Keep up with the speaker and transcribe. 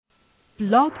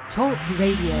Blog Talk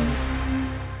Radio.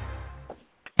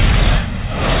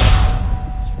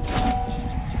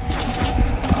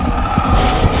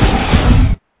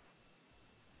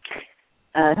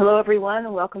 Hello, everyone,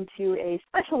 and welcome to a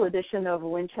special edition of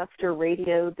Winchester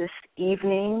Radio this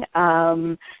evening.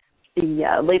 The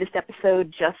latest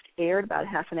episode just aired about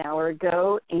half an hour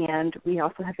ago, and we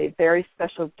also have a very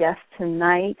special guest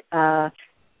tonight,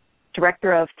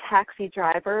 Director of Taxi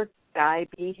Driver, Guy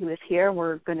B., who is here.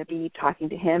 We're going to be talking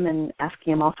to him and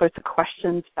asking him all sorts of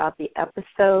questions about the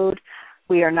episode.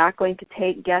 We are not going to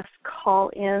take guest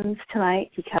call-ins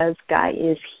tonight because Guy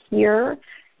is here,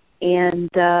 and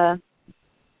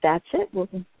that's it. We'll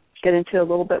get into a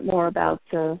little bit more about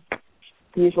the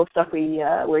usual stuff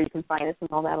where you can find us and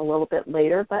all that a little bit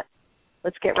later. But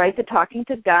let's get right to talking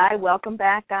to Guy. Welcome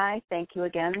back, Guy. Thank you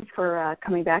again for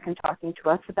coming back and talking to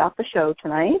us about the show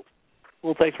tonight.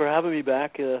 Well, thanks for having me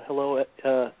back. Hello,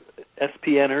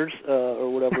 SPNers,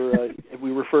 or whatever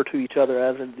we refer to each other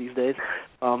as in these days.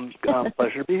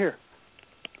 Pleasure to be here.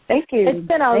 Thank you. It's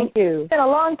been a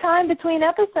long time between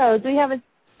episodes. We haven't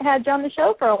had you on the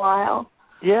show for a while.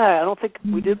 Yeah, I don't think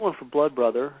we did one for Blood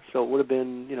Brother, so it would have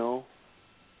been,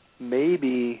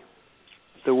 maybe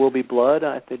There Will Be Blood.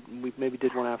 I think we maybe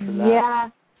did one after that. Yeah.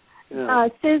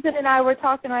 Susan and I were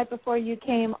talking right before you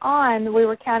came on. We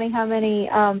were counting how many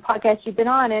podcasts you've been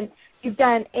on, and you've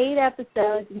done 8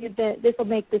 episodes. This will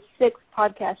make the 6th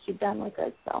podcast you've done with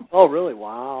us. So. Oh, really?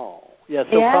 Wow. Yeah.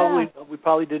 So we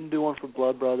probably didn't do one for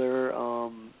Blood Brother,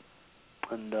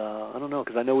 and I don't know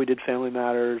because I know we did Family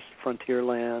Matters,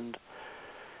 Frontierland.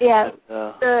 Yeah,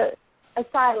 the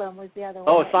Asylum was the other one.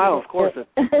 Oh, Asylum, of course.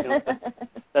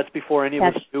 That's before any of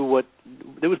us knew what.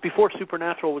 It was before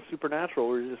Supernatural was Supernatural.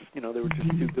 We were just, they were just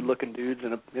 2 good-looking dudes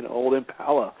in an old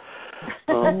Impala.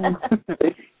 Well,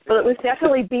 it was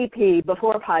definitely BP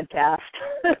before podcast.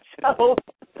 So,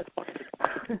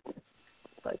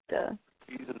 but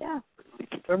yeah,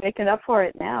 we're making up for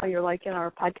it now. You're like in our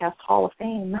podcast Hall of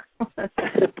Fame. but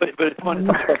it's funny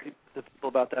to talk to people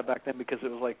about that back then because it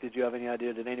was like, did you have any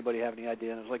idea? Did anybody have any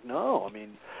idea? And it was like, no. I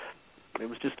mean, it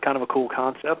was just kind of a cool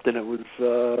concept, and it was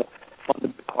fun to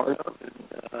be part of, and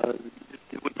you just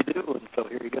do what you do. And so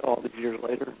here you go, all these years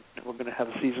later, and we're going to have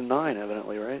a season 9,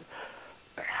 evidently, right?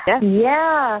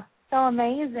 Yeah, so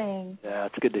amazing. Yeah,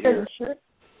 it's good to hear. Sure.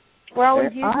 We're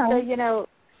always used to,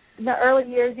 in the early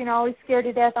years, always scared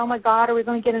to death, oh, my God, are we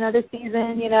going to get another season,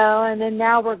 and then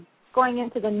now we're going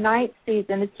into the 9th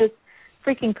season. It's just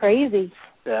freaking crazy.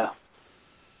 Yeah.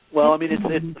 Well, I mean, it's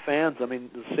the fans. I mean,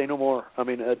 say no more. I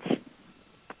mean, it's,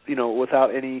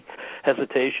 without any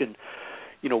hesitation,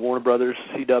 Warner Brothers,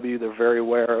 CW, they're very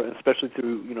aware, especially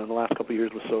through, in the last couple of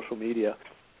years with social media.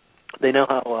 They know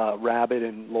how rabid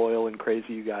and loyal and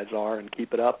crazy you guys are, and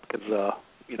keep it up because,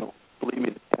 believe me,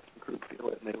 the cast and crew feel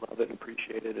it, and they love it and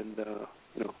appreciate it, and,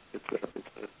 it's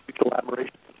a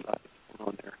collaboration society going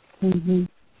on there. Mm-hmm.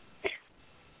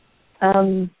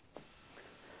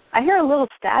 I hear a little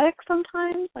static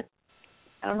sometimes. Like,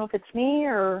 I don't know if it's me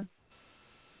or...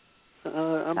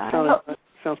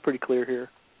 sounds pretty clear here.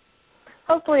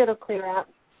 Hopefully it'll clear up.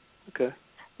 Okay.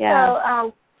 Yeah.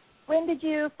 So, when did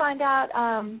you find out,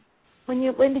 when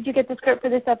did you get the script for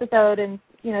this episode and,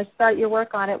 start your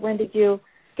work on it? When did you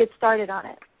get started on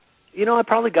it? I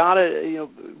probably got it,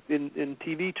 in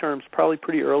TV terms, probably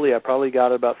pretty early. I probably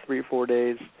got it about 3 or 4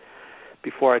 days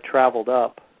before I traveled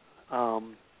up.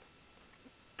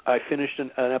 I finished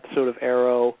an episode of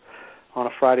Arrow on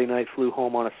a Friday night, flew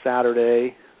home on a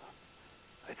Saturday,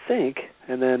 I think,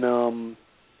 and then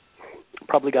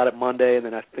probably got it Monday, and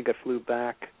then I think I flew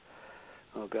back.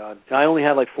 Oh, God. I only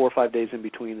had like 4 or 5 days in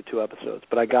between the 2 episodes,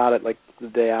 but I got it like the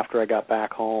day after I got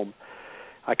back home.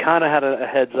 I kind of had a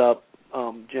heads up.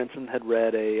 Jensen had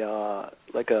read a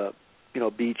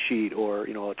beat sheet or,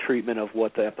 a treatment of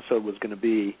what the episode was going to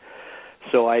be.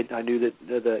 So I knew that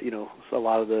a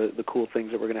lot of the cool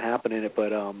things that were going to happen in it,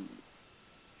 but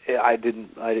I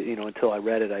didn't until I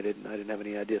read it I didn't have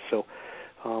any idea. So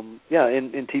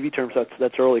in TV terms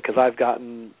that's early because I've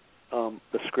gotten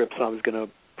the scripts and I was going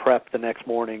to prep the next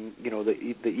morning,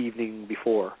 the evening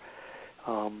before.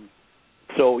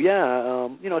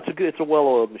 It's a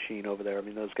well-oiled machine over there. I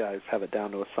mean, those guys have it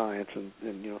down to a science, and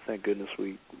thank goodness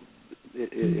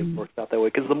it works out that way.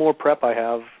 Because the more prep I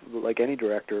have, like any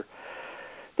director,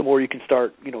 the more you can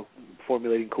start,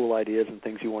 formulating cool ideas and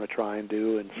things you want to try and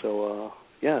do. And so,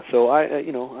 so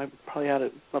I probably had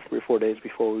it about 3 or 4 days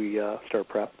before we start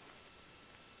prep.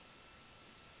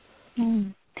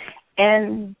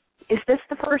 And is this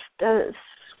the first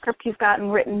script you've gotten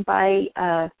written by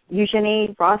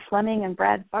Eugenie Ross-Leming and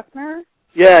Brad Buckner?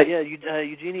 Yeah,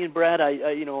 Eugenie and Brad.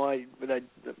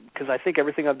 Because I think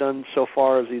everything I've done so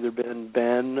far has either been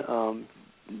Ben,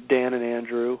 Dan, and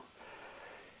Andrew.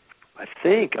 I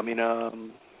think.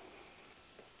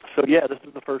 So yeah, this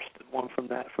is the first one from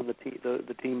the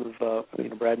team of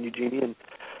Brad and Eugenie, and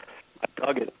I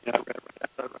dug it. I read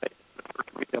that right. The first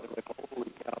read, I was like,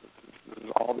 holy cow, this is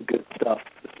all the good stuff.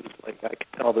 This is like, I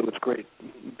could tell there was great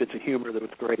bits of humor. There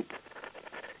was great.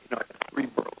 I got 3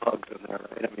 hugs in there, right?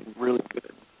 Really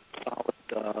good, solid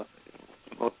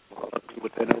emotional hugs,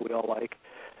 which I know we all like.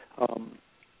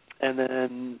 And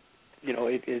then,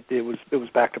 it was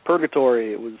back to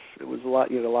Purgatory. It was a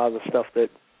lot, a lot of the stuff that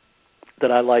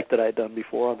I liked that I had done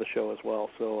before on the show as well.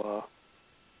 So,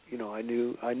 I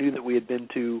knew that we had been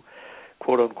to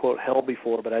quote unquote hell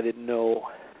before, but I didn't know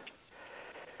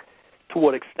to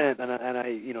what extent, and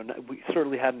I we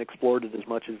certainly hadn't explored it as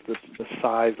much as the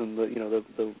size and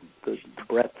the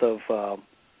breadth of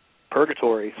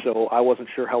Purgatory. So I wasn't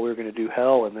sure how we were going to do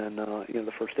hell, and then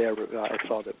the first day I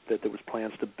saw that there was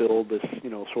plans to build this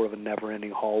sort of a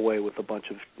never-ending hallway with a bunch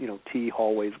of T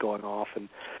hallways going off and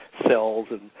cells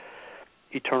and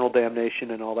eternal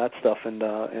damnation and all that stuff,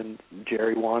 and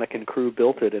Jerry Wanick and crew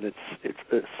built it, and it's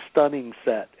a stunning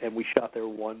set, and we shot there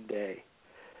one day.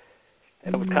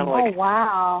 And it was kind of like, oh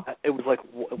wow! It was like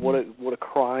what a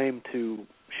crime to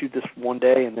shoot this one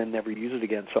day and then never use it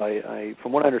again. So I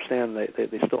from what I understand,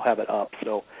 they still have it up.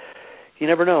 So you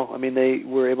never know. They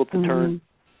were able to turn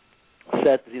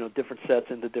sets, different sets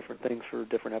into different things for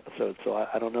different episodes. So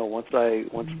I don't know. Once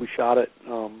we shot it,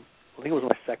 I think it was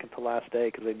my second to last day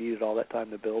because they needed all that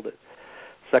time to build it.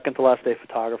 Second to last day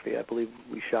photography, I believe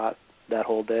we shot that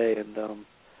whole day, and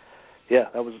yeah,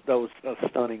 that was a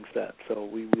stunning set. So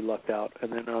we lucked out,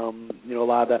 and then a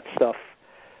lot of that stuff,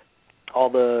 all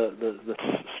the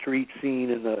street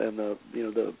scene and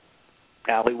the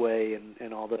alleyway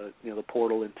and all the the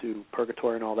portal into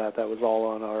Purgatory and all that was all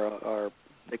on our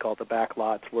they call it the back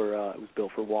lots where it was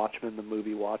built for Watchmen, the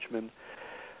movie Watchmen.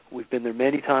 We've been there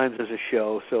many times as a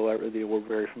show, so we're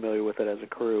very familiar with it as a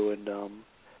crew, and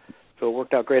so it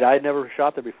worked out great. I had never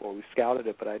shot there before. We scouted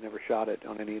it, but I had never shot it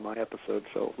on any of my episodes,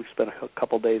 so we spent a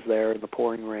couple days there in the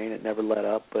pouring rain. It never let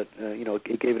up, but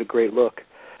it gave it a great look.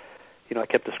 I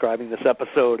kept describing this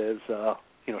episode as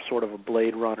sort of a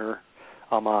Blade Runner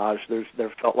homage. There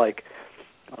felt like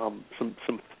some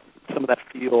of that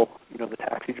feel. The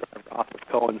taxi driver,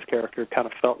 Assaf Cohen's character, kind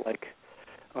of felt like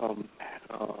Edward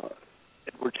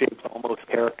James Olmos'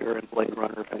 character in Blade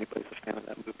Runner. If anybody's a fan of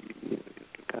that movie, you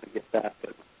can kind of get that.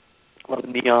 But a lot of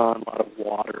neon, a lot of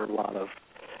water, a lot of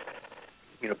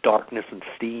darkness and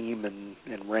steam and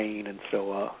rain, and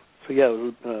so yeah,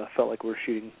 it felt like we were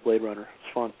shooting Blade Runner.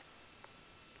 It's fun.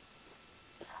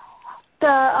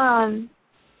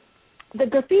 The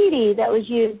graffiti that was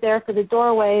used there for the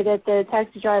doorway that the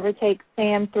taxi driver takes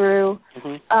Sam through,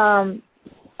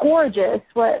 gorgeous.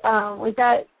 What was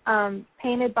that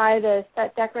painted by the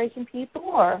set decoration people,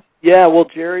 or? Yeah, well,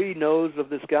 Jerry knows of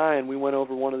this guy, and we went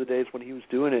over one of the days when he was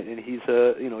doing it, and he's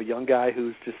a young guy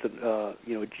who's just a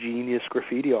genius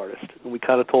graffiti artist, and we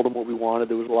kind of told him what we wanted.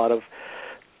 There was a lot of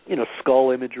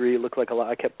skull imagery. It looked like a lot.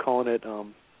 I kept calling it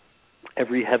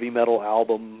every heavy metal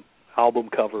album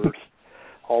covers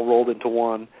all rolled into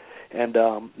one, and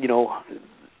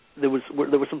there was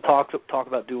some talk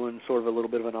about doing sort of a little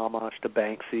bit of an homage to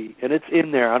Banksy, and it's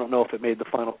in there. I don't know if it made the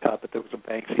final cut, but there was a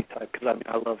Banksy type, because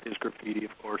I love his graffiti,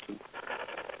 of course, and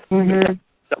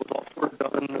that was all sort of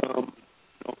done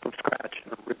from scratch,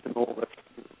 an original. That's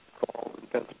called, in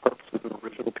intents and purposes, an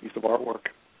original piece of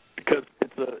artwork, because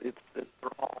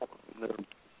they're all,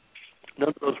 none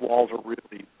of those walls are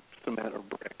really cement or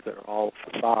brick. They're all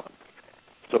facades,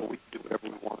 so we can do whatever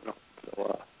we want. So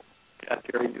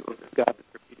Jerry knew of this guy, the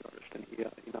graffiti artist, and he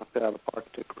knocked it out of the park,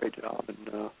 did a great job,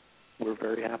 and we're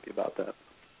very happy about that.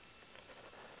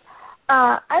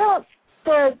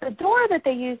 The door that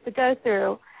they used to go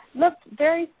through looked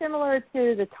very similar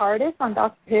to the TARDIS on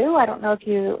Doctor Who. I don't know if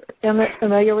you're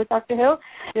familiar with Doctor Who.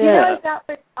 Yeah. Is that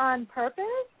on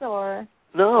purpose, or?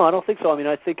 No, I don't think so.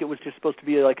 I think it was just supposed to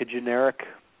be like a generic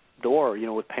door,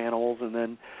 with panels, and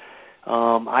then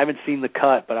I haven't seen the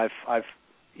cut, but I've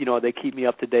they keep me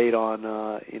up to date on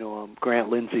Grant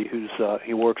Lindsay, who's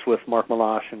he works with Mark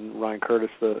Malash and Ryan Curtis,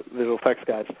 the visual effects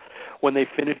guys. When they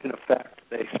finish an effect,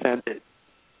 they send it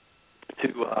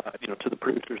to the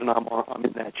producers, and I'm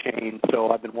in that chain,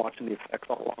 so I've been watching the effects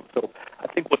all along. So I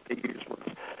think what they used was,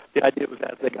 the idea was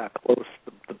as they got close,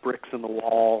 the bricks in the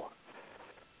wall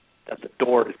that the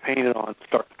door is painted on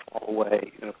start to fall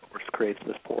away, and of course creates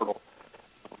this portal.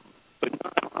 But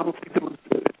no, I don't think it was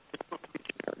it's supposed to be a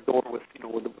generic door with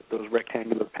with those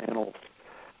rectangular panels.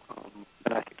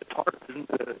 And I think the TARDIS,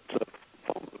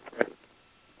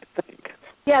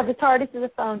 Yeah, the TARDIS is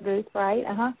a phone booth, right?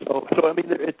 So I mean,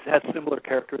 it has similar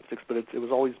characteristics, but it was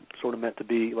always sort of meant to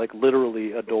be like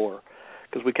literally a door,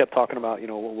 because we kept talking about,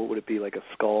 what would it be, like a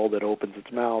skull that opens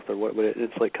its mouth, or what would it?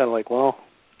 It's like kind of like, well,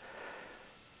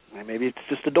 maybe it's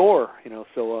just a door,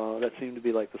 So that seemed to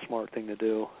be like the smart thing to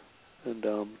do, and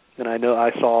I know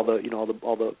I saw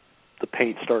all the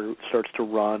paint starts to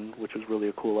run, which was really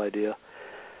a cool idea.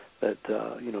 That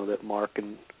that Mark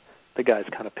and the guys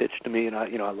kind of pitched to me, and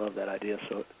I love that idea.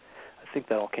 So I think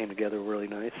that all came together really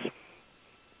nice.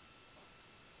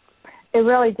 It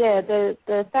really did. The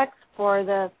effects for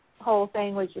the whole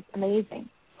thing was just amazing.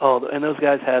 Oh, and those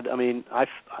guys had. I mean,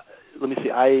 let me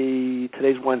see.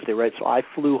 Today's Wednesday, right? So I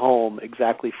flew home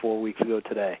exactly 4 weeks ago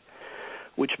today,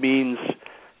 which means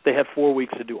they have 4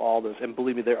 weeks to do all this. And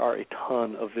believe me, there are a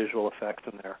ton of visual effects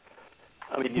in there.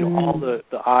 I mean, all the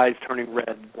eyes turning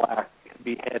red, black,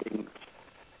 beheadings.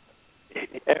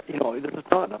 There's a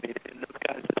ton. I mean, those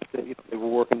guys, they were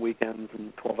working weekends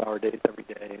and 12-hour days every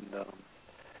day, and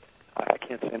I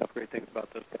can't say enough great things about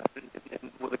those guys.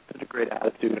 And with such a great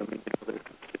attitude. I mean,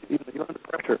 you're under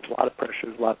pressure. It's a lot of pressure.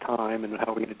 There's a lot of time, and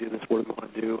how are we going to do this? What do we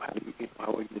want to do?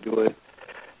 How are we going to do it?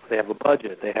 They have a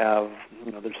budget. They have,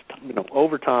 there's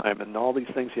overtime and all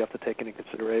these things you have to take into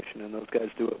consideration. And those guys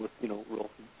do it with, real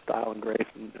style and grace,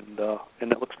 and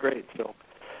it looks great. So,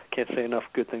 can't say enough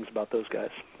good things about those guys.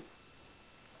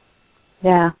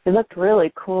 Yeah, it looked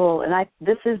really cool, and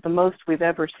this is the most we've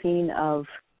ever seen of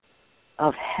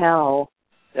hell.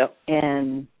 Yep.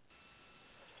 And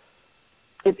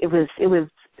it was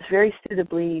very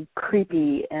suitably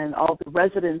creepy, and all the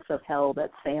residents of hell that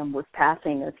Sam was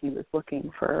passing as he was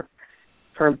looking for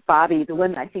Bobby. The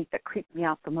one I think that creeped me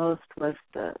out the most was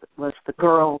the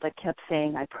girl that kept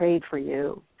saying, "I prayed for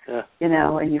you." Yeah.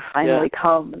 And you finally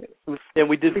come. And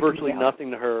we did virtually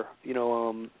nothing to her.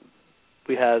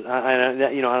 We had,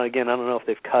 again, I don't know if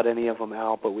they've cut any of them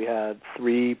out, but we had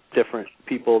 3 different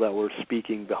people that were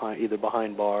speaking either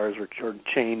behind bars or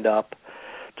chained up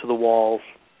to the walls.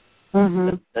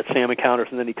 Mm-hmm. That Sam encounters,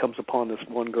 and then he comes upon this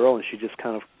one girl, and she just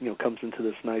kind of, comes into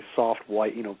this nice soft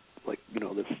white,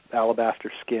 this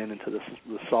alabaster skin into this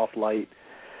soft light.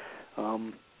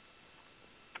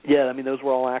 Yeah, I mean, those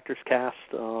were all actors cast.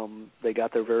 They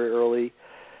got there very early.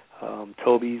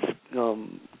 Toby's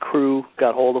crew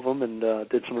got hold of them and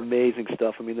did some amazing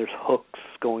stuff. I mean, there's hooks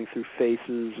going through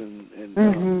faces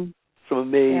and some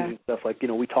amazing stuff. Like,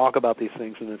 we talk about these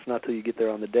things, and it's not till you get there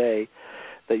on the day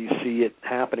that you see it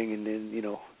happening, and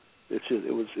it's just,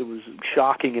 it was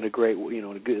shocking in a great,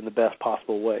 in the best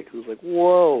possible way. Cause it was like,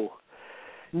 whoa,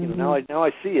 now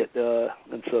I see it,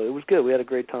 and so it was good. We had a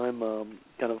great time,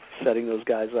 kind of setting those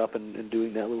guys up and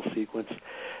doing that little sequence.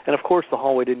 And of course, the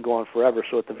hallway didn't go on forever.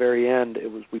 So at the very end,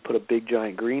 we put a big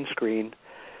giant green screen,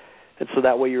 and so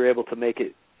that way you're able to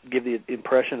give the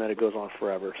impression that it goes on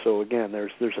forever. So again,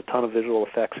 there's a ton of visual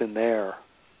effects in there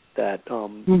that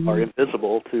are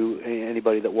invisible to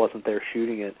anybody that wasn't there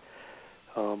shooting it.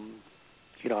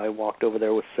 I walked over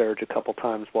there with Serge a couple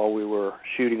times while we were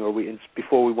shooting,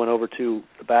 before we went over to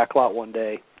the back lot one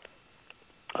day.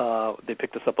 They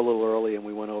picked us up a little early, and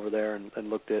we went over there and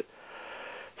looked at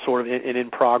sort of in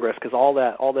progress, because all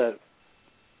that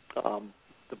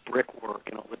the brickwork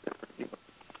and all the different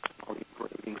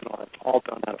engravings and all that's all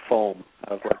done out of foam,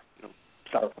 out of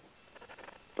styrofoam.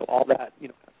 So all that has to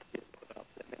get put up,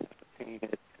 and they have to paint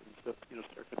it, and so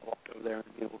Serge and I walked over there,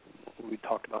 and we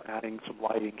talked about adding some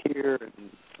lighting here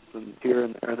and something here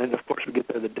and there, and then of course we get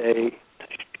there the day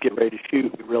to get ready to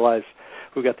shoot. We realize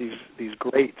we've got these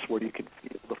grates where you can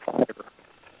feel the fire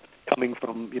coming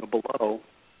from below,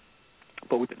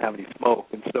 but we didn't have any smoke,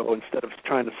 and so instead of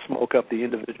trying to smoke up the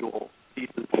individual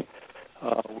pieces,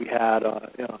 we had our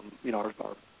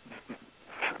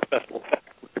special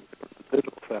effects,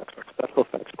 visual effects. Our special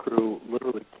effects crew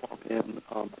literally plumb in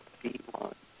the steam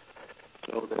line,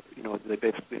 so that they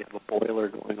basically have a boiler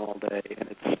going all day, and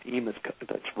it's steam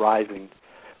that's rising,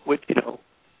 which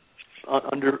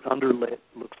underlit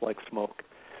looks like smoke.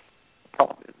 The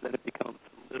problem is that it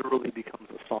literally becomes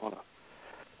a sauna,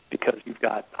 because you've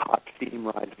got hot steam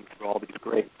rising through all these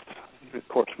grates. Of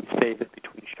course, we save it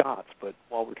between shots, but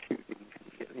while we're shooting,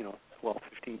 you get 12,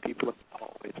 15 people in the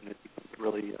hallways, and it becomes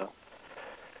really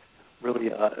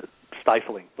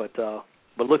stifling. But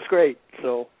it looks great,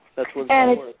 so that's what it's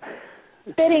all worth.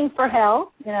 Fitting for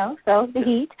hell, so the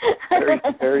heat. very,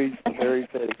 very, very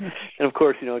fitting. And of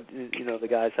course, the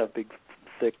guys have big,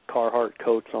 thick Carhartt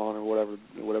coats on, or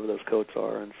whatever those coats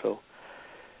are, and so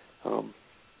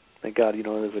thank God,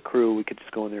 as a crew, we could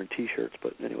just go in there in T-shirts.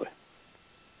 But anyway.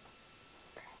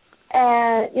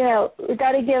 And we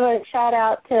got to give a shout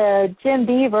out to Jim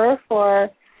Beaver for,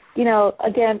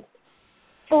 again,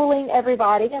 fooling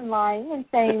everybody and lying and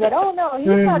saying that, oh no, he's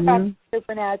not back to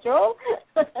Supernatural.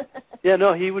 Yeah,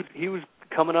 no, he was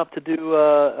coming up to do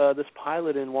this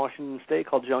pilot in Washington State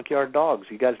called Junkyard Dogs.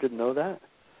 You guys didn't know that?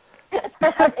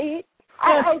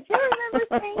 I do remember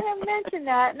seeing him mention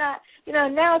that.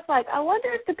 Now it's like, I wonder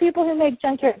if the people who make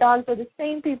Junkyard Dogs are the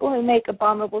same people who make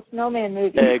Abominable Snowman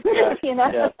movies. Exactly.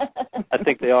 Yeah. I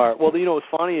think they are. Well, what's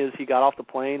funny is he got off the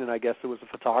plane, and I guess there was a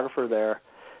photographer there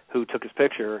who took his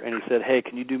picture, and he said, hey,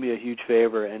 can you do me a huge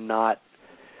favor and not,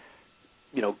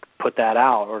 put that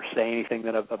out or say anything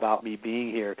about me being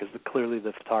here, because clearly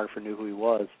the photographer knew who he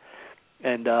was.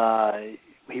 And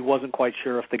he wasn't quite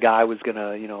sure if the guy was going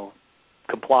to,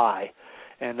 comply.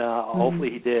 And hopefully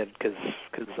he did, because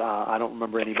I don't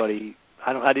remember anybody.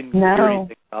 I didn't hear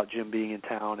anything about Jim being in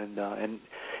town, and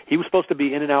he was supposed to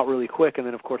be in and out really quick. And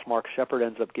then of course Mark Sheppard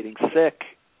ends up getting sick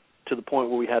to the point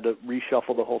where we had to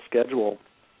reshuffle the whole schedule,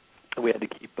 and we had to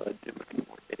keep Jim a few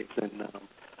more days. And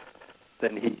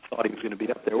then he thought he was going to be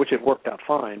up there, which it worked out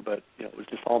fine. But it was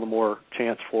just all the more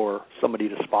chance for somebody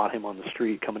to spot him on the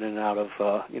street coming in and out of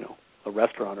a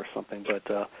restaurant or something.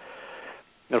 But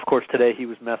and of course, today he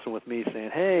was messing with me,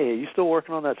 saying, "Hey, are you still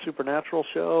working on that Supernatural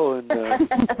show?" And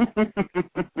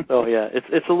so yeah,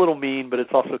 it's a little mean, but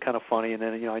it's also kind of funny. And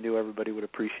then I knew everybody would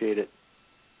appreciate it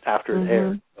after it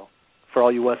aired. So for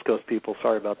all you West Coast people,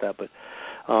 sorry about that, but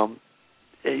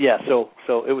yeah. So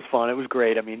it was fun. It was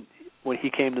great. I mean, when he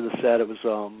came to the set, it was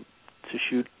to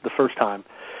shoot the first time.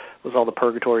 It was all the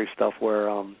purgatory stuff where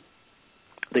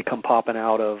they come popping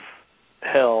out of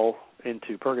hell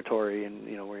into purgatory, and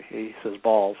where he says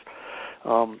balls.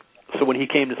 So when he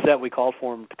came to set, we called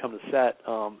for him to come to set.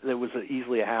 There was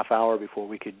easily a half hour before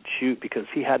we could shoot, because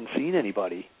he hadn't seen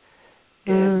anybody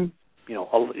in,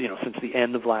 since the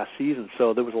end of last season.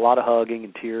 So there was a lot of hugging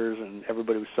and tears, and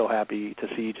everybody was so happy to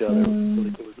see each other.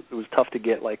 It was tough to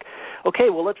get like,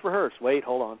 okay, well, let's rehearse. Wait,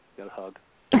 hold on, got to hug.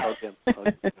 Hug him. So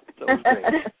it was great.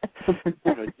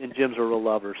 And Jim's a real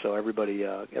lover, so everybody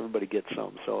gets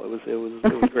some. So it was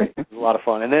great. It was a lot of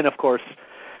fun. And then of course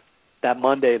that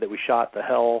Monday that we shot the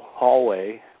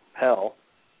hallway,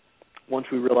 once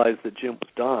we realized that Jim was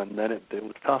done, then it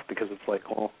was tough, because it's like,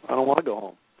 well, I don't want to go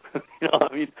home.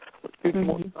 I mean, let's do some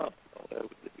more stuff. So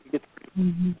it gets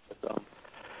but,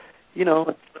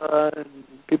 it's,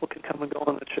 people can come and go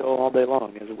on that show all day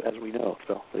long, as we know.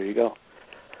 So there you go.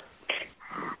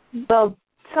 Well,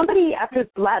 somebody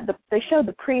they showed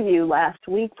the preview last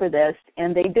week for this,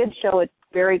 and they did show a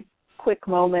very quick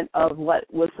moment of what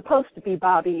was supposed to be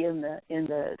Bobby in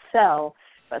the cell,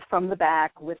 but from the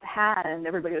back with the hat, and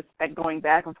everybody was going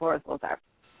back and forth. Was that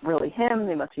really him?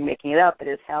 They must be making it up. It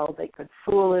is hell. They could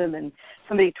fool him. And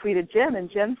somebody tweeted Jim,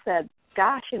 and Jim said,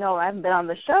 "Gosh, I haven't been on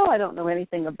the show. I don't know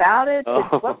anything about it.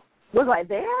 Was I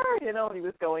there?" And he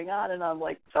was going on and on,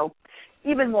 like, so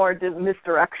even more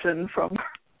misdirection from.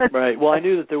 Right. Well, I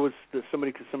knew that there was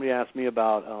somebody asked me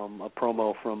about a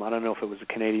promo from, I don't know if it was a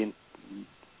Canadian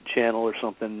channel or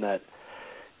something,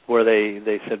 where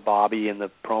they said Bobby in the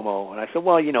promo, and I said,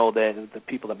 well, the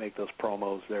people that make those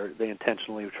promos, they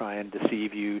intentionally try and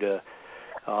deceive you to,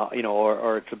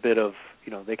 or it's a bit of,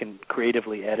 they can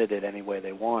creatively edit it any way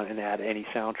they want and add any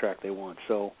soundtrack they want.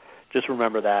 So just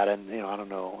remember that, and I don't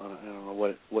know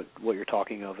what you're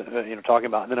talking about.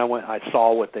 And then I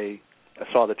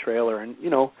saw the trailer, and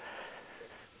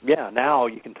now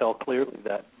you can tell clearly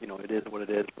that it is what it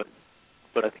is,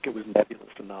 but I think it was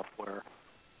nebulous enough where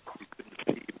you couldn't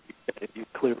see. You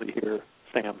clearly hear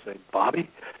Sam say Bobby.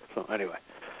 So anyway.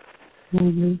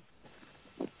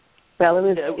 Well,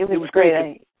 it was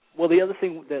great. Well, the other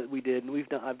thing that we did, and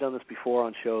I've done this before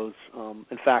on shows.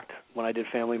 In fact, when I did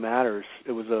Family Matters,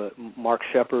 it was Mark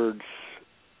Sheppard's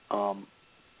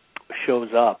shows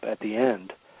up at the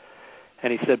end,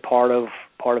 and he said part of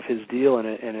his deal, and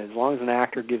as long as an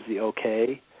actor gives the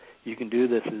okay, you can do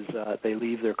this. Is they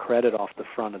leave their credit off the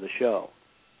front of the show.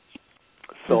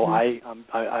 So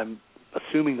I'm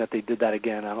assuming that they did that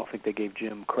again. I don't think they gave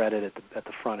Jim credit at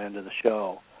the front end of the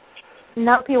show.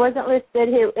 Nope, he wasn't listed.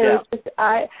 It was just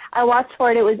I watched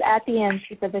for it. It was at the end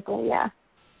specifically. Yeah.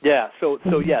 Yeah. So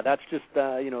yeah, that's just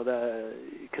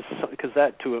because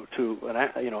that to an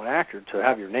actor to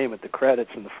have your name at the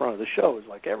credits in the front of the show is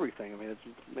like everything. I mean,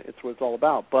 it's what it's all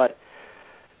about. But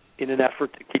in an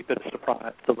effort to keep it a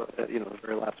surprise to the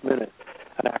very last minute,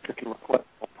 an actor can request,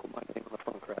 I'll put my name on the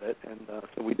front credit, and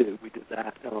so we did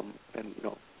that, and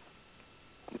I'm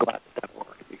glad that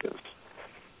worked, because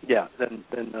then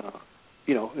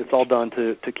it's all done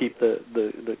to keep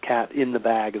the cat in the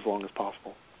bag as long as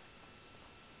possible.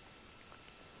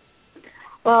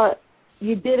 Well,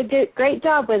 you did a great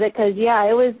job with it because,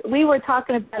 it was. We were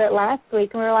talking about it last week,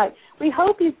 and we were like, we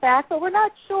hope he's back, but we're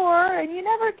not sure, and you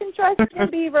never can trust Jim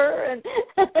Beaver. And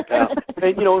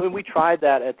and we tried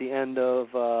that at the end of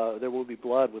There Will Be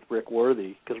Blood with Rick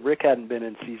Worthy, because Rick hadn't been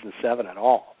in season 7 at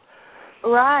all.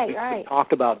 Right. We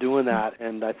talked about doing that,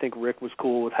 and I think Rick was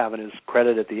cool with having his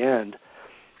credit at the end.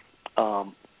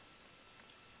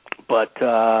 But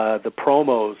the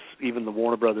promos, even the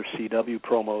Warner Brothers CW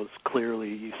promos, clearly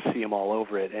you see them all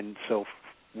over it, and so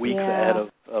weeks ahead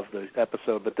of the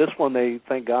episode. But this one,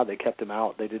 thank God they kept him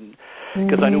out. They didn't,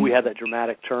 because I knew we had that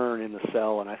dramatic turn in the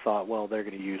cell, and I thought, well, they're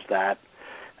going to use that,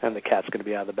 and the cat's going to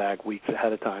be out of the bag weeks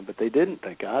ahead of time. But they didn't,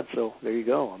 thank God. So there you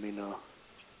go. I mean,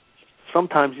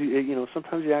 sometimes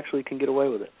sometimes you actually can get away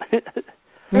with it.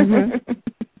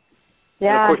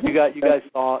 Yeah. And of course, you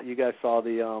guys saw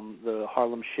the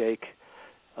Harlem Shake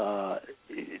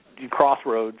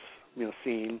Crossroads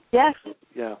scene. Yes.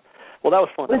 Yeah. Well, that was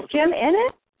fun. Was Jim in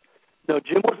it? No,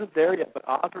 Jim wasn't there yet, but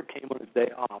Osric came on his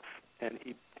day off, and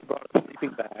he brought a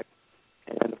sleeping bag,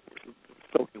 and of course it was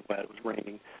soaking wet. It was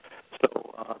raining, so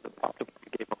the prop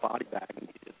department gave him a body bag, and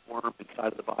he did worm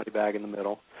inside of the body bag in the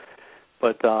middle.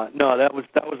 But no, that was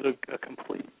a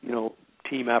complete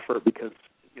team effort, because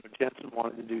Jensen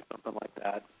wanted to do something like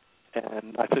that,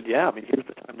 and I said, yeah, I mean, here's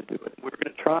the time to do it. We were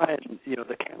going to try, and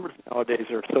the cameras nowadays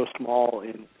are so small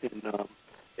in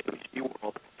HG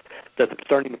world that they're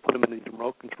starting to put them in these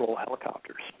remote control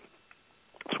helicopters.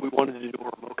 So we wanted to do a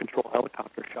remote control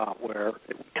helicopter shot where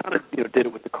we kind of did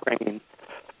it with the crane,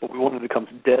 but we wanted to come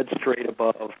dead straight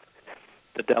above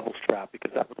the Devil's Trap,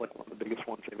 because that was like one of the biggest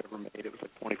ones they've ever made. It was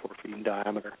like 24 feet in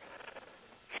diameter.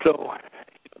 So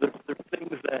there's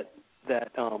things that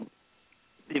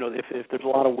if there's a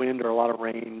lot of wind or a lot of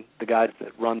rain, the guys that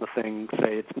run the thing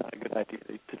say it's not a good idea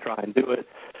to try and do it.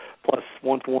 Plus,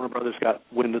 once Warner Brothers got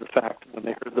wind of the fact, when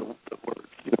they heard the words,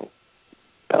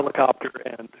 helicopter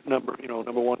and number 1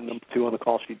 and number 2 on the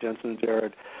call sheet, Jensen and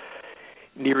Jared,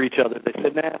 near each other, they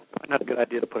said, nah, not a good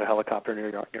idea to put a helicopter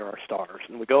near our stars.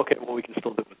 And we go, okay, well, we can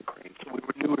still do it with the crane. So we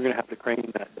knew we were going to have the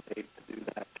crane that day to do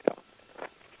that.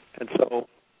 And so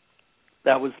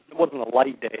it wasn't a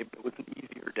light day, but it was an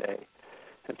easier day.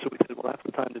 And so we said, well, that's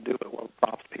the time to do it. Well, the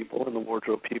props people and the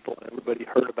wardrobe people and everybody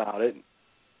heard about it.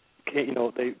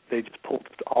 They just pulled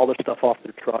all the stuff off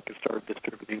their truck and started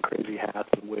distributing crazy hats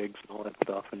and wigs and all that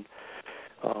stuff. And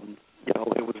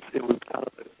it was kind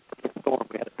of a perfect storm.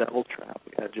 We had a Devil's Trap.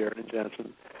 We had Jared and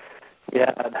Jensen. We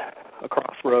had a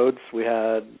Crossroads. We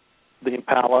had the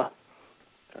Impala.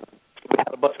 We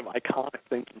had a bunch of iconic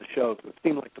things in the show, so it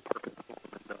seemed like the perfect storm,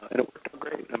 and it worked out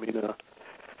great. I mean,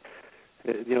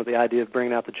 the idea of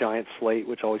bringing out the giant slate,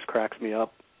 which always cracks me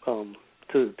up,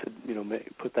 to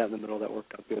put that in the middle, that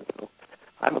worked out good. So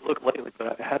I haven't looked lately, but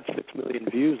I had 6 million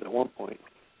views at one point.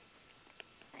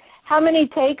 How many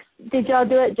takes did y'all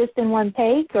do it? Just in one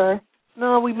take, or?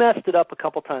 No, we messed it up a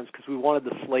couple times because we wanted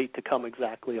the slate to come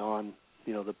exactly on,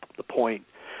 the point.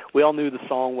 We all knew the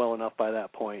song well enough by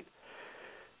that point.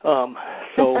 The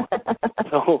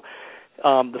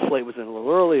slate was in a little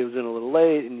early, it was in a little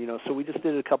late, and so we just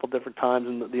did it a couple different times.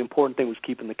 And the important thing was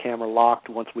keeping the camera locked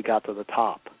once we got to the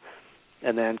top,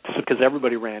 and then because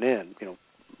everybody ran in,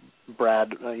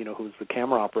 Brad, who was the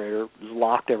camera operator,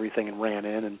 locked everything and ran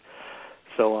in, and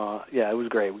so it was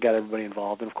great. We got everybody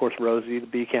involved, and of course Rosie, the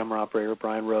B camera operator,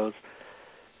 Brian Rose.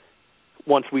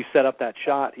 Once we set up that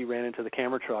shot, he ran into the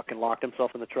camera truck and locked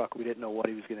himself in the truck. We didn't know what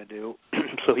he was going to do,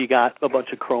 so he got a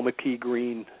bunch of chroma key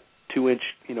green 2-inch,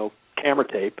 camera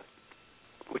tape,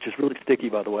 which is really sticky,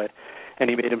 by the way, and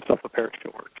he made himself a pair of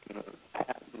shorts and a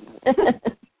hat.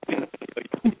 And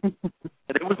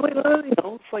it was like,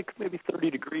 it's like maybe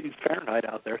 30 degrees Fahrenheit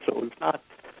out there, so it wasn't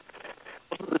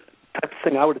the type of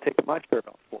thing I would have taken my shirt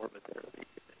off for, but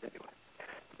anyway,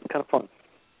 it was kind of fun.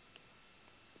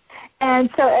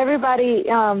 And so everybody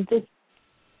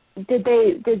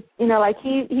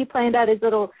he planned out his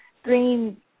little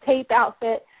green tape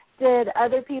outfit. Did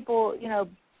other people,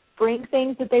 bring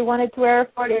things that they wanted to wear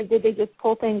for it, or did they just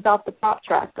pull things off the prop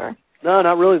tracker? No,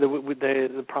 not really.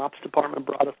 The props department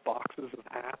brought us boxes of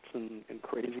hats and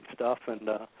crazy stuff, and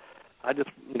I just,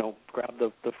 grabbed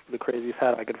the craziest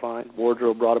hat I could find.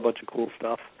 Wardrobe brought a bunch of cool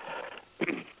stuff.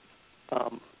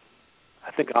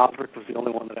 I think Osric was the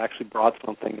only one that actually brought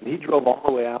something, and he drove all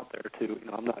the way out there too.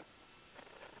 I'm not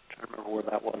trying to remember where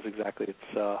that was exactly.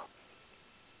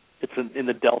 It's in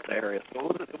the Delta area, so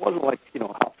it wasn't like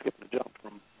hop, skip, and a jump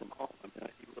from home. I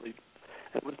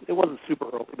mean, it wasn't super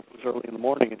early, but it was early in the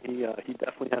morning, and he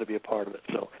definitely had to be a part of it.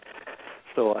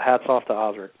 So hats off to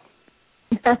Osric.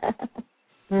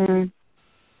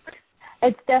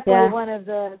 It's definitely one of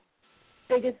the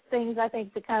biggest things, I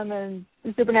think, to come in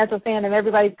the Supernatural fandom.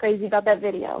 Everybody's crazy about that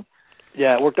video.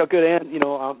 Yeah, it worked out good, and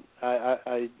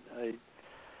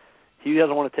he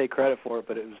doesn't want to take credit for it,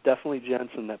 but it was definitely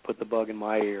Jensen that put the bug in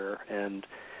my ear, and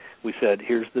we said,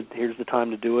 here's the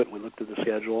time to do it. We looked at the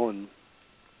schedule, and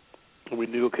we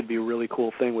knew it could be a really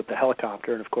cool thing with the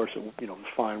helicopter, and of course, it was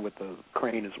fine with the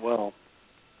crane as well.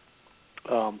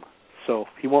 So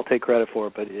he won't take credit for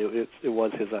it, but it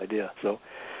was his idea. So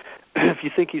if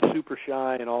you think he's super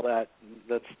shy and all that,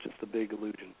 that's just a big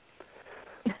illusion.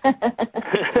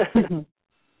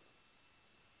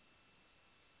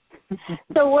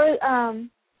 So we're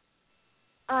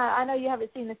I know you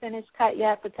haven't seen the finished cut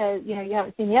yet because you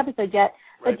haven't seen the episode yet.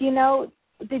 Right. But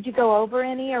did you go over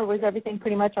any, or was everything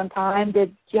pretty much on time?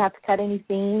 Did you have to cut any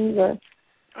scenes? Or?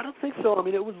 I don't think so. I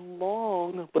mean, it was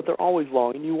long, but they're always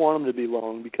long, and you want them to be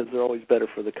long because they're always better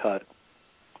for the cut.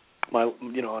 I'm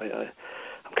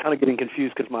kind of getting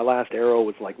confused because my last arrow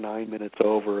was like 9 minutes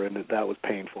over, and that was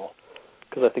painful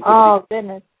because I think.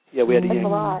 Goodness. Yeah, we had to That's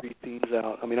yank 3 scenes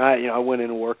out. I mean, I went in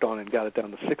and worked on it and got it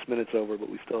down to 6 minutes over, but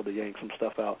we still had to yank some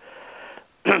stuff out.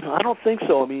 I don't think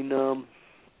so. I mean, I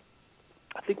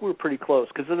think we were pretty close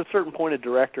because at a certain point, a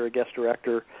guest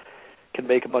director, can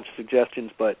make a bunch of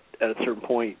suggestions, but at a certain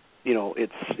point,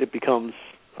 it becomes,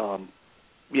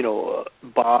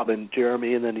 Bob and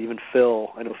Jeremy, and then even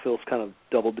Phil. I know Phil's kind of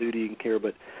double dutying here,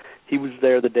 but he was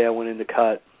there the day I went in to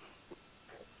cut,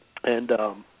 and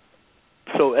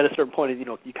so at a certain point, you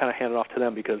kind of hand it off to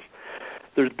them because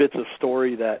there's bits of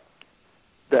story that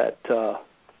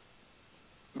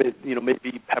may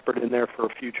be peppered in there for a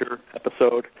future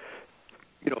episode.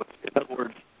 In other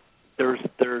words, there's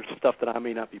stuff that I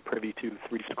may not be privy to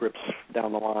 3 scripts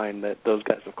down the line that those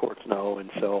guys, of course, know, and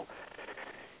so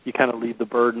you kind of leave the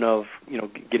burden of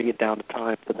getting it down to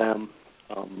time to them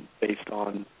based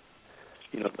on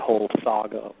the whole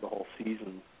saga of the whole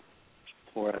season.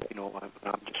 Where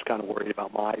I'm just kind of worried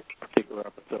about my particular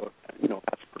episode, as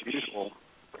per usual.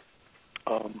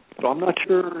 So I'm not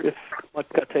sure if much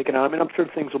got taken out. I mean, I'm sure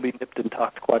things will be nipped and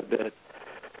tucked quite a bit,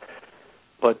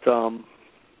 but I'm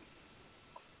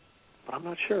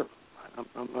not sure.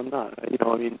 I'm not. I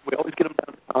mean, we always get them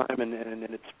down to time, and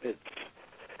it's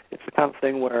the kind of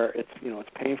thing where it's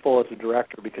painful as a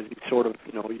director because you sort of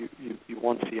you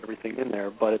want to see everything in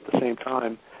there, but at the same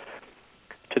time,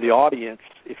 to the audience,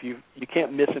 if you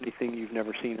can't miss anything you've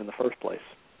never seen in the first place.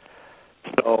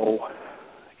 So,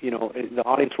 the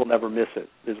audience will never miss it,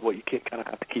 is what you kind of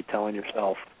have to keep telling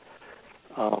yourself.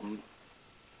 And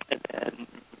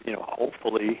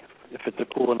hopefully, if it's a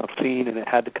cool enough scene and it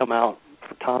had to come out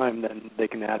for time, then they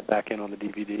can add it back in on the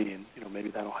DVD, and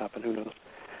maybe that'll happen. Who knows?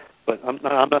 But I'm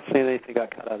not saying anything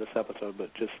got cut out of this episode,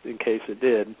 but just in case it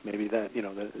did, maybe that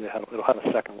it'll have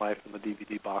a second life in the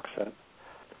DVD box set.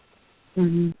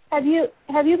 Mm-hmm. Have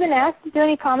you been asked to do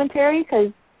any commentary?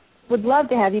 Because would love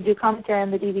to have you do commentary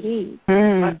on the DVD.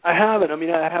 I haven't. I mean,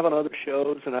 I have on other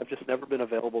shows, and I've just never been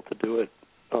available to do it.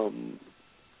 I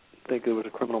think it was a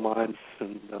Criminal Minds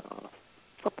and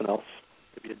something else,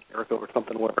 maybe a Jericho or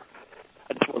something, where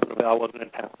I wasn't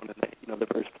in town, and they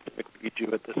very specifically need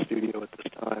you at this studio at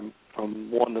this time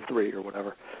from 1 to 3 or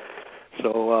whatever.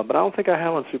 So, but I don't think I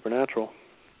have on Supernatural.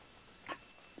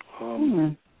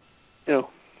 Who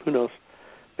knows?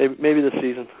 Maybe this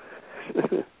season.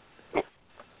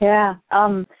 Yeah.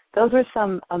 Those were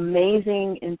some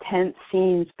amazing, intense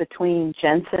scenes between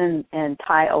Jensen and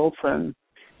Ty Olsson.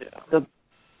 Yeah. The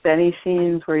Benny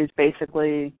scenes where he's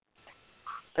basically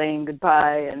saying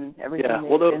goodbye and everything. Yeah.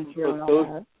 Well,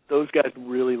 those guys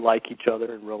really like each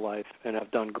other in real life and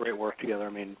have done great work together. I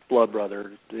mean, blood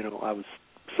brothers. I was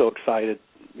so excited,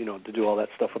 to do all that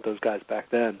stuff with those guys back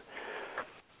then.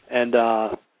 And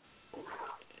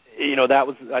that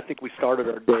was, I think we started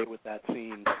our day with that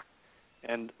scene,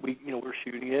 and we're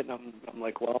shooting it, and I'm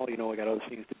like, well, we got other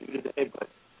scenes to do today, but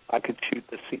I could shoot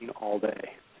this scene all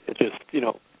day. It's just,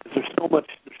 there's so much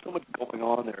going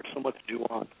on there, so much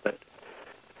nuance that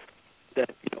if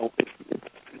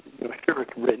you're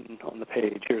written on the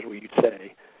page, here's what you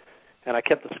say, and I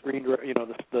kept the screen,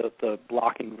 the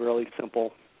blocking really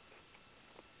simple,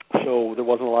 so there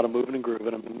wasn't a lot of moving and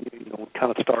grooving. I mean, we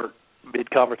kind of start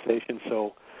mid-conversation,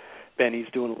 so Benny's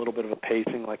doing a little bit of a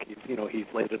pacing, like he's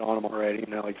laid it on him already.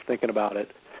 Now he's thinking about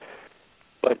it.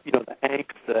 But the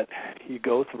angst that you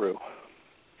go through,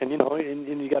 and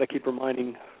and you got to keep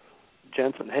reminding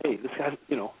Jensen, hey, this guy's,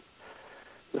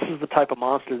 this is the type of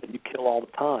monster that you kill all the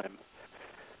time,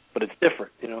 but it's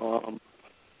different.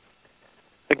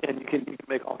 Again, you can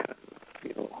make all kinds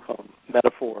of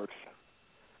metaphors.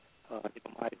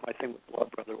 My thing with Blood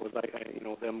Brother was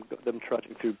them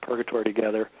trudging through purgatory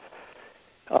together.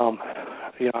 I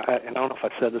don't know if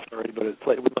I've said this already, but it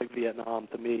was like Vietnam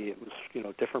to me. It was,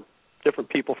 different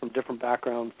people from different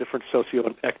backgrounds, different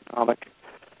socioeconomic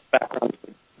backgrounds.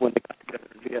 When they got together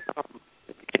in Vietnam,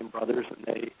 they became brothers, and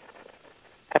they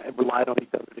relied on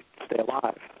each other to stay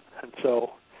alive. And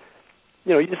so,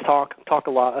 you just talk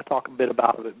a lot. I talk a bit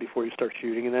about it before you start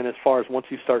shooting, and then as far as once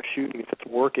you start shooting, if it's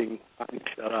working, I need to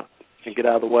shut up and get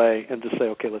out of the way and just say,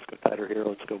 okay, let's go tighter here,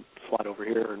 let's go slide over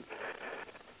here, and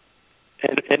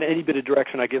any bit of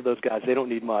direction I give those guys, they don't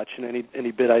need much, and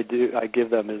any bit I give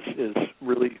them is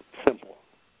really simple,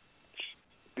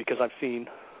 because I've seen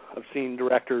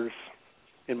directors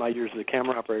in my years as a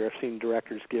camera operator. I've seen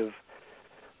directors give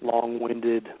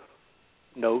long-winded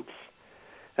notes,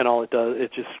 and all it does,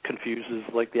 it just confuses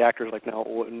like the actors. Like, now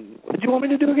what did you want me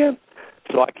to do again?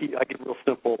 So I give real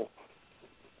simple,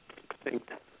 succinct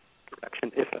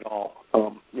direction, if at all.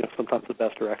 Sometimes the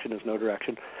best direction is no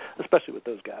direction, especially with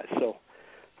those guys. So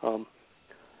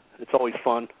it's always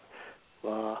fun.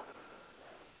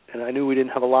 And I knew we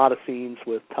didn't have a lot of scenes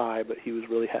with Ty, but he was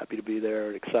really happy to be there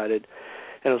and excited.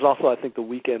 And it was also, I think, the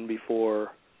weekend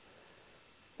before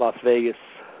Las Vegas,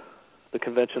 the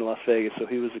convention in Las Vegas, so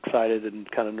he was excited and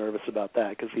kind of nervous about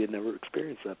that because he had never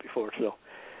experienced that before.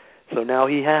 So now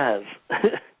he has.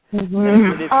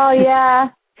 Mm-hmm. Oh, yeah.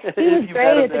 He was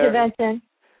great at the convention.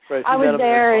 Right, I was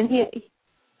there, and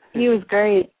he was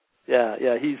great. Yeah,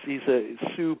 he's a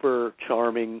super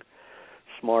charming,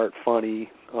 smart, funny.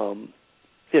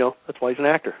 That's why he's an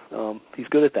actor. He's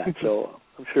good at that, so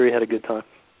I'm sure he had a good time.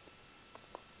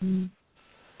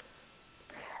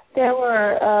 There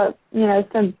were,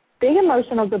 some big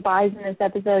emotional goodbyes in this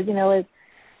episode. With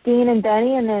Dean and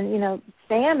Benny, and then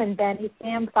Sam and Benny.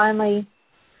 Sam finally,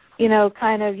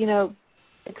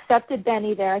 accepted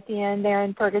Benny there at the end, there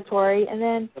in Purgatory, and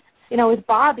then. With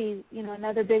Bobby,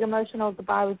 another big emotional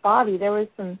goodbye with Bobby.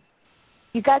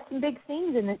 You got some big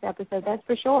scenes in this episode, that's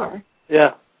for sure.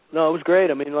 Yeah. No, it was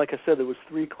great. I mean, like I said, there was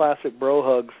 3 classic bro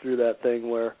hugs through that thing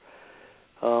where,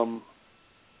 and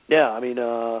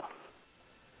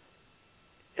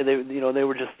they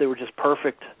were just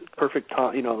perfect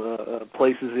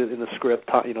places in the script.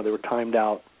 They were timed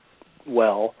out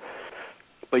well.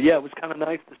 But yeah, it was kind of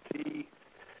nice to see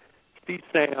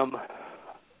Sam.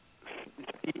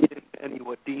 See in Benny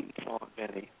what Dean saw in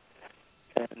Benny,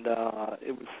 and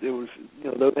it was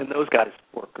and those guys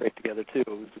worked great together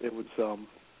too. It was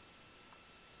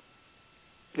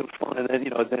fun, and then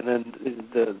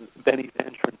the Benny's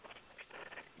entrance.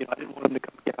 I didn't want him to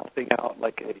come galloping out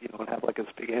and have like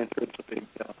this big entrance, a big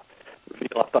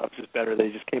reveal. I thought it was just better. They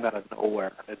just came out of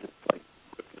nowhere and just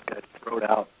ripped this guy's throat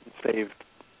out and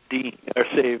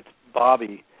saved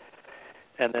Bobby,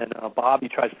 and then Bobby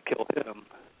tries to kill him.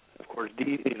 Of course,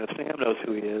 Dean, Sam knows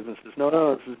who he is and says,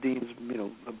 no, this is Dean's,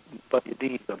 buddy of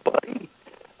Dean's, a buddy.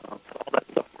 So all that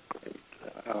stuff was great.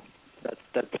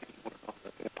 That scene where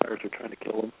the vampires are trying to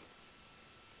kill him.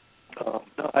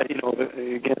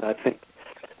 Again, I think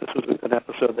this was an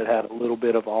episode that had a little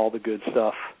bit of all the good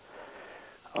stuff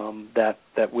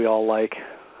that we all like.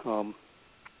 And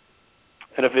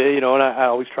if and I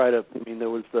always try to. I mean, there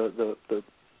was the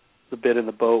bit in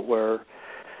the boat where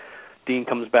Dean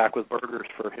comes back with burgers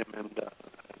for him and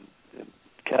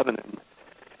Kevin, and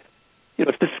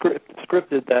it's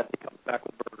scripted that he comes back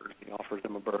with burgers. He offers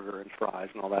him a burger and fries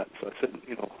and all that. So I said,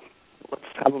 let's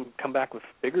have him come back with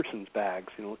Biggerson's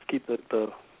bags. Let's keep the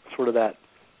sort of that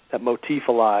motif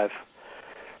alive.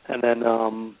 And then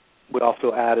we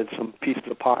also added some pieces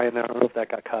of pie in there. I don't know if that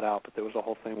got cut out, but there was a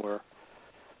whole thing where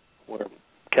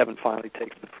Kevin finally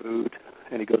takes the food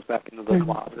and he goes back into the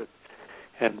closet.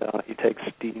 And he takes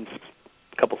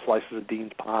a couple slices of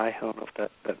Dean's pie. I don't know if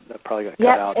that probably got cut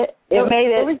out. It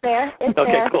was there. It's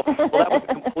okay, there. Cool. Well, that was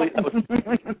complete.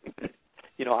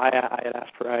 I had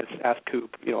asked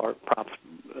Coop, our props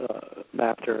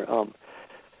master, it'd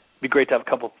be great to have a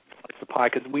couple slices of pie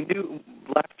because we knew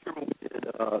last year when we did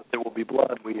There Will Be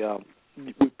Blood, we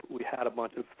had a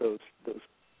bunch of those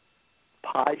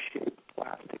pie-shaped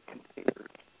plastic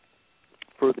containers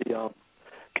for the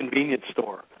convenience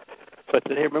store. So I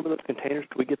said, hey, remember those containers?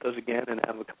 Could we get those again and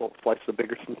have a couple of slices of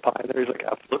Biggerson's pie there? He's like,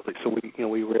 absolutely. So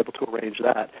we were able to arrange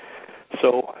that.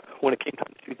 So when it came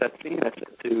time to shoot that scene, I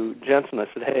said to Jensen, I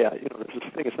said, hey, there's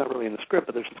this thing. It's not really in the script,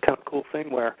 but there's this kind of cool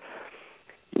thing where,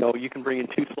 you can bring in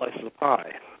 2 slices of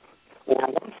pie or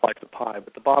 1 slice of pie.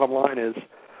 But the bottom line is,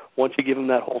 once you give him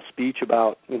that whole speech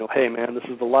about, hey, man, this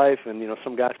is the life, and,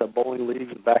 some guys have bowling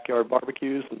leagues and backyard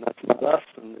barbecues, and that's not us,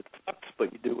 and it sucks,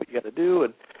 but you do what you got to do.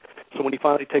 And so when he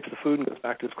finally takes the food and goes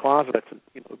back to his closet, I said,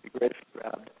 it would be great if you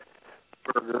grabbed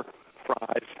burger,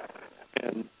 fries,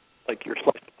 and, your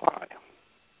slice of pie.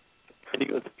 And he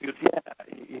goes,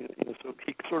 yeah.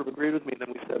 sort of agreed with me. And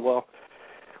then we said, well,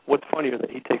 what's funnier, that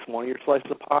he takes one of your slices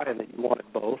of pie and that you wanted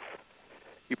both?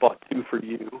 You bought two for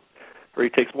you. Or he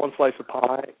takes one slice of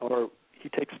pie, or he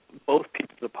takes both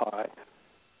pieces of pie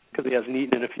because he hasn't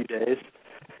eaten in a few days.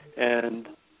 And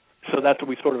so that's what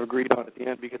we sort of agreed on at the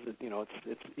end, because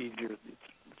it's easier.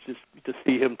 It's just to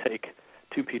see him take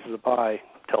two pieces of pie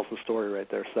tells the story right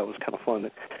there. So that was kind of fun.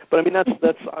 But I mean,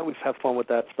 that's I always have fun with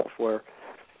that stuff where,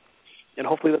 and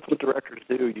hopefully that's what directors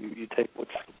do. You take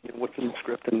what's in the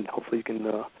script, and hopefully you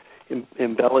can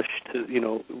embellish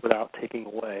to without taking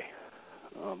away,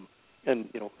 and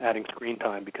adding screen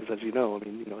time, because as you know, I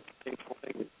mean, it's a painful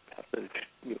thing. You have to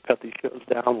cut these shows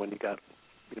down when you got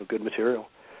good material.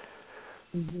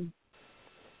 Mm-hmm.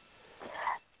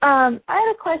 I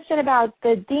had a question about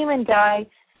the demon guy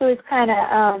who was kind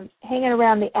of hanging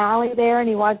around the alley there, and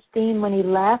he watched Dean when he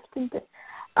left.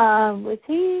 Was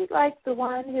he like the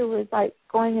one who was like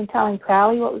going and telling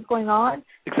Crowley what was going on?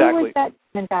 Exactly. Who was that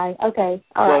demon guy? Okay,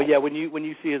 all right. Well, yeah, when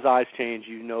you see his eyes change,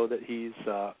 you know that he's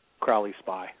Crowley's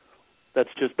spy. That's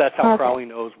how Crowley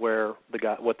knows what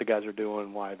the guys are doing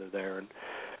and why they're there. And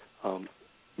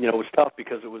it was tough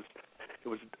because it was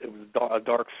a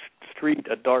dark street,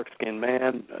 a dark-skinned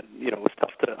man. It was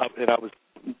tough and I was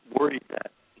worried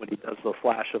that when he does the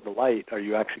flash of the light, are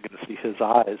you actually going to see his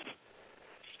eyes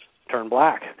turn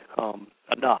black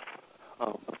enough?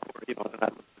 Of course, and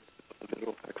that's what the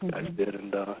visual effects guys did,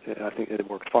 and I think it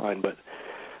worked fine. But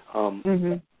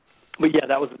but yeah,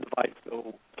 that was a device,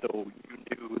 so you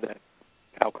knew that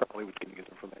how Crowley was getting his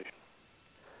information.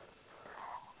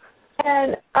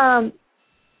 And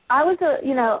I was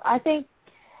I think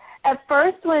at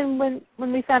first when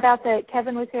we found out that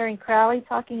Kevin was hearing Crowley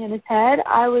talking in his head,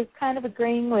 I was kind of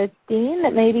agreeing with Dean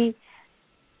that maybe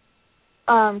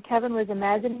Kevin was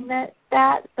imagining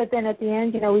that, but then at the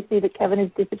end, we see that Kevin has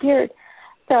disappeared.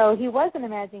 So he wasn't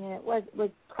imagining it. Was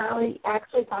Crowley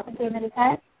actually talking to him in his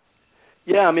head?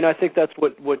 Yeah, I mean, I think that's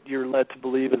what you're led to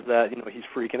believe, is that he's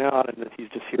freaking out and that he's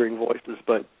just hearing voices.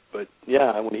 But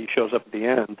yeah, when he shows up at the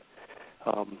end,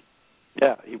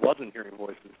 he wasn't hearing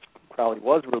voices. Crowley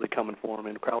was really coming for him,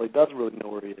 and Crowley does really know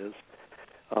where he is.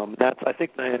 That's, I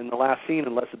think, in the last scene,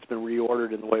 unless it's been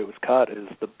reordered in the way it was cut, is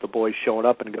the boys showing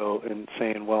up and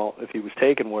saying, well, if he was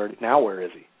taken, where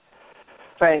is he?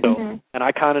 Right. So, and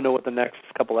I kind of know what the next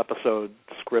couple episode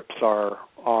scripts are,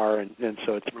 and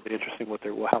so it's really interesting how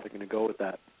they're going to go with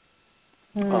that.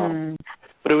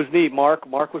 But it was neat. Mark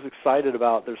was excited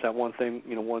about. There's that one thing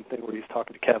where he's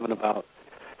talking to Kevin about,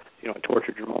 I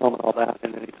tortured your mom and all that,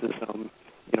 and then he says, I'm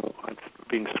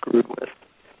being screwed with.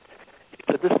 He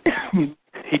said this.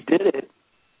 He did it,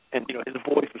 and his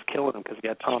voice was killing him because he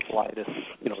had tonsillitis,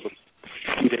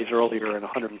 a few days earlier, and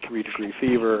 103-degree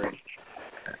fever. And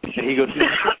he goes,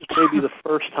 this may be the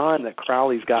first time that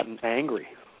Crowley's gotten angry.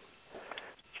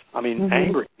 I mean,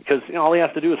 angry, because all he has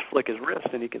to do is flick his wrist,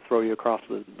 and he can throw you across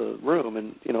the room,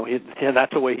 and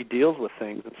that's the way he deals with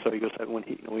things. And so he goes, when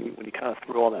he kind of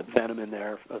threw all that venom in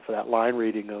there for that line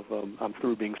reading of "I'm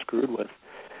through being screwed with,"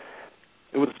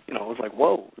 it was like,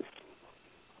 whoa.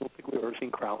 I don't think we've ever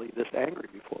seen Crowley this angry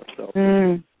before, so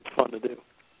it's fun to do.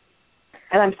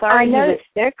 And I'm sorry he was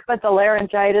sick, but the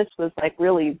laryngitis was like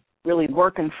really, really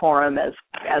working for him as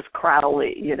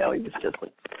Crowley. He was just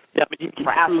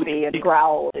raspy and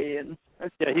growly, and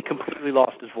he completely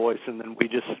lost his voice. And then we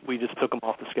just took him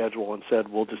off the schedule and said,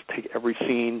 we'll just take every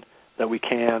scene that we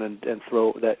can and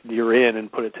throw that you're in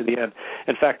and put it to the end.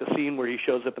 In fact, the scene where he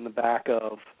shows up in the back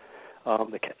of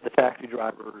the taxi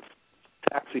driver's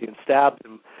taxi and stabbed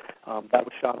him, that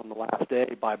was shot on the last day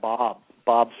by Bob.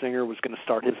 Bob Singer was going to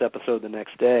start his episode the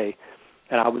next day,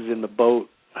 and I was in the boat.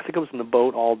 I think I was in the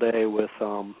boat all day with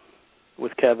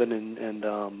Kevin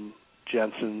and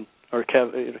Jensen, or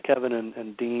Kevin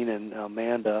and Dean and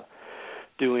Amanda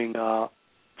doing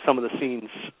some of the scenes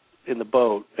in the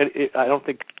boat. I don't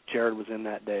think Jared was in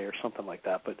that day or something like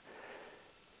that, but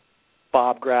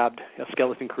Bob grabbed a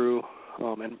skeleton crew,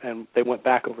 and they went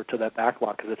back over to that back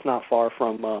lot because it's not far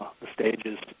from the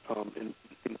stages in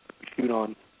shoot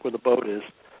on where the boat is.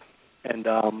 And,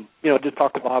 just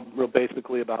talked to Bob real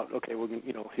basically about, okay, we're going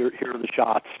here are the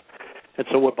shots. And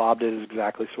so what Bob did is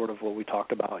exactly sort of what we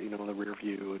talked about, in the rear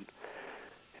view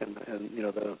and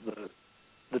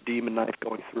the demon knife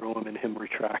going through him and him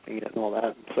retracting it and all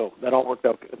that. So that all worked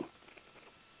out good.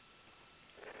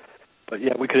 But,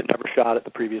 yeah, we could have never shot it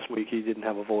the previous week. He didn't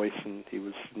have a voice, and he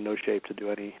was in no shape to do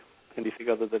anything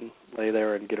other than lay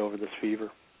there and get over this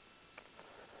fever.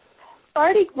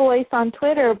 Arctic Voice on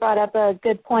Twitter brought up a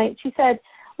good point. She said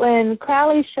when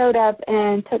Crowley showed up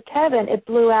and took Kevin, it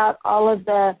blew out all of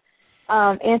the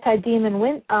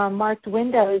anti-demon marked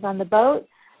windows on the boat.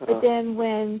 But then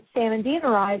when Sam and Dean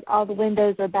arrive, all the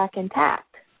windows are back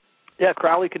intact. Yeah,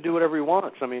 Crowley could do whatever he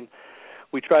wants. I mean,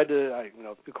 we tried to,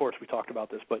 of course we talked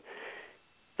about this, but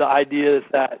the idea is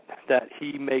that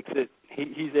he makes it,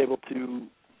 he's able to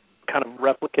kind of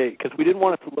replicate, because we didn't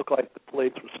want it to look like the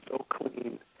place was so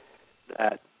clean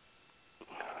that,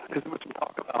 because there was some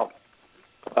talk about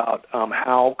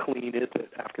how clean is it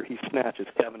after he snatches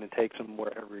Kevin and takes him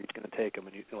wherever he's going to take him,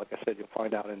 and like I said, you'll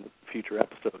find out in the future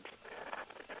episodes.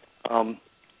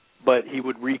 But he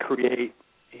would recreate,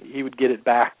 he would get it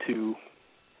back to,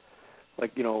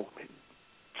 like,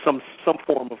 some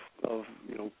form of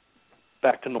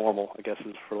back to normal, I guess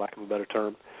is for lack of a better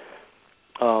term.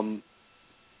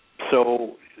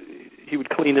 So he would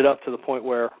clean it up to the point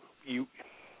where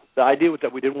the idea was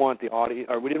that we didn't want the audience,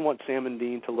 or we didn't want Sam and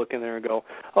Dean to look in there and go,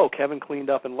 "Oh, Kevin cleaned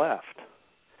up and left."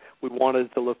 We wanted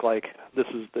it to look like this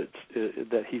is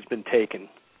that he's been taken.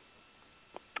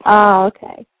 Oh,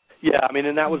 okay. Yeah, I mean,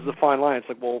 and that was the fine line. It's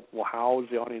like, well, how is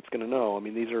the audience going to know? I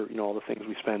mean, these are all the things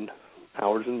we spend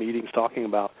hours in meetings talking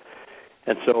about.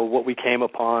 And so what we came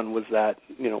upon was that,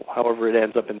 however it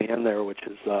ends up in the end there, which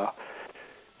is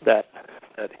that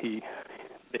he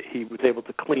was able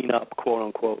to clean up, quote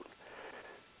unquote,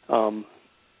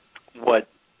 what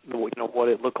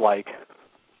it looked like.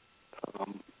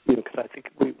 Because I think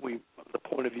we the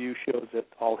point of view shows that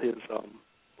all his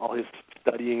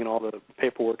studying and all the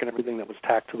paperwork and everything that was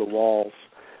tacked to the walls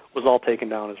was all taken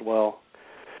down as well.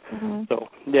 Mm-hmm. So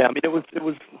yeah, I mean, it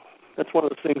was. That's one of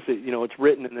those things that, it's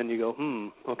written and then you go,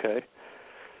 okay,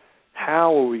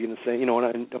 how are we going to say,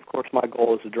 and of course my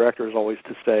goal as a director is always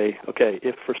to say, okay,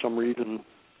 if for some reason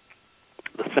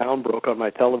the sound broke on my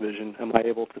television, am I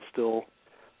able to still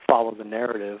follow the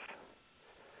narrative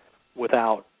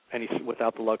without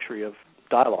the luxury of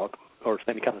dialogue or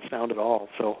any kind of sound at all?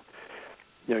 So,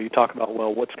 you talk about,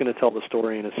 well, what's going to tell the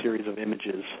story in a series of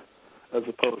images as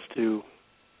opposed to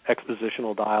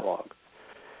expositional dialogue.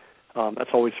 That's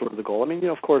always sort of the goal. I mean,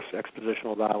 of course,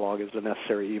 expositional dialogue is a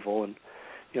necessary evil, and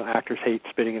actors hate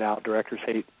spitting it out, directors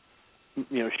hate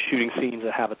shooting scenes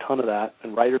that have a ton of that,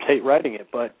 and writers hate writing it.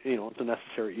 But it's a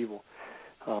necessary evil.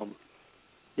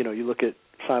 You look at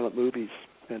silent movies,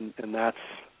 and that's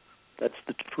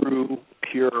the true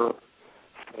pure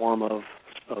form of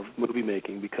movie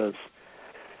making, because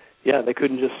they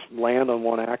couldn't just land on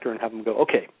one actor and have them go,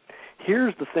 okay,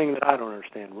 here's the thing that I don't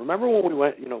understand. Remember when we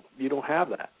went, you don't have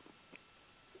that.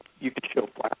 You could show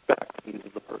flashback scenes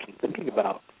of the person thinking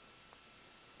about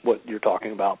what you're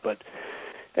talking about. But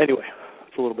anyway,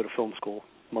 it's a little bit of film school,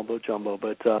 mumbo jumbo.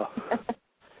 But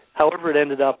however it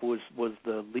ended up was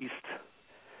the least,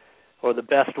 or the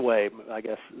best way, I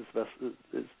guess, is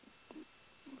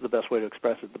the best way to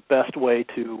express it. The best way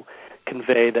to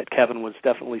convey that Kevin was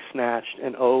definitely snatched,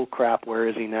 and oh crap, where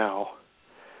is he now?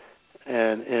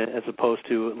 And as opposed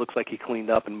to, it looks like he cleaned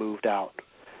up and moved out.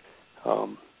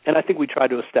 And I think we tried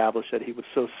to establish that he was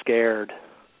so scared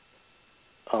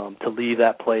to leave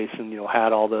that place, and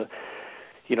had all the,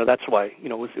 that's why it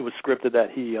was scripted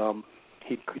that he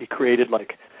created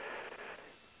like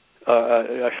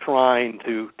a shrine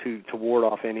to ward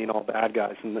off any and all bad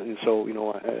guys, and so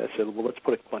I said, well, let's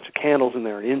put a bunch of candles in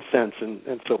there and incense,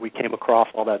 and so we came across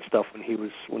all that stuff when he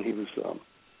was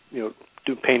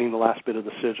painting the last bit of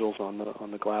the sigils on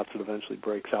the glass that eventually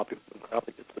breaks out when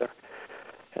Crowley gets there.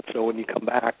 And so when you come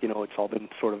back, it's all been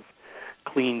sort of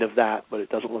cleaned of that, but it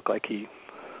doesn't look like he,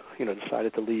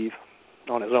 decided to leave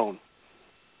on his own.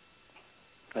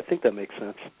 I think that makes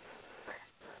sense.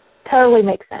 Totally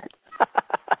makes sense.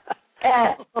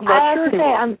 I'm not sure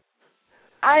anymore.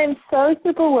 I am so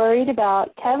super worried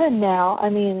about Kevin now. I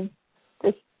mean,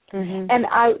 and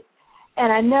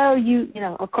I know you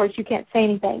of course you can't say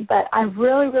anything, but I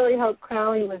really, really hope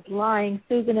Crowley was lying.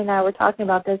 Susan and I were talking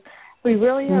about this. We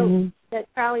really hope that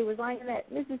Crowley was lying and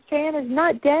that Mrs. Tran is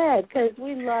not dead, because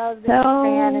we love Mrs.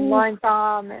 Tran and Lauren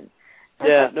Tom and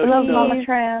love Mama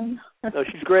Tran. No,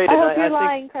 she's great. I hope you're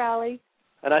lying, Crowley.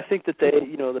 And I think that they,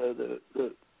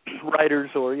 the writers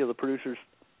or the producers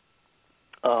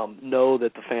know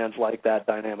that the fans like that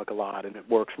dynamic a lot, and it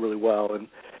works really well.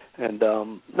 And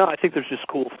no, I think there's just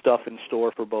cool stuff in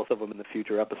store for both of them in the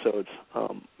future episodes.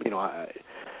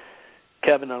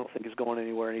 Kevin, I don't think is going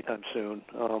anywhere anytime soon.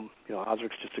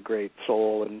 Osric's just a great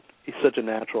soul, and he's such a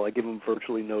natural. I give him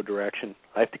virtually no direction.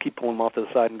 I have to keep pulling him off to the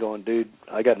side and going, dude,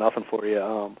 I got nothing for you.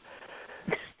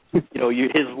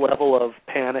 His level of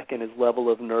panic and his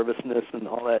level of nervousness and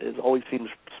all that always seems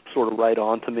sort of right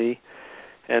on to me.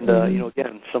 And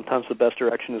again, sometimes the best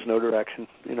direction is no direction.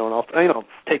 And I'll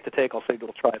take the take. I'll say,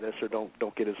 we'll try this, or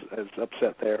don't get as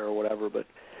upset there or whatever. But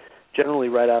generally,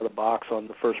 right out of the box on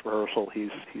the first rehearsal,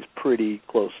 he's pretty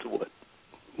close to what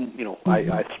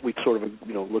we sort of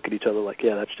look at each other like,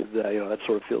 yeah, that's just that, that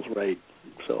sort of feels right.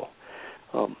 So,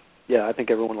 yeah, I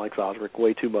think everyone likes Osric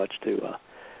way too much to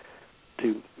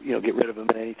get rid of him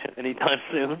anytime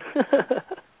soon.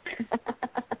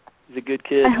 He's a good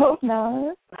kid. I hope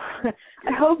not.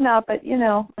 I hope not, but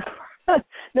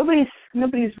nobody's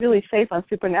really safe on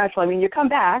Supernatural. I mean, you come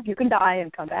back, you can die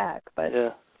and come back, but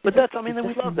yeah. But we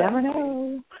love that. Never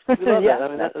know. We love yeah,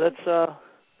 that.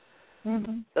 I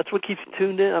mean, that's what keeps you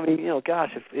tuned in. I mean,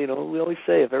 gosh, if we always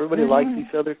say if everybody likes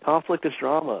each other, conflict is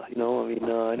drama. I know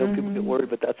people get worried,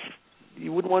 but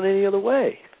you wouldn't want it any other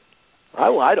way.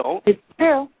 I don't. It's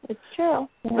true.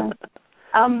 Yeah.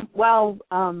 While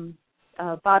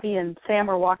Bobby and Sam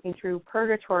are walking through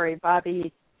purgatory,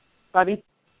 Bobby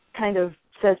kind of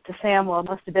says to Sam, "Well, it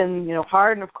must have been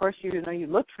hard." And of course, you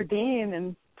looked for Dean,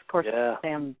 and of course,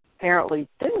 Sam apparently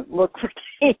didn't look for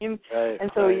Dean,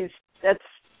 and so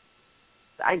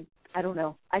I don't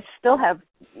know. I still have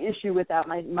issue with that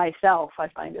myself. I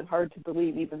find it hard to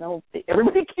believe, even though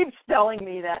everybody keeps telling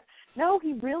me that no,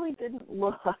 he really didn't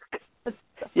look.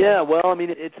 Yeah, well, I mean,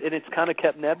 it's kind of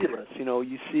kept nebulous.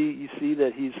 You see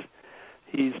that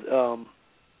he's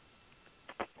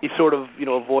sort of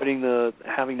avoiding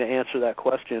having to answer that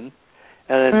question,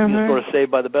 and then he's sort of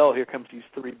saved by the bell. Here comes these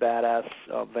three badass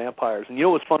vampires, and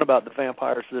what's fun about the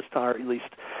vampires this time, or at least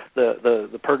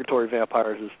the purgatory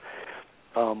vampires, is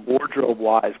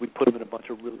wardrobe-wise, we put them in a bunch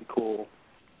of really cool.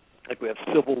 Like we have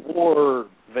Civil War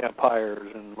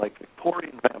vampires and like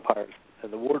Victorian vampires,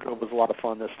 and the wardrobe was a lot of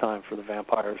fun this time for the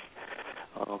vampires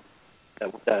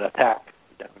that attack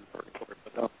down in purgatory.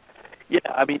 But yeah,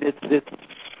 I mean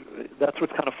that's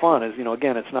what's kind of fun is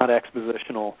again it's not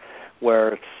expositional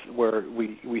where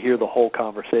we hear the whole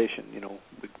conversation.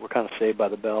 We're kind of saved by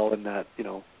the bell in that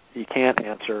he can't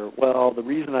answer. Well, the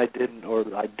reason I didn't, or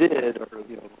I did, or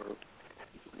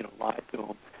lie to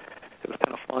him. It was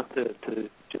kind of fun to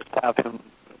just have him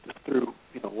just through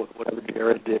whatever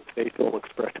Jared did facial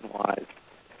expression wise.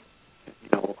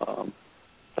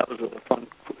 That was a fun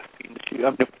scene to shoot. I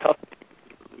mean, it was tough to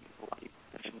lose the light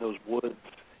in those woods,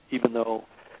 even though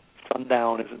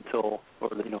sundown is until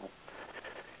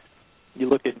you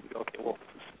look at okay, well,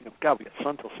 God, we got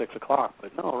sun till 6 o'clock,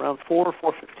 but no, around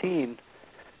 4:15,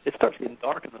 it starts getting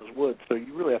dark in those woods. So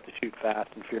you really have to shoot fast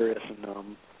and furious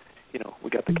and. We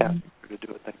got the cast to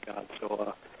do it, thank God.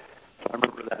 So I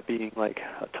remember that being like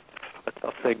a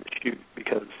tough thing to shoot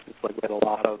because it's like we had a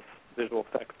lot of visual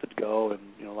effects to go and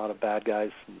a lot of bad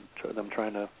guys and them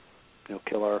trying to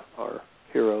kill our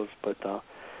heroes. But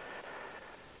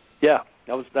yeah,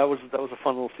 that was a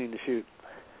fun little scene to shoot.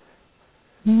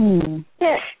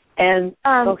 Yeah. And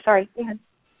sorry. Go ahead.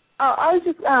 Oh, I was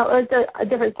just it's a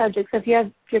different subject. So if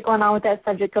you're going on with that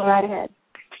subject, go right ahead.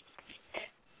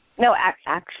 No,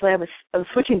 actually, I was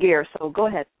switching gears, so go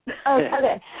ahead.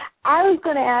 Okay. I was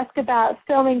going to ask about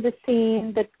filming the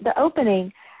scene, the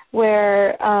opening,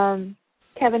 where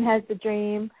Kevin has the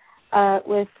dream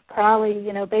with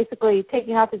Crowley, basically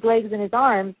taking off his legs and his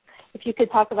arms. If you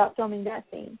could talk about filming that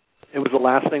scene. It was the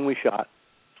last thing we shot.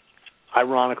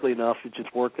 Ironically enough, it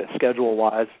just worked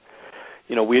schedule-wise.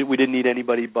 We didn't need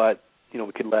anybody, but, we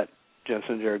could let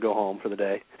Jensen and Jared go home for the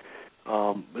day. It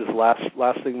was the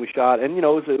last thing we shot, and it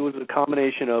was a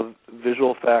combination of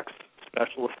visual effects,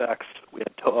 special effects. We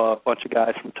had a bunch of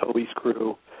guys from Toby's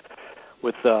crew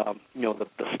with the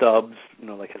stubs.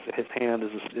 Like his hand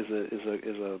is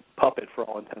a puppet for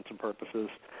all intents and purposes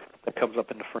that comes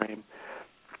up into frame.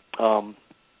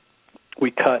 We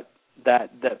cut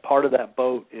that part of that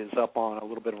boat is up on a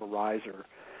little bit of a riser,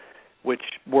 which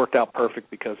worked out perfect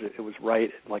because it was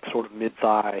right, like sort of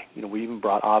mid-thigh. We even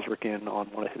brought Osric in on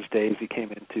one of his days. He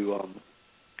came in to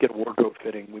get a wardrobe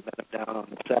fitting. We met him down on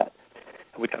the set,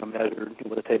 and we kind of measured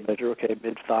with a tape measure. Okay,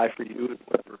 mid-thigh for you,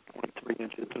 whatever, 23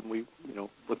 inches. And we,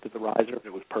 looked at the riser, and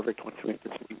it was perfect, 23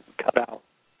 inches. We cut out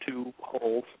 2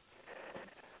 holes,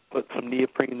 put some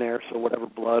neoprene there so whatever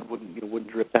blood wouldn't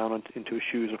drip down into his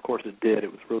shoes. Of course, it did.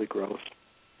 It was really gross,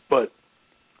 but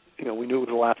we knew it was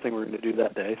the last thing we were going to do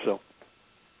that day, so.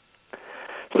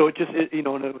 So it just, and it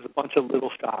was a bunch of little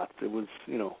shots. It was,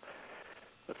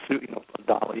 a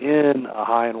dolly in, a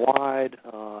high and wide,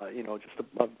 just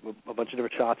a bunch of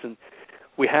different shots. And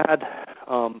we had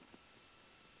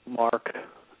Mark,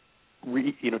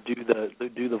 do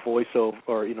the voiceover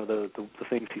or the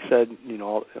things he said,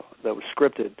 that was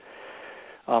scripted,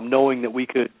 knowing that we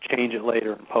could change it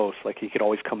later in post. Like he could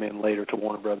always come in later to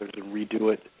Warner Brothers and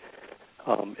redo it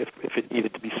if it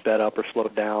needed to be sped up or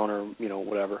slowed down or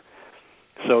whatever.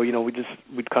 So,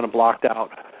 we'd kind of blocked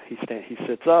out. He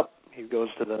sits up, he goes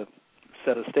to the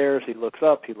set of stairs. He looks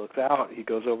up, he looks out, he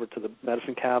goes over to the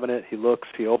medicine cabinet, he looks,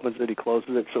 he opens it, he closes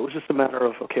it. So it was just a matter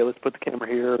of, okay, let's put the camera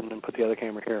here and then put the other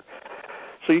camera here.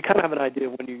 So you kind of have an idea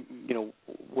of when you know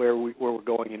where we're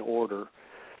going in order.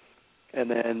 And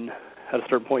then at a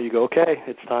certain point you go, okay,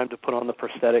 it's time to put on the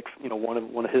prosthetics. You know,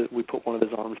 we put one of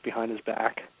his arms behind his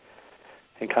back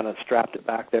and kind of strapped it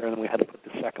back there, and then we had to put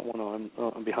the second one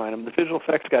on behind him. The visual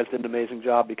effects guys did an amazing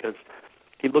job because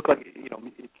he looked like, you know,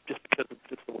 just because it's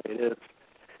just the way it is.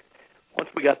 Once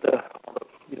we got the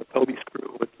Toby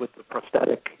screw with the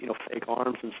prosthetic, you know, fake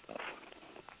arms and stuff,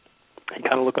 he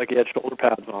kind of looked like he had shoulder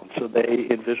pads on. So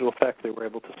in visual effects, they were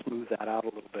able to smooth that out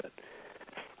a little bit.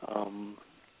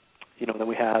 You know, then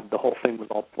we had the whole thing was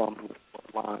all plumbed with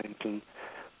blood lines, and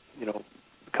you know,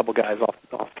 a couple guys off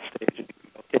the stage,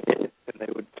 and and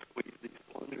they would squeeze these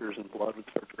plungers, and blood would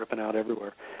start dripping out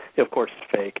everywhere. Yeah, of course,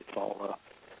 it's fake. It's all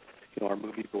you know, our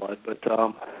movie blood, but you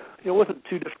know, it wasn't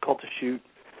too difficult to shoot.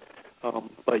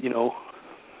 But you know,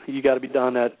 you got to be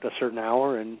done at a certain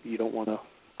hour, and you don't want to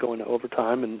go into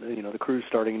overtime. And you know, the crew's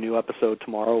starting a new episode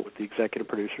tomorrow with the executive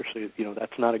producer, so you know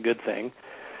that's not a good thing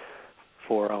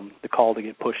for the call to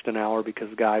get pushed an hour because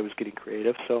the guy was getting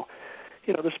creative. So,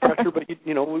 you know, there's pressure, but,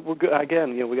 you know, we're good. Again,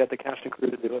 you know, we got the cast and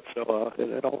crew to do it, so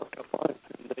it all worked out fine.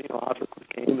 And, you know, Osric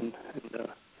came, and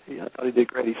I thought he did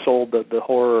great. He sold the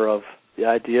horror of the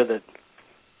idea that,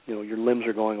 you know, your limbs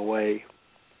are going away,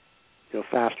 you know,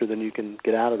 faster than you can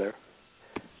get out of there.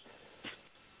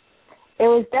 It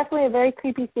was definitely a very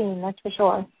creepy scene, that's for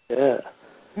sure. Yeah.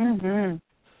 Mm-hmm.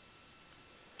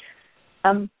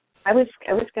 I was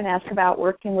going to ask about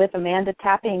working with Amanda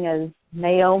Tapping as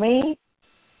Naomi.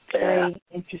 Yeah. Very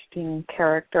interesting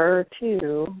character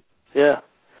too. Yeah.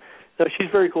 No, she's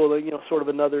very cool. You know, sort of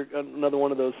another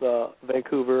one of those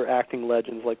Vancouver acting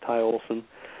legends like Ty Olsson.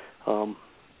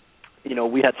 You know,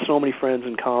 we had so many friends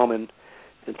in common,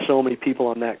 and so many people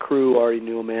on that crew already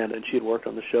knew Amanda, and she had worked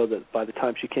on the show that by the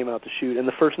time she came out to shoot, and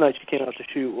the first night she came out to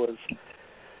shoot was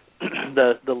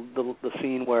the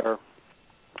scene where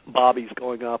Bobby's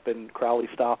going up and Crowley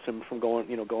stops him from going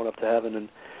up to heaven,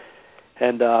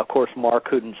 and of course Mark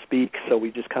couldn't speak, so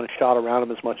we just kind of shot around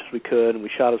him as much as we could, and we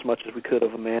shot as much as we could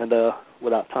of Amanda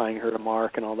without tying her to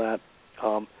Mark and all that.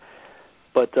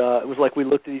 But it was like we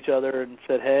looked at each other and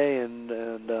said, hey, and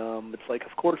it's like,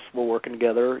 of course we're working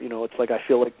together. You know, it's like I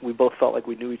feel like we both felt like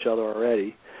we knew each other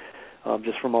already,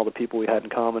 just from all the people we had in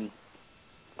common.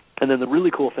 And then the really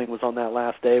cool thing was on that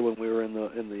last day when we were in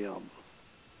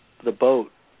the boat.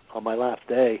 On my last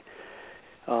day,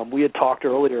 we had talked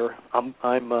earlier. I'm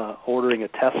ordering a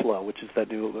Tesla, which is that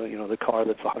new, you know, the car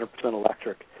that's 100%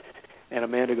 electric. And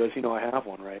Amanda goes, you know, I have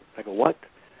one, right? I go, what?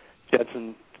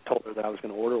 Jensen told her that I was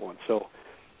going to order one. So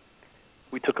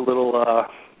we took a little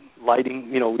lighting.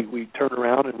 You know, we turned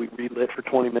around and we relit for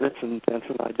 20 minutes, and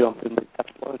Jensen and I jumped in the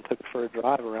Tesla and took it for a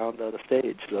drive around the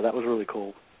stage. So that was really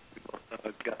cool. We both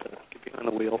got to get behind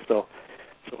the wheel. So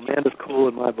Amanda's cool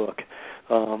in my book.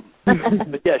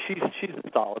 But yeah, she's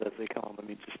as solid as they come. I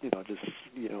mean,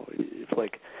 it's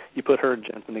like you put her and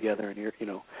Jensen together, and you're, you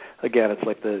know, again, it's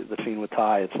like the scene with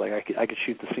Ty. It's like I could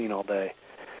shoot the scene all day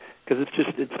because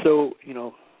it's so, you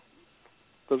know,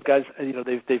 those guys, you know,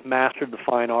 they've mastered the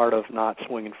fine art of not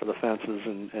swinging for the fences,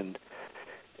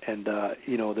 and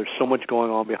you know, there's so much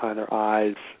going on behind their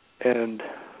eyes and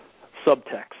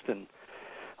subtext and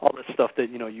all this stuff that,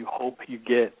 you know, you hope you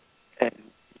get, and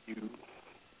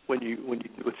when you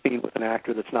do a scene with an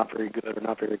actor that's not very good or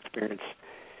not very experienced,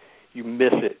 you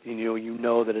miss it. You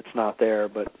know that it's not there.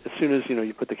 But as soon as, you know,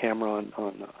 you put the camera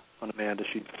on Amanda,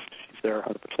 she's there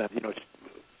 100%. You know,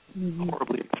 she's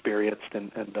horribly experienced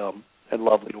and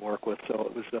lovely to work with.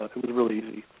 So it was really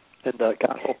easy. And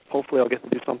God, hopefully I'll get to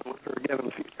do something with her again in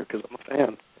the future because I'm a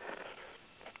fan.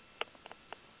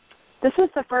 This was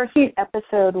the first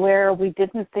episode where we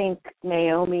didn't think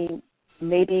Naomi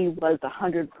maybe was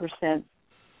 100%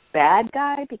 bad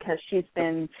guy because she's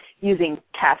been using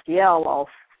Castiel all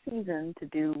season to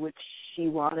do what she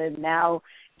wanted. Now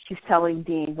she's telling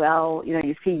Dean, well, you know,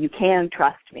 you see, you can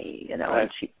trust me, you know, right.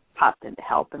 And she popped in to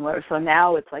help and whatever. So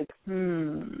now it's like,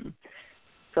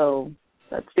 So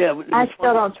that's I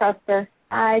still don't trust her.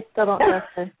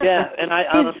 Yeah, and I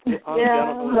honestly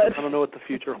I don't know what the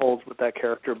future holds with that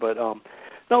character, but no,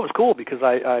 it was cool because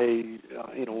I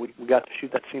you know, we got to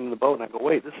shoot that scene in the boat, and I go,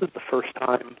 wait, this is the first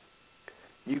time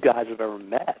you guys have ever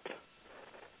met.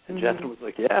 And Jensen was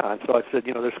like, yeah. And so I said,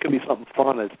 you know, there's going to be something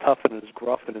fun, as tough and as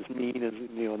gruff and as mean as,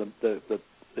 you know, the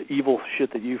evil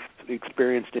shit that you've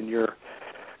experienced in your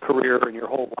career and your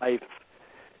whole life,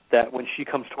 that when she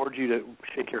comes towards you to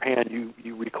shake your hand,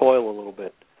 you recoil a little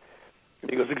bit.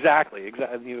 He goes, exactly. He goes,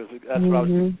 that's what I was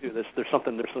going to do. There's some,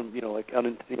 like, I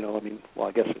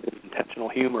guess it is intentional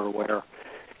humor where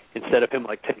instead of him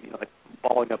like taking, like,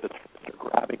 balling up his fist or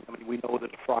grabbing, we know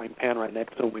there's a frying pan right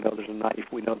next to him. We know there's a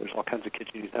knife. We know there's all kinds of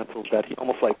kitchen utensils that he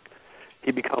almost like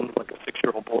he becomes like a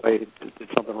 6-year-old boy did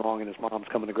something wrong and his mom's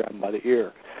coming to grab him by the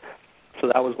ear. So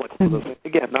that was like one of those things.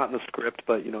 Again, not in the script,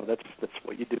 but that's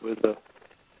what you do as a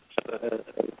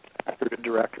actor and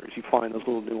director. Is you find those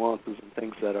little nuances and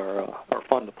things that are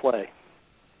fun to play.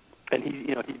 And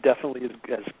he definitely is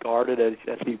as guarded as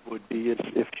he would be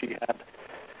if she had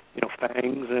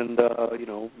fangs and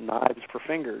knives for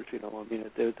fingers. It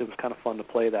was kind of fun to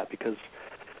play that because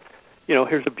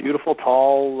here's a beautiful,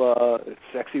 tall,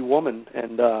 sexy woman,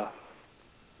 and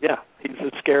he's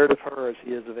as scared of her as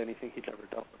he is of anything he's ever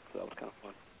done with. So that was kind of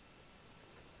fun.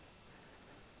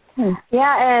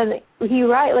 Yeah, and he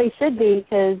rightly should be,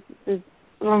 because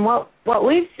from what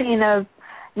we've seen of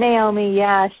Naomi,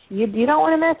 you don't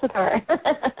want to mess with her.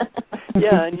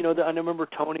 Yeah, and I remember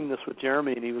toning this with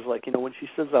Jeremy, and he was like, when she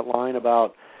says that line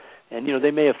about, and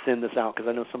they may have thinned this out because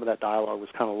I know some of that dialogue was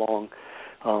kind of long.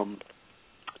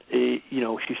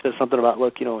 She says something about,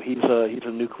 look, he's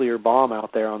a nuclear bomb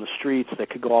out there on the streets that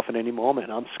could go off at any moment,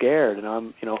 and I'm scared, and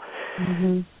I'm,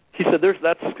 He said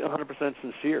that's 100%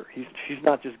 sincere. She's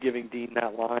not just giving Dean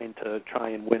that line to try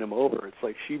and win him over. It's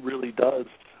like she really does.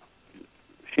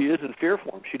 She is in fear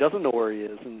for him. She doesn't know where he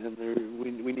is, and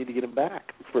we need to get him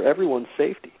back for everyone's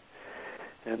safety.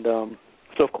 And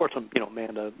so, of course,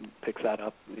 Amanda picks that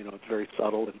up. It's very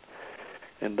subtle,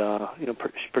 and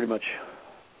she pretty much,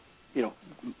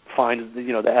 finds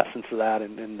the essence of that,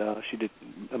 and she did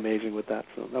amazing with that.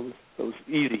 So that was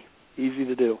easy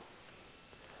to do.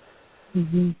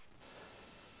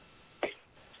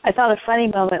 I thought a funny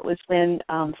moment was when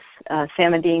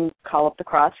Sam and Dean call up the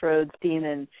Crossroads,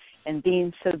 Dean, and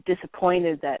Dean's so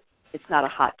disappointed that it's not a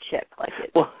hot chick like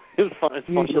it. Well, it was fun. It's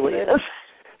usually fun is.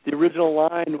 The original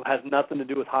line has nothing to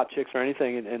do with hot chicks or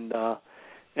anything, and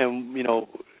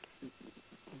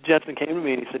Jensen came to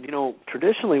me and he said,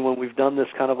 traditionally when we've done this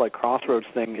kind of like Crossroads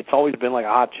thing, it's always been like a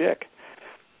hot chick.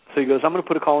 So he goes, I'm going to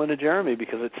put a call into Jeremy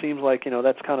because it seems like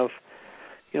that's kind of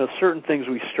certain things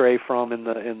we stray from in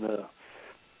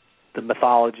the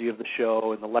mythology of the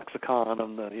show and the lexicon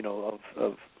and of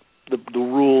the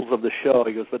rules of the show.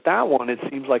 He goes, but that one it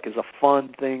seems like is a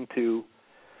fun thing to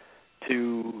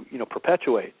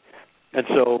perpetuate. And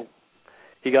so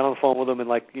he got on the phone with him, and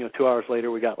 2 hours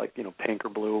later we got pink or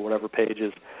blue or whatever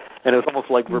pages, and it was almost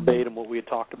like verbatim what we had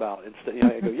talked about. Instead,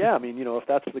 I go, if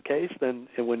that's the case, then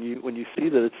when you see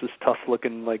that it's this tough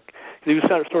looking, he was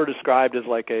sort of described as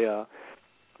like a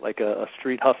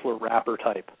street hustler rapper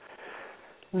type.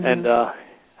 And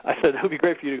I said it would be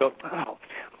great for you to go,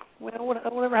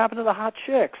 whatever happened to the hot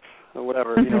chicks or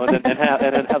whatever, and then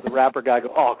have the rapper guy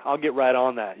go, I'll get right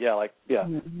on that.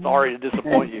 Sorry to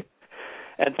disappoint you.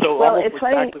 And so it's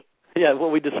funny.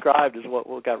 What we described is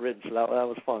what got written. So that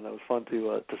was fun. That was fun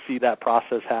to see that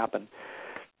process happen.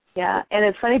 Yeah, and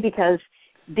it's funny because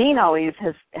Dean always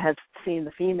has seen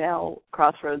the female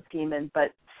Crossroads demon,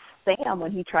 but Sam,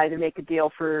 when he tried to make a deal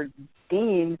for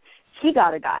Dean, he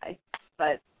got a guy,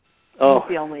 but he's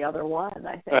the only other one,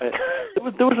 I think. Right.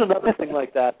 There was another thing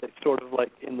like that sort of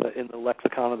in the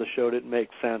lexicon of the show didn't make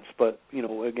sense, but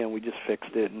again we just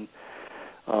fixed it, and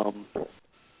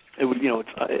it was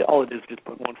all it is just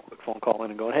put one quick phone call in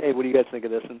and going, hey, what do you guys think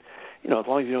of this? And as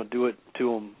long as you don't do it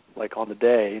to them on the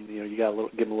day, and you got to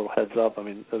give them a little heads up.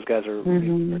 Those guys are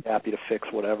very happy to fix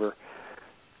whatever.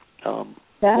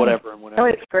 Whatever and whatever. Oh,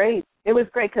 it's great. It was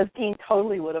great because Dean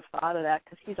totally would have thought of that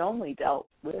because he's only dealt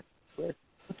with and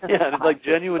it's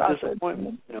genuine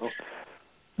disappointment. That's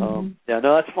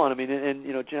fun.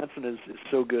 And Jensen is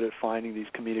so good at finding these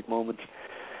comedic moments,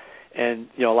 and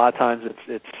a lot of times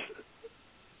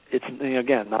it's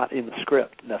again not in the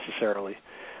script necessarily,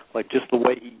 just the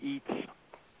way he eats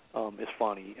is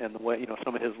funny, and the way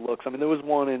some of his looks. There was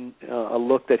one in a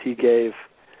look that he gave.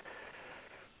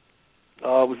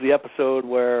 It was the episode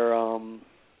where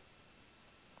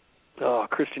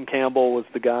Christian Campbell was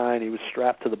the guy, and he was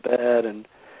strapped to the bed, and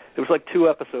it was 2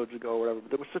 episodes ago or whatever. But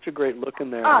there was such a great look in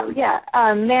there.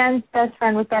 Man's Best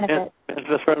Friend with Benefits. Man's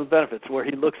Best Friend with Benefits, where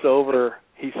he looks over,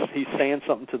 he's saying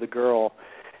something to the girl,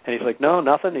 and he's like, no,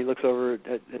 nothing. He looks over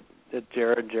at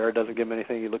Jared, and Jared doesn't give him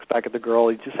anything. He looks back at the girl.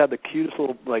 He just had the cutest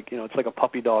little, it's like a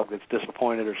puppy dog that's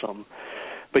disappointed or something.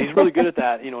 But he's really good at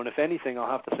that, and if anything, I'll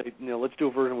have to say, let's do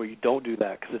a version where you don't do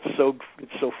that because it's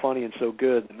so funny and so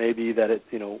good that maybe that it,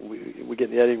 we get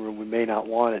in the editing room, we may not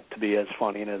want it to be as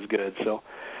funny and as good. So,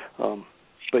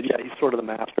 but yeah, he's sort of the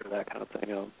master of that kind of thing.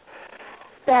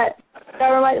 that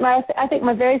reminds I think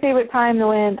my very favorite time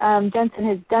when Jensen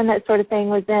has done that sort of thing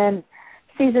was in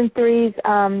season 3's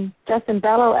Justin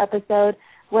Bellow episode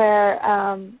where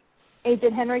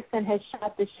Agent Henriksen has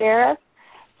shot the sheriff,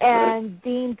 and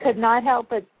Dean could not help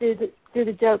but do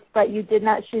the joke, but you did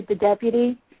not shoot the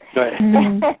deputy. Right.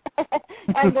 And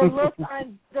the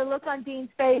look on Dean's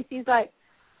face, he's like,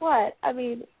 what? I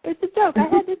mean, it's a joke. I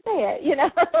had to say it. You know,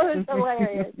 it was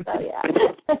hilarious. So, yeah.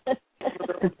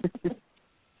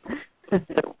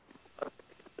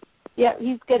 Yeah,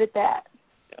 he's good at that.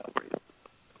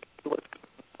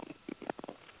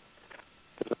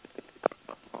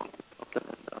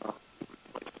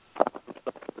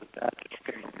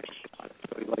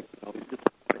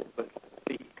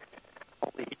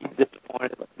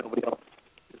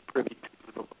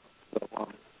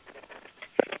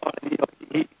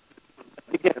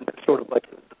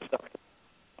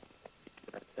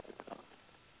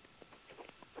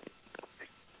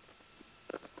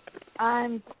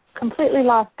 I'm completely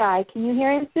lost, Guy. Can you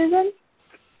hear him, Susan?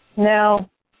 No.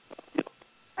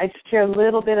 I just hear a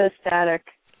little bit of static.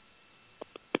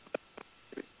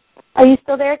 Are you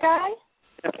still there, Guy?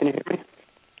 Yeah, can you hear me?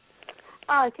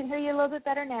 Oh, I can hear you a little bit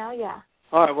better now, yeah.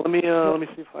 All right, well, let me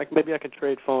see if maybe I can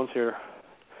trade phones here.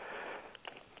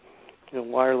 You know,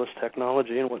 wireless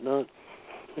technology and whatnot.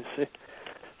 Let me see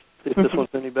if this one's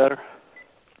any better.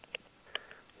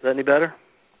 Is that any better?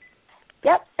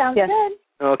 Yep, sounds good.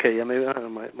 Okay, yeah, maybe I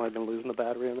might have been losing the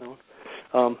battery on that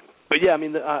one. But yeah, I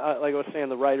mean, like I was saying,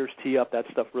 the writers tee up that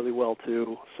stuff really well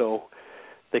too, so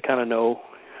they kind of know,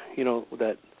 you know,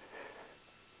 that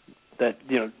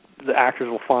you know the actors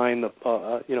will find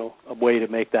you know, a way to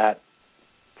make that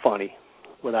funny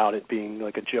without it being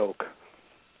like a joke.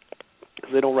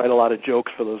 Because they don't write a lot of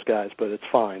jokes for those guys, but it's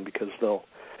fine because they'll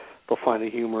find the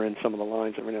humor in some of the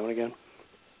lines every now and again.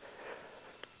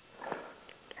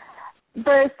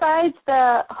 Besides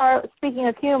speaking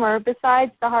of humor,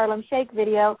 besides the Harlem Shake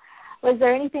video, was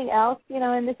there anything else, you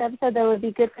know, in this episode that would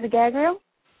be good for the gag reel?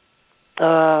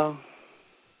 Can't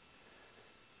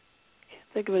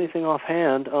think of anything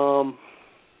offhand.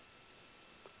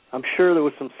 I'm sure there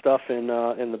was some stuff in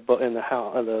the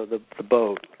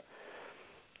boat.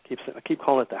 I keep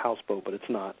calling it the houseboat, but it's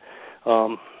not.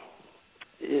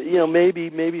 You know,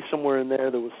 maybe somewhere in there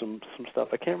was some stuff.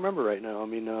 I can't remember right now. I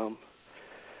mean,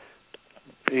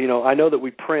 you know, I know that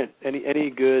we print any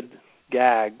good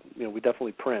gag. You know, we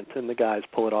definitely print, and the guys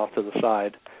pull it off to the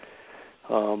side.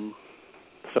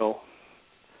 So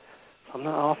I'm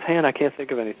not offhand. I can't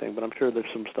think of anything, but I'm sure there's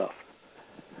some stuff.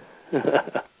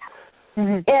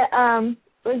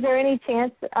 Was there any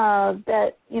chance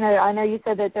that, you know, I know you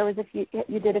said that there was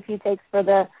you did a few takes for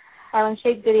the Harlem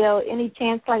Shake video. Any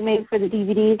chance, like maybe for the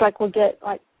DVDs, like we'll get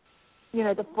like, you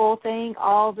know, the full thing,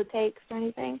 all the takes or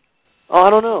anything? Oh, I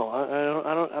don't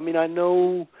know. I mean, I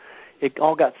know it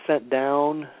all got sent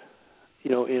down,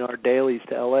 you know, in our dailies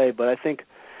to L.A., but I think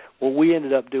what we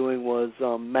ended up doing was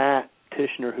Matt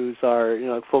Tishner, who's our, you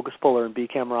know, focus puller and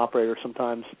B-camera operator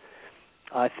sometimes,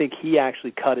 I think he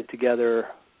actually cut it together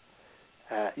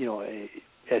at, you know,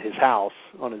 at his house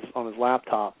on his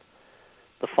laptop,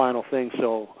 the final thing.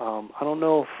 So I don't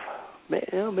know if,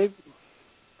 you know, maybe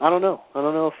I don't know. I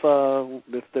don't know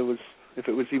if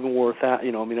it was even worth that.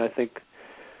 You know, I mean, I think,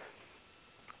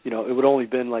 you know, it would only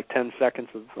been like 10 seconds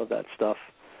of that stuff,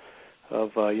 of,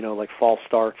 you know, like false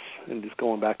starts and just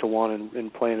going back to one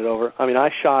and playing it over. I mean, I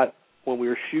shot, when we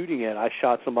were shooting it, I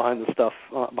shot some behind the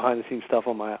scenes stuff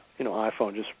on my, you know,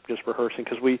 iPhone, just rehearsing,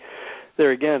 because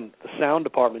there again, the sound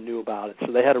department knew about it,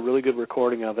 so they had a really good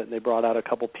recording of it, and they brought out a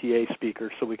couple PA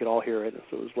speakers so we could all hear it.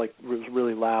 So it was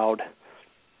really loud.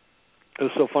 It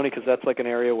was so funny because that's like an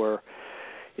area where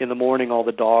in the morning all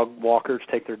the dog walkers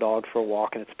take their dogs for a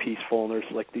walk, and it's peaceful, and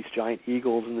there's like these giant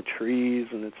eagles in the trees,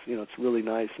 and it's, you know, it's really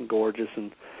nice and gorgeous,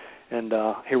 and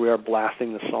here we are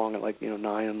blasting the song at, like, you know,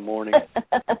 9 in the morning.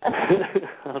 I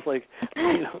was like,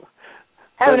 you know,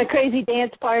 having a crazy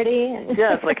dance party.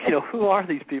 Yeah, it's like, you know, who are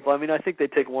these people? I mean, I think they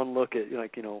take one look at,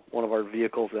 like, you know, one of our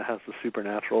vehicles that has the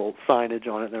Supernatural signage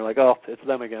on it, and they're like, oh, it's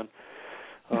them again.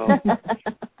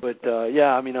 But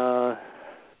yeah, I mean,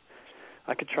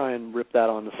 I could try and rip that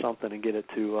onto something and get it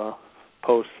to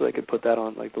post, so they could put that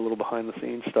on, like, the little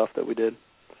behind-the-scenes stuff that we did.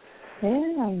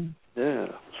 Yeah, it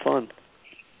was fun.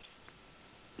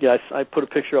 Yeah, I put a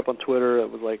picture up on Twitter. It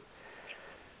was like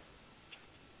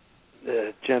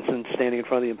Jensen standing in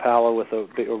front of the Impala with a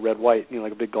red-white, you know,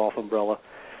 like a big golf umbrella,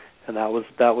 and that was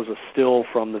a still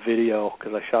from the video,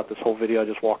 because I shot this whole video. I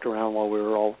just walked around while we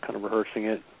were all kind of rehearsing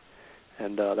it,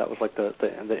 and that was like the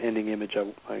ending image.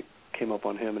 I came up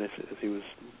on him, and as he was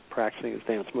practicing his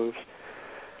dance moves.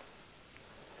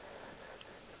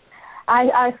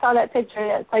 I saw that picture.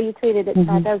 I saw you tweeted it.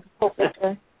 That was a cool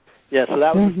picture. Yeah, so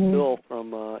that was a still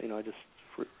from, I just,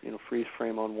 freeze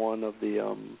frame on one of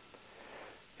the,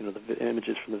 the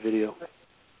images from the video.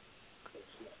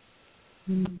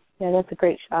 Yeah, that's a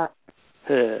great shot.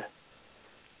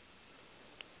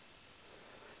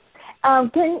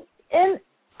 I've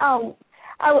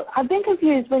been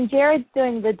confused when Jared's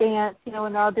doing the dance,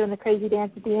 when they're all doing the crazy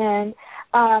dance at the end.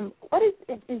 What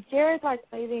is Jared like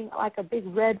waving like a big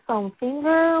red foam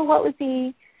finger? What was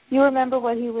he? You remember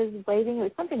what he was waving? It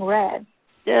was something red.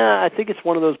 Yeah, I think it's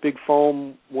one of those big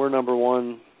foam. We're number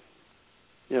one.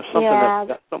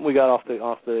 Something we got off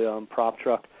the prop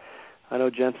truck. I know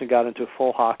Jensen got into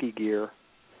full hockey gear.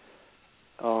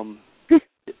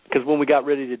 Because when we got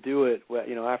ready to do it,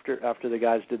 after the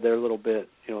guys did their little bit,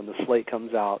 and the slate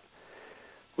comes out,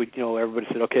 everybody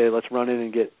said, okay, let's run in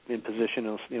and get in position,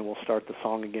 and we'll start the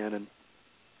song again. And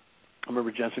I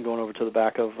remember Jensen going over to the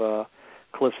back of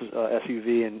Cliff's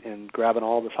SUV and grabbing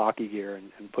all this hockey gear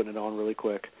and putting it on really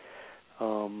quick.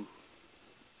 So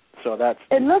that's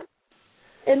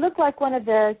it looked like one of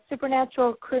the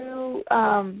Superatural crew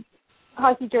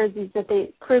hockey jerseys that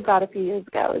the crew got a few years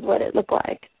ago. Is what it looked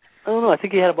like. I don't know. I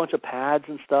think he had a bunch of pads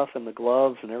and stuff and the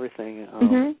gloves and everything.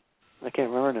 I can't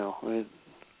remember now. I mean,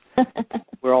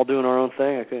 we're all doing our own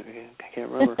thing. I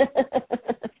can't remember.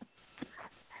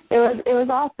 It was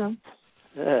awesome.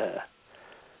 Yeah.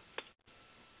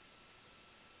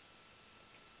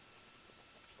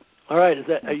 All right.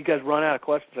 Are you guys run out of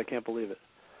questions? I can't believe it.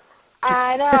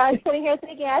 I know. I was sitting here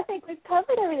thinking, I think we've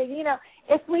covered everything.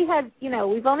 If we had,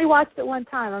 we've only watched it one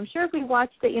time. I'm sure if we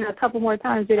watched it, a couple more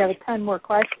times, we'd have a ton more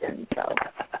questions. So.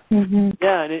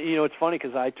 Yeah, and it's funny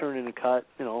because I turned in a cut,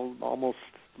 almost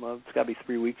it's got to be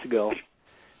 3 weeks ago.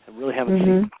 I really haven't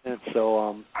seen it, so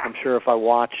I'm sure if I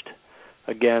watched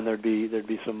again, there'd be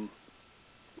some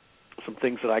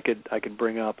things that I could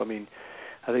bring up. I mean,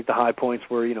 I think the high points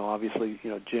were, obviously,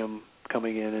 Jim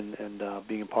coming in and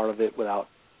being a part of it without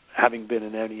having been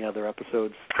in any other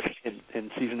episodes in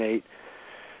season 8.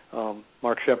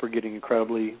 Mark Sheppard getting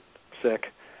incredibly sick.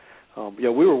 We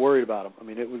were worried about him. I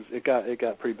mean, it got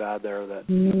pretty bad there.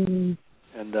 And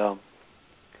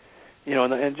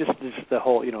just the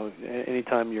whole,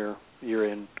 anytime you're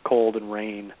in cold and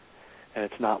rain and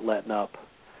it's not letting up,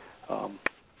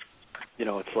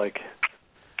 it's like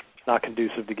it's not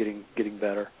conducive to getting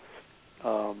better.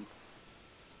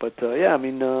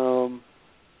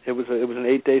 It was an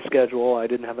 8-day schedule. I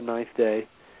didn't have a 9th day.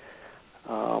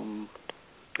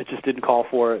 It just didn't call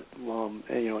for it. A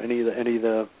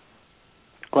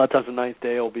lot of times the 9th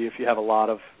day will be if you have a lot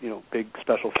of big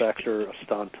special effects or a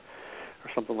stunt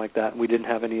or something like that. And we didn't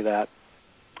have any of that.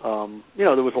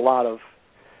 There was a lot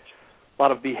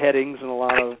of beheadings and a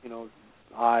lot of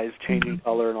eyes changing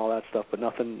color and all that stuff, but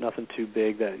nothing too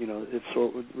big. That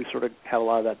we sort of have a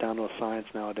lot of that down to a science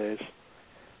nowadays.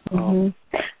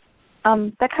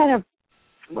 That kind of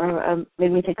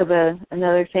made me think of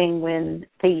another thing when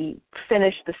they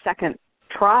finished the second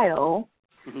trial,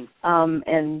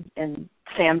 and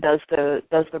Sam does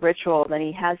the ritual, and then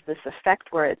he has this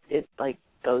effect where it like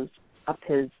goes up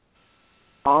his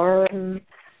arm.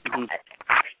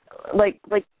 Like,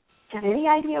 have any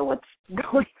idea what's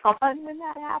going on when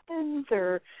that happens?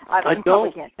 Or you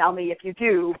probably can't tell me if you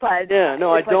do, but yeah,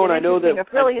 no, I don't. I know that a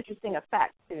really interesting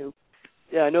effect too.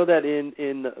 Yeah, I know that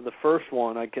in the first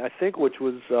one, I think, which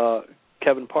was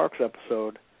Kevin Park's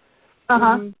episode.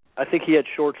 I think he had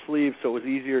short sleeves, so it was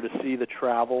easier to see the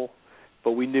travel.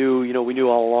 But we knew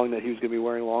all along that he was going to be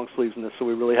wearing long sleeves in this, so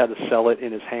we really had to sell it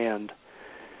in his hand.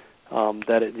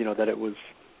 That it was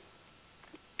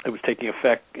taking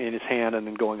effect in his hand and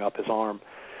then going up his arm.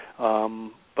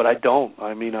 But I don't.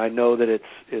 I mean, I know that it's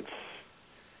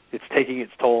taking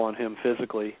its toll on him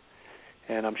physically.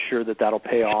 And I'm sure that that'll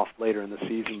pay off later in the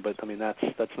season. But, I mean, that's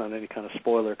not any kind of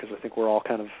spoiler because I think we're all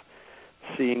kind of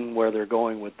seeing where they're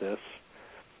going with this.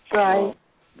 Right.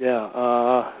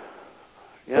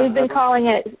 We've been calling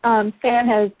it, Sam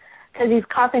has, because he's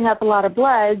coughing up a lot of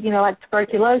blood, like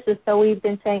tuberculosis, so we've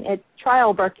been saying it's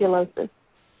trial-berculosis.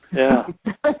 Yeah.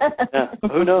 Yeah.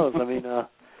 Who knows? I mean,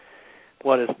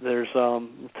 there's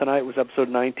tonight was episode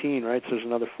 19, right? So there's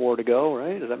another 4 to go,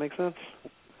 right? Does that make sense?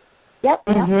 Yep.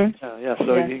 Yeah.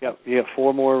 So you got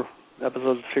 4 more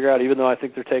episodes to figure out. Even though I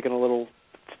think they're taking a little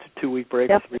 2-week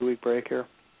break, a 3-week break here.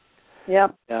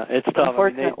 Yep. Yeah, it's tough.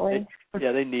 Unfortunately.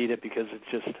 They need it because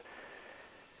it's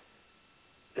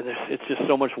just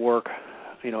so much work.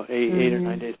 8 or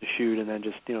 9 days to shoot, and then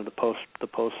just the post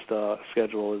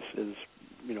schedule is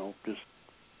just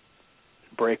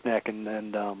breakneck. And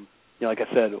like I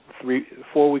said,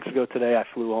 4 weeks ago today, I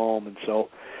flew home, and so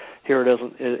here it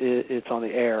isn't. It's on the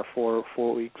air for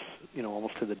 4 weeks,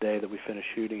 almost to the day that we finish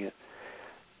shooting it.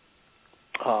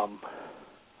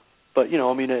 But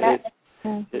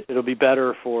it'll be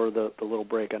better for the little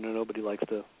break. I know nobody likes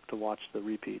to watch the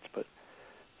repeats, but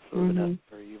sort of a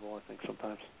necessary evil, I think,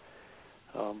 sometimes.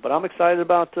 But I'm excited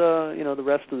about the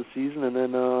rest of the season, and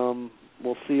then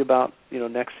we'll see about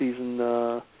next season.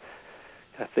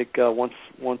 I think once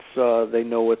they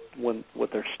know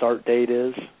what their start date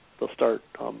is, they'll start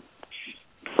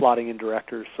slotting in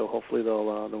directors. So hopefully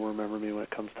they'll remember me when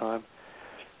it comes time.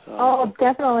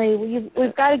 Definitely.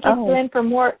 We've got to get you in for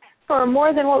more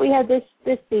than what we had this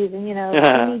season.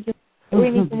 We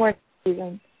need some more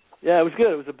season. Yeah, it was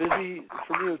good. It was a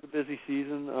busy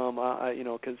season.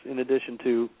 Because in addition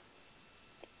to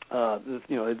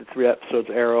the 3 episodes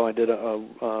of Arrow, I did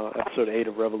episode 8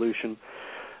 of Revolution.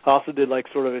 I also did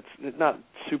it's not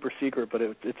super secret, but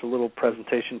it's a little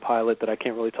presentation pilot that I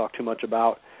can't really talk too much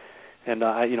about, and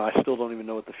I still don't even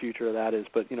know what the future of that is.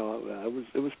 But it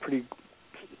was pretty,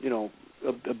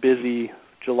 a busy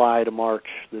July to March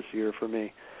this year for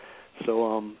me.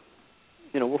 So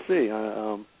we'll see.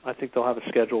 I think they'll have a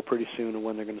schedule pretty soon of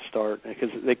when they're going to start, because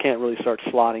they can't really start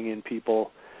slotting in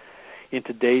people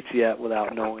into dates yet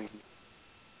without knowing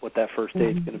what that first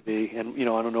date's going to be. And,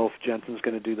 I don't know if Jensen's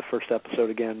going to do the first episode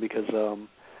again, because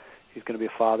he's going to be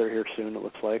a father here soon, it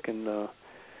looks like. And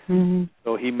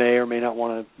so he may or may not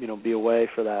want to, be away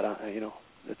for that,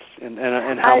 It's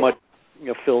and how much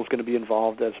Phil's going to be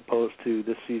involved as opposed to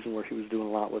this season where he was doing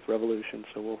a lot with Revolution.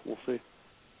 So we'll see.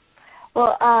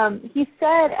 Well, he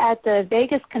said at the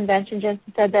Vegas convention,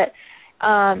 Jensen said that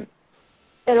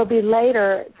it'll be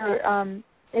later.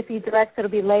 If he directs,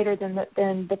 it'll be later than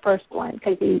the first one,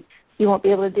 because he won't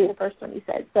be able to do the first one. He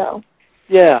said so.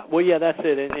 Yeah, well, yeah, that's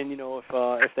it. And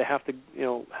if they have to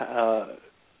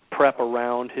prep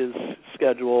around his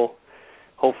schedule,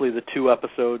 hopefully the 2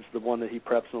 episodes, the one that he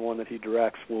preps and the one that he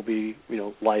directs, will be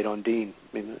light on Dean.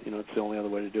 I mean, it's the only other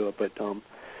way to do it. But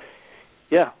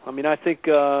yeah, I mean, I think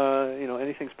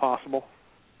anything's possible,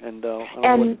 and up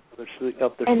their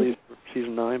sleeves for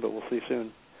season 9, but we'll see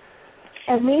soon.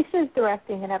 And Misha's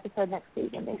directing an episode next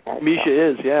season, they said.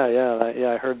 Misha is, yeah.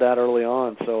 I heard that early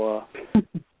on, so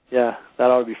yeah, that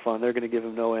ought to be fun. They're going to give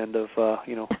him no end of,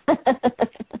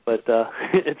 but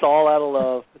it's all out of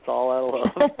love. It's all out of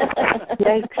love.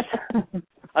 Yikes.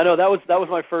 I know that was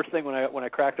my first thing when I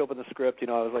cracked open the script.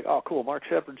 I was like, oh, cool, Mark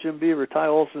Sheppard, Jim Beaver, Ty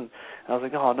Olsson. I was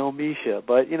like, oh, no, Misha.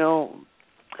 But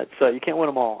it's you can't win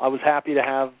them all. I was happy to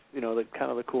have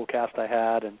the cool cast I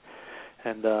had,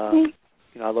 and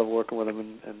I love working with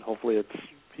him, and hopefully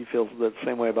he feels the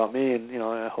same way about me, and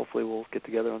hopefully we'll get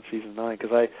together on season 9,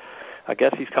 because I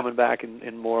guess he's coming back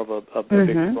in more of a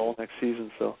big role next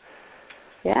season. So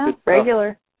yeah,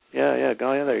 regular. Yeah.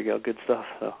 Oh, yeah, there you go. Good stuff.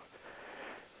 So.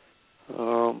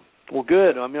 Well,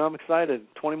 good. I mean, I'm excited.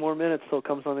 20 more minutes till it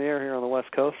comes on the air here on the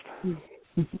West Coast.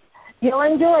 You'll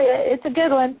enjoy it. It's a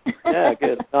good one. Yeah,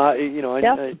 good.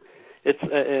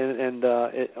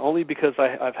 It's only because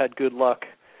I've had good luck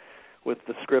with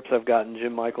the scripts I've gotten.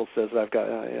 Jim Michaels says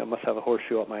I must have a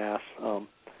horseshoe up my ass,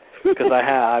 because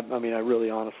I really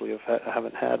honestly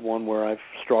haven't had one where I've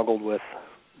struggled with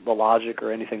the logic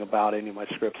or anything about any of my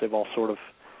scripts. They've all sort of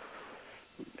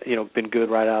been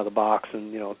good right out of the box,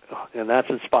 and and that's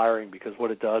inspiring, because what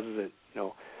it does is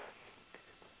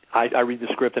I read the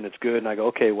script and it's good, and I go,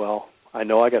 okay, well, I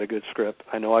know I got a good script,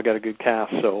 I know I got a good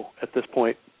cast, so at this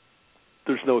point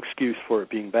there's no excuse for it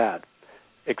being bad,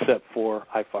 except for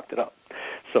I fucked it up.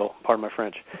 So pardon my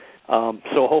French.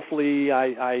 So hopefully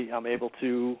I'm able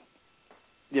to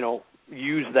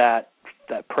use that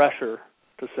pressure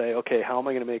to say, okay, how am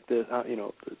I going to make this?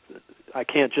 I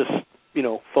can't just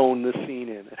phone this scene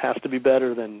in. It has to be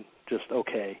better than just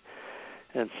okay.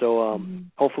 And so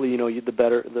hopefully the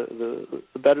better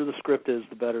the better the script is,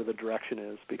 the better the direction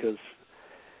is, because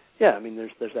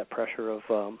there's that pressure of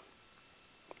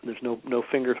there's no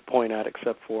fingers to point at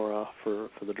except for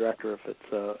the director if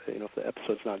it's if the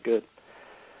episode's not good.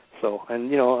 So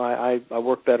I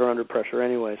work better under pressure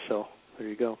anyway. So there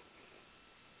you go.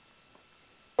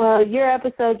 Well, your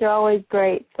episodes are always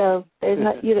great, so there's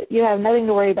you have nothing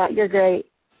to worry about. You're great.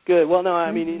 Good. Well, no,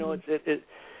 I mean,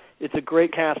 it's a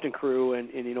great cast and crew, and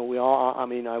we all. I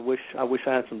mean, I wish I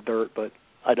had some dirt, but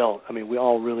I don't. I mean, we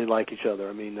all really like each other.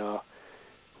 I mean,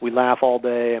 we laugh all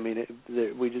day. I mean,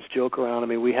 we just joke around. I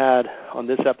mean, we had on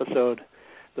this episode,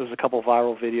 there was a couple of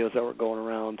viral videos that were going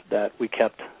around that we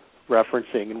kept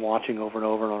referencing and watching over and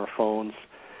over on our phones.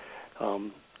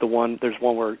 There's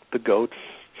one where the goats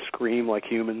scream like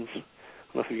humans. I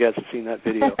don't know if you guys have seen that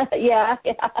video. Yeah.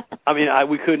 I mean,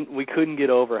 we couldn't get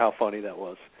over how funny that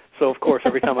was. So of course,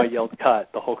 every time I yelled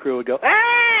cut, the whole crew would go,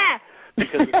 ah!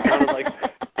 Because it sounded like.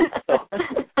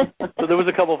 So there was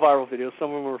a couple of viral videos.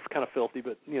 Some of them were kind of filthy,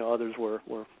 but others were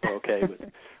okay.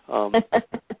 But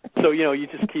so you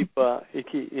just keep I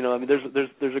mean,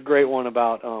 there's a great one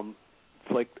about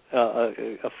it's like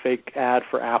a fake ad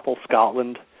for Apple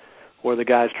Scotland, where the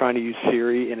guy's trying to use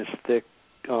Siri in his thick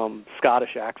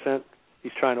Scottish accent.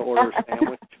 He's trying to order a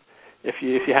sandwich. If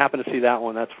you happen to see that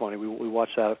one, that's funny. We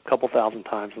watched that a couple thousand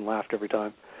times and laughed every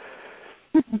time.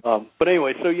 But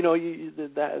anyway, so you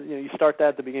start that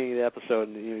at the beginning of the episode,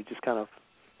 and you just kind of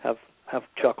have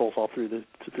chuckles all through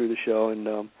the show, and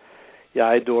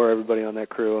I adore everybody on that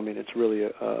crew. I mean, it's really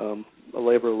a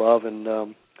labor of love, and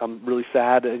I'm really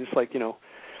sad. It's just like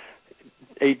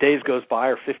 8 days goes by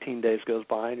or 15 days goes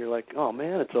by, and you're like, oh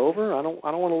man, it's over. I don't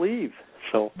want to leave.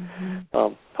 So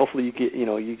hopefully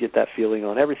you get that feeling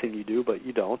on everything you do, but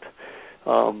you don't.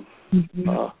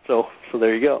 So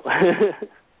there you go.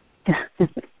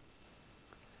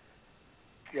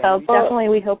 Definitely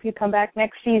we hope you come back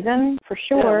next season for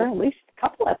sure. At least a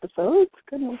couple episodes.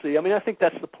 Goodness. We'll see. I mean, I think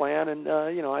that's the plan, and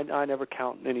I never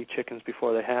count any chickens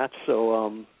before they hatch. So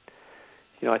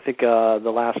I think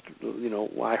the last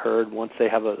I heard, once they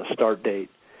have a start date,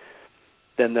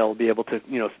 then they'll be able to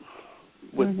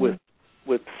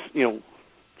with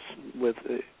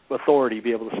authority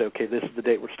be able to say, okay, this is the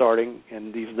date we're starting,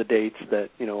 and these are the dates that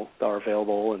are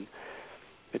available, and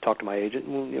I talk to my agent,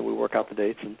 and we work out the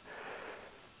dates, and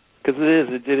because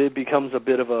it becomes a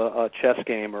bit of a chess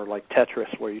game, or like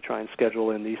Tetris, where you try and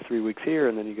schedule in these 3 weeks here,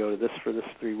 and then you go to this for this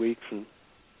 3 weeks, and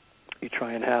you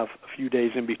try and have a few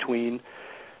days in between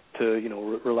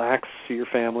to relax, see your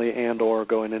family, and or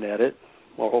go in and edit.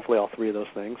 Well, hopefully all three of those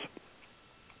things.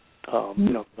 A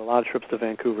lot of trips to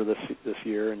Vancouver this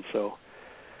year, and so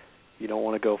you don't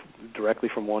want to go directly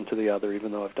from one to the other,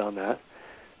 even though I've done that.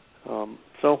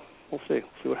 So we'll see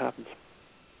what happens.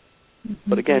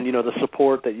 But again, the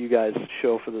support that you guys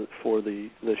show for the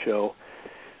show,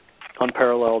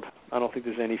 unparalleled. I don't think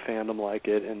there's any fandom like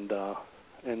it,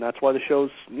 and that's why the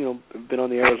show's been on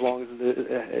the air as long as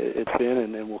it's been,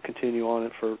 and will continue on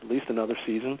it for at least another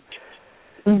season.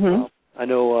 I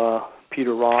know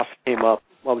Peter Roth came up.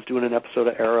 I was doing an episode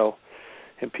of Arrow,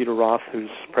 and Peter Roth, who's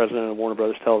president of Warner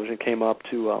Brothers Television, came up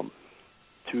to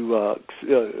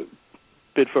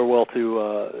bid farewell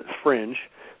to Fringe.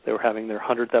 They were having their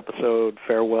 100th episode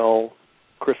farewell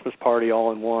Christmas party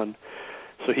all in one.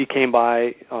 So he came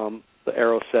by the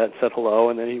Arrow set, said hello,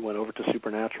 and then he went over to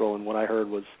Supernatural. And what I heard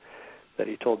was that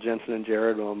he told Jensen and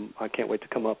Jared, I can't wait to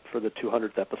come up for the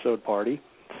 200th episode party.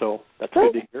 So that's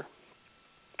good to hear.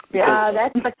 Yeah,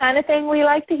 that's the kind of thing we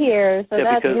like to hear. So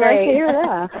that's great to hear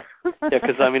that. Yeah,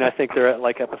 because I think they're at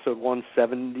like episode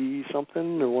 170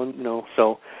 something or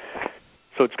so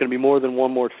it's going to be more than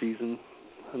one more season.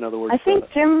 In other words, I think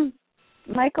Jim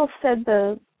Michael said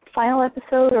the final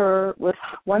episode was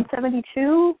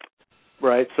 172.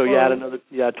 Right. So you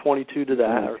add 22 to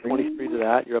that, or 23 to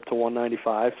that. You're up to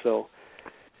 195. So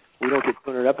we don't get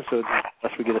 200 episodes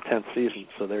unless we get a 10th season.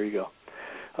 So there you go.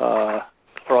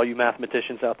 For all you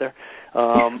mathematicians out there.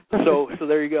 So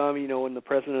there you go. I mean, when the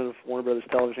president of Warner Brothers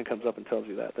Television comes up and tells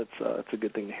you that, that's a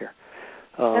good thing to hear.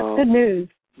 That's good news.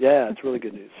 Yeah, it's really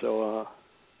good news. So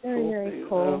very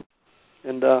cool.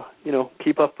 And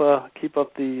keep up the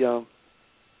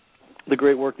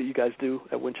great work that you guys do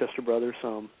at Winchester Brothers.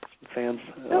 Fans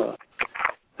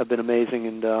have been amazing,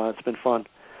 and it's been fun.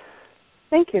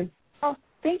 Thank you. Oh,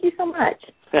 thank you so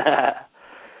much.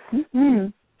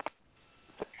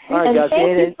 All right, guys.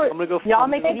 I'm gonna go. Y'all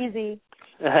make it easy.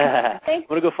 I'm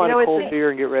gonna go find a cold beer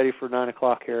and get ready for 9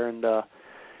 o'clock here, and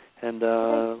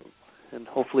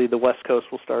hopefully the West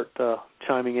Coast will start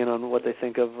chiming in on what they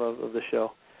think of the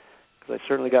show, because I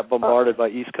certainly got bombarded by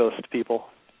East Coast people.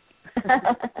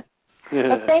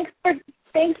 Well,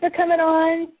 thanks for coming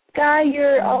on, Guy.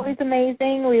 You're always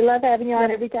amazing. We love having you on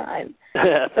every time.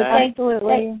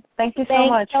 Absolutely. Thank you so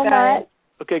much, guys.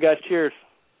 Okay, guys. Cheers.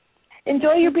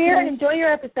 Enjoy your beer and enjoy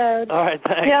your episode. All right,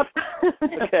 thanks. Yep.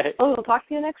 Okay. We'll talk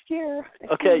to you next year.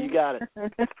 Okay, you got it.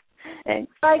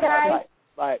 Thanks. Bye, guys.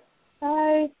 Bye.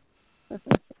 Bye. It's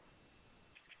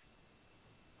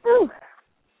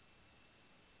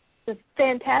a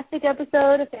fantastic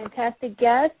episode, a fantastic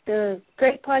guest, a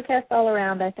great podcast all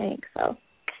around, I think. So.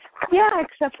 Yeah,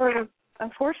 except for,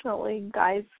 unfortunately,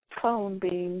 Guy's phone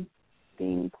being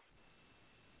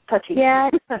touchy. Yeah.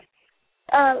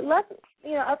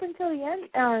 Up until the end,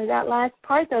 that last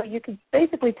part, though, you could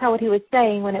basically tell what he was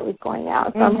saying when it was going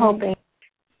out. So I'm hoping.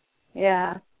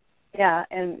 Yeah,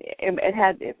 and it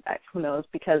had, who knows,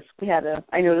 because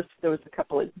I noticed there was a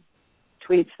couple of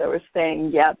tweets that were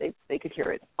saying, they could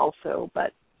hear it also,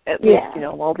 but at least,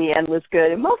 while the end was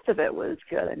good. And most of it was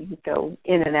good. I mean, he'd go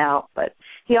in and out, but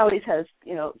he always has,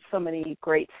 so many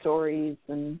great stories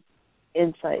and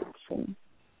insights. And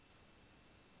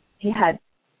he had,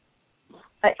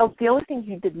 the only thing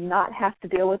he did not have to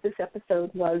deal with this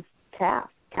episode was cash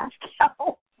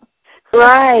cow.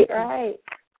 Right.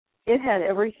 It had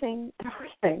everything,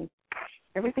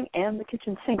 and the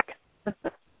kitchen sink. This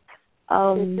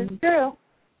is true.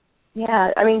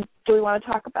 Yeah, I mean, do we want to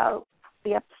talk about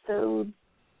the episode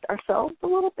ourselves a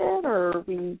little bit, or are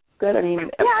we good? I mean,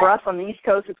 for us on the East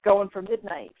Coast, it's going for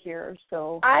midnight here,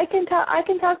 so I can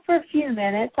talk for a few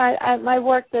minutes. My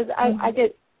work does. I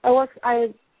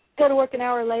go to work an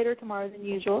hour later tomorrow than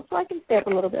usual, so I can stay up a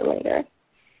little bit later.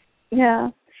 Yeah,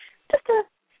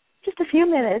 just a few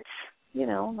minutes, a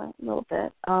little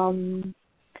bit.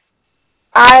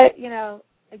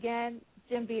 Again,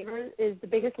 Jim Beaver is the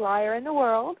biggest liar in the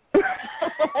world.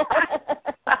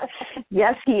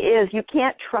 Yes, he is. You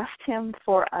can't trust him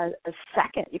for a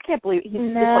second. You can't believe he's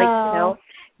just like,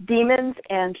 demons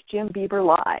and Jim Beaver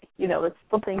lie. It's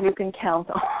something you can count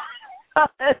on.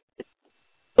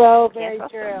 So very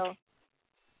true. Him.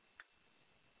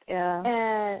 Yeah.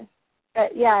 And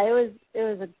it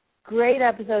was a great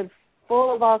episode,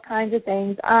 full of all kinds of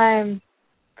things. I'm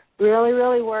really,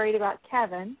 really worried about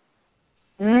Kevin.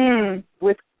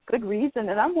 With good reason,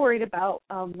 and I'm worried about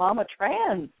Mama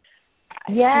Tran.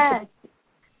 Yes.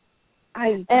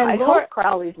 I hope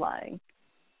Crowley's lying.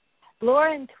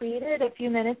 Lauren tweeted a few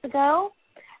minutes ago.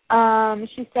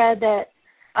 She said,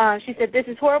 this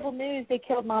is horrible news. They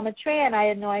killed Mama Tran. I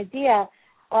had no idea.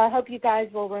 Well, I hope you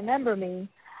guys will remember me.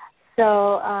 So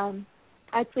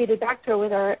I tweeted back to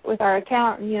her with our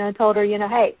account and, told her,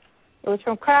 hey, it was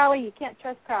from Crowley. You can't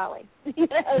trust Crowley. So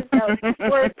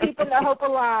we're keeping the hope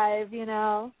alive,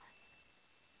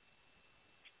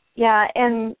 Yeah,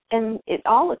 and it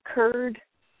all occurred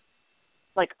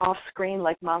like off screen,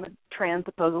 like Mama Tran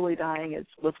supposedly dying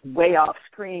was way off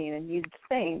screen, and you'd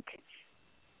think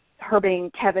her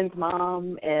being Kevin's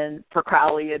mom, and for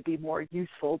Crowley it'd be more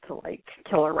useful to like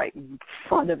kill her right in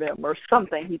front of him or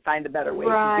something. He'd find a better way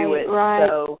to do it. Right.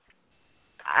 So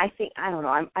I don't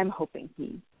know. I'm hoping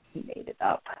he made it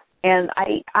up, and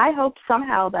I hope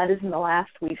somehow that isn't the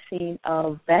last we've seen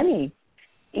of Benny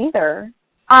either.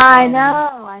 I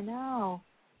know.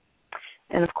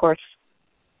 And of course,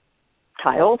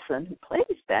 Ty Olsson, who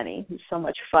plays Benny, who's so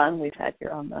much fun. We've had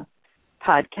here on the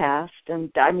podcast, and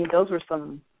I mean those were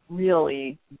some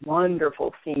really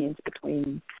wonderful scenes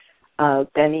between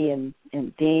Benny and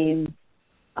Dean.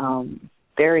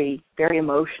 Very, very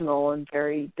emotional and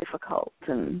very difficult,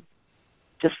 and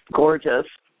just gorgeous.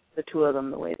 The two of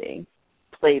them, the way they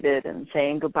played it and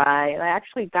saying goodbye. And I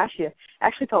actually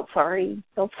felt sorry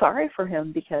for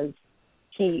him because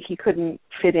he couldn't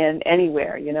fit in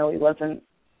anywhere. He wasn't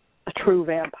a true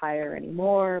vampire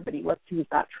anymore, but he was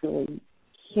not truly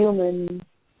human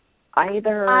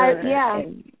either.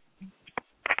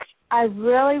 I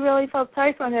really, really felt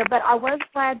sorry for him there, but I was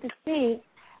glad to see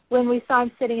when we saw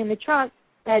him sitting in the trunk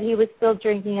that he was still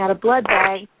drinking out of blood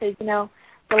bags. Because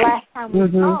the last time we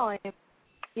saw him,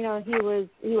 he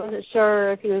wasn't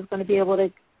sure if he was going to be able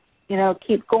to,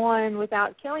 keep going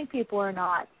without killing people or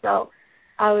not. So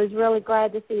I was really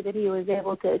glad to see that he was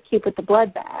able to keep with the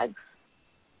blood bags.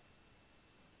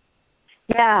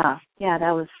 Yeah,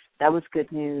 that was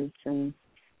good news, and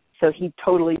so he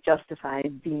totally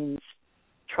justified Dean's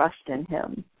trust in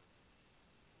him.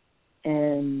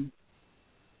 And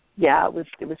yeah, it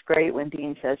was great when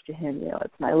Dean says to him,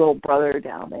 it's my little brother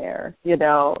down there,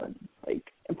 and like,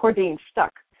 and poor Dean's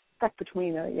stuck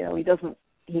between,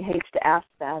 he hates to ask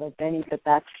that of Benny, but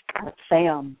that's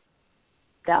Sam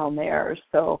down there.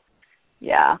 So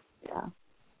yeah.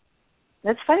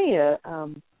 That's funny.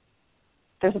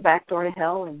 There's a back door to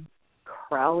hell, and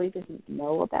Crowley didn't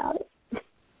know about it.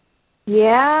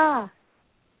 Yeah.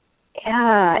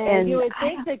 Yeah, and you would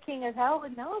think the King of Hell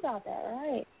would know about that,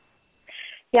 right?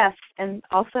 Yes, and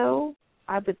also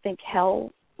I would think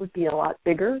hell would be a lot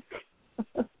bigger.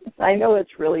 I know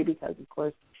it's really because, of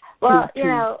course,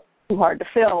 too hard to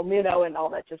film, and all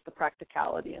that, just the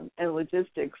practicality and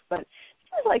logistics. But it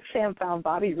seems like Sam found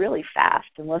Bobby really fast,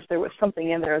 unless there was something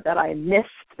in there that I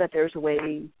missed, that there's a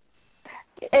way.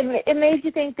 It made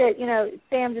you think that,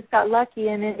 Sam just got lucky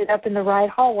and ended up in the right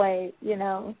hallway,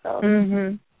 so.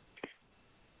 Mhm.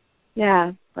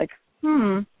 Yeah, like,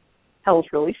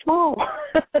 hell's really small.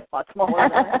 A lot smaller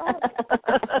than hell.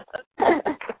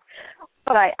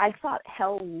 But I thought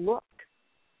hell looked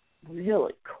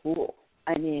really cool.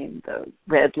 I mean, the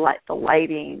red light, the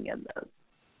lighting, and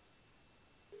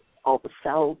all the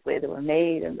cells, the way they were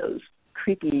made, and those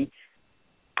creepy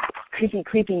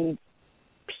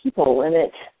people in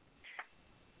it,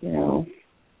 you know.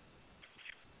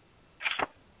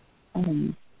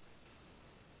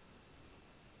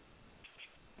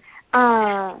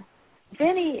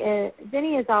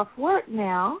 Vinny is off work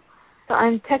now, so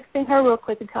I'm texting her real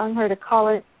quick and telling her to call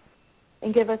us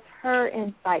and give us her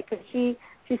insight, because she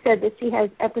said that she has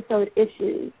episode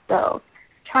issues, so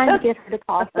trying to get her to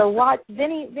call. So watch,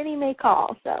 Vinny may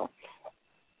call. So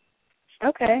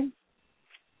okay.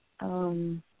 I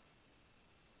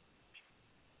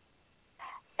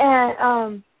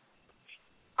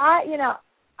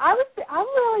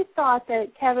really thought that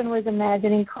Kevin was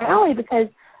imagining Crowley, because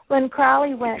when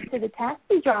Crowley went to the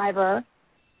taxi driver,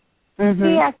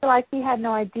 he acted like he had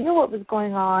no idea what was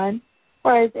going on.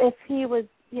 Whereas if he was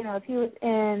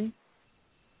in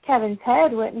Kevin's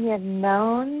head, wouldn't he have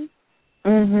known?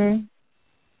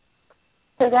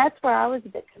 So that's where I was a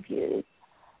bit confused.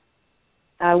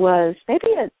 I was. Maybe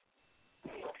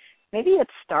it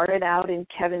started out in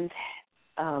Kevin's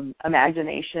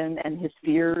imagination and his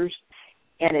fears,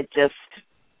 and it just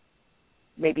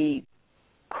maybe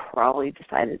Crowley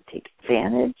decided to take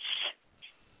advantage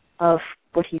of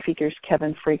what he figures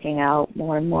Kevin freaking out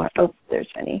more and more. Oh, there's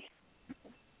Vinny.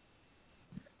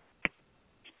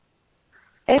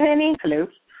 Hey, Vinny. Hello.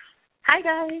 Hi,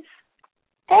 guys.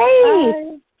 Hey.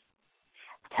 Hi.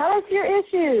 Tell us your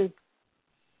issues.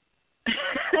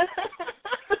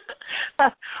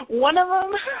 One of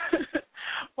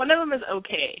them is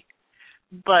okay,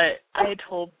 but I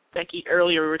told Becky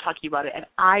earlier, we were talking about it, and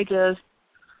I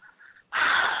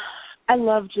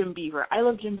love Jim Beaver. I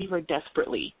love Jim Beaver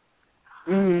desperately,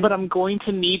 but I'm going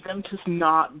to need them to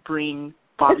not bring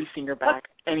Bobby Singer back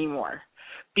anymore,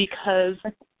 because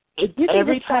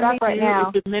every time they do,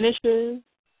 it diminishes.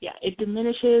 Yeah, it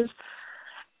diminishes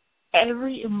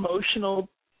every emotional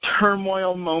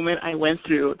turmoil moment I went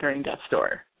through during Death's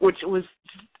Door, which was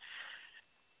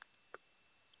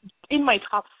in my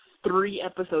top 3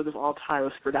 episodes of all time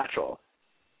of Superatural,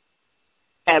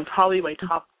 and probably my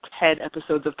top 10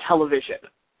 episodes of television.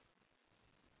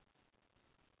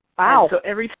 Wow! And so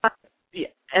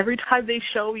every time they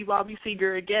show me Bobby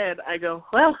Seeger again, I go,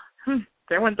 well,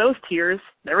 there went those tears.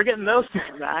 Never getting those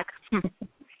tears back.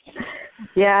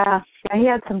 Yeah, he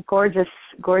had some gorgeous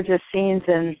scenes,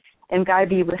 and Guy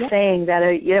B was saying that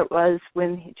it was,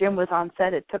 when Jim was on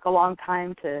set, it took a long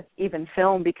time to even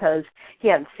film because he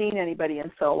hadn't seen anybody in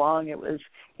so long. It was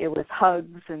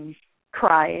hugs and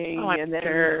crying, and then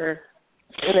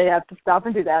they had to stop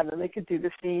and do that, and then they could do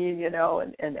the scene,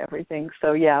 and everything.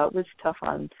 So yeah, it was tough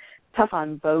on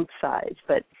both sides.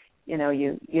 But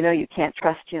you can't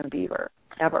trust Jim Beaver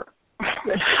ever.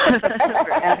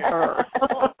 Ever.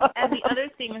 And the other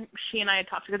thing she and I had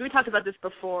talked, because we talked about this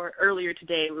earlier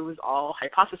today, it was all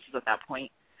hypothesis at that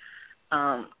point.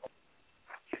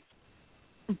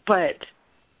 But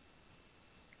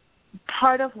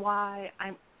part of why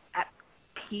I'm at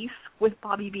peace with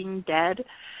Bobby being dead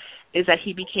is that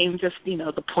he became just,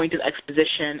 the point of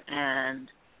exposition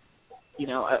and,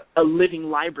 a living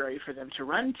library for them to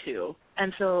run to.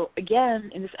 And so, again,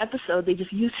 in this episode, they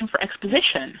just used him for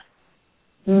exposition.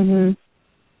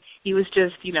 He was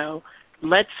just,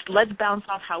 let's bounce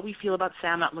off how we feel about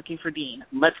Sam not looking for Dean.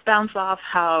 Let's bounce off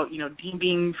how, Dean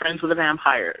being friends with a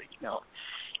vampire.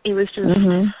 It was just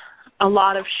a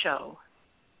lot of show.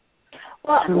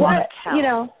 Well,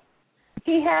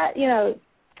 he had,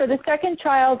 for the second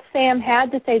child, Sam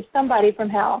had to save somebody from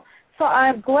hell. So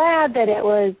I'm glad that it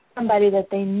was somebody that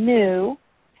they knew.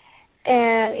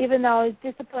 And even though I was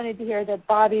disappointed to hear that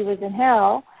Bobby was in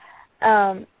hell,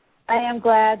 I am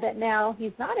glad that now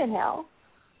he's not in hell.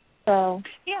 So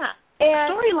yeah,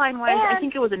 storyline-wise, I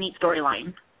think it was a neat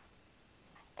storyline.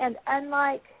 And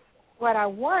unlike what I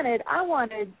wanted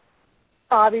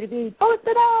Bobby to be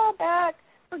posted all back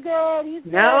for good. He's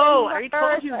no, I already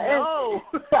told you no.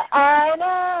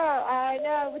 I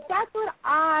know, but that's what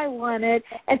I wanted,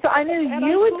 and so I knew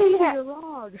you would be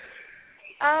wrong.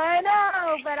 I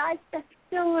know, but that's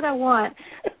still what I want.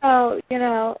 So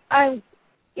I'm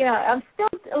still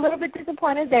a little bit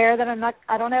disappointed there that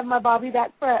I don't have my Bobby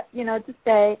back for, to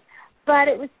stay. But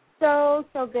it was so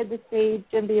good to see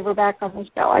Jim Beaver back on the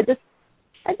show. I just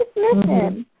miss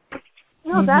him.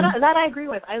 No, that I agree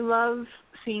with. I love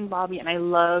seeing Bobby and I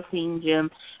love seeing Jim.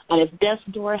 And if Death's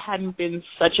Door hadn't been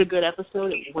such a good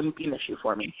episode, it wouldn't be an issue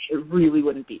for me. It really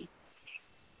wouldn't be.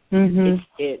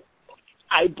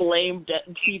 I blame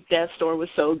Death's Door was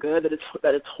so good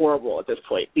that it's horrible at this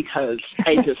point, because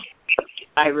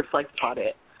I reflect upon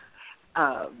it.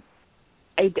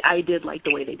 I did like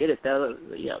the way they did it, though.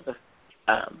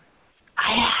 I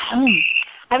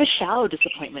have a shallow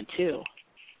disappointment too.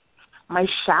 My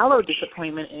shallow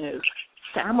disappointment is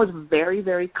Sam was very,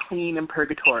 very clean in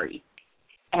purgatory.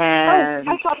 And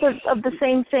I thought of the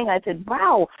same thing. I said,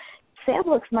 wow, Sam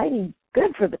looks mighty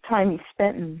good for the time he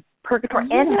spent in purgatory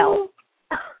and hell.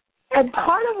 And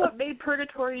part of what made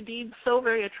Purgatory Dean so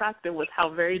very attractive was how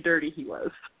very dirty he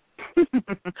was.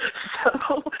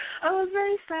 So I was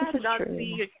very sad to not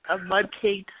see a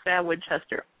mud-caked Sam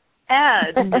Winchester.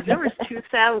 And if there were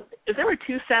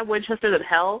two Sam Winchesters in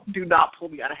hell, do not pull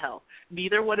me out of hell.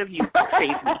 Neither one of you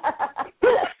save me.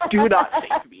 Do not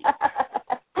save me.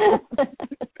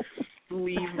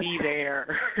 Leave me there.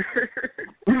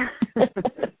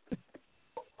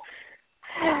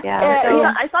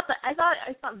 I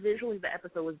thought visually the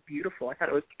episode was beautiful. I thought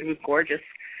it was gorgeous,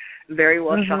 very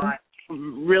well shot,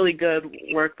 really good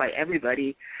work by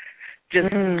everybody.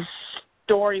 Just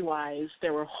story-wise,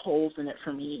 there were holes in it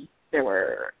for me. There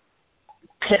were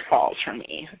pitfalls for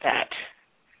me that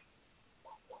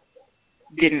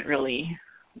didn't really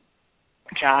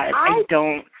jive.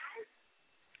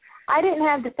 I didn't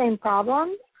have the same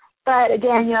problem, but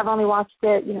again, I've only watched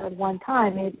it, one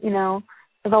time.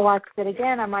 If I watched it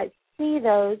again, I might see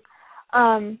those.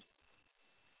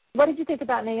 What did you think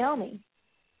about Naomi?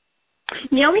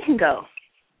 Naomi can go.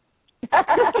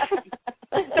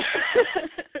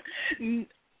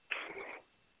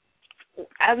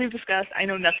 As we've discussed, I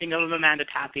know nothing of Amanda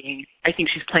Tapping. I think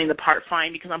she's playing the part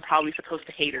fine because I'm probably supposed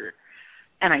to hate her.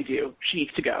 And I do. She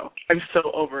needs to go. I'm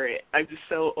so over it. I'm just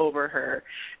so over her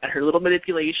and her little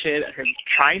manipulation and her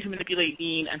trying to manipulate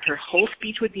Dean and her whole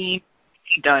speech with Dean.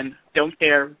 Done. Don't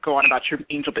care. Go on about your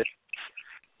angel business.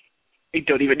 I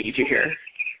don't even need you here.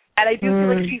 And I do feel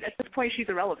like at this point she's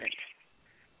irrelevant.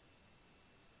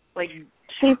 Like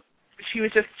she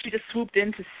just swooped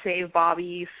in to save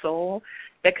Bobby's soul.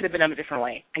 That could have been done a different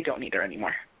way. I don't need her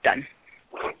anymore. Done.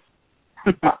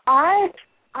 I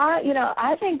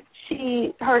think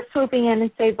her swooping in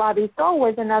and save Bobby's soul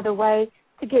was another way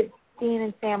to get Dean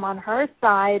and Sam on her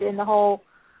side in the whole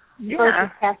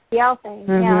versus Castiel thing.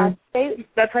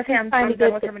 That's why I'm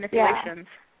done with her manipulations.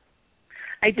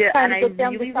 I did, and I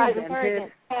really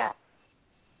resented.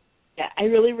 I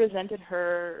really resented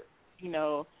her,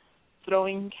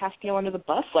 throwing Castiel under the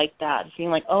bus like that,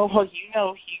 being like, oh, well,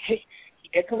 he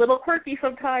gets a little quirky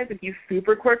sometimes, and he's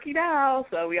super quirky now,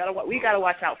 so we gotta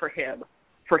watch out for him,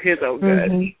 for his own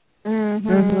good.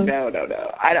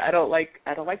 No. I don't like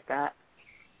that.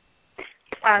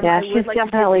 She's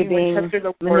definitely being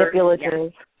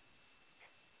manipulative.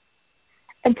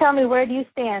 And tell me, where do you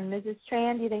stand, Mrs.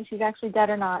 Tran? Do you think she's actually dead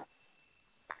or not?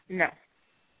 No,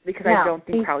 because I don't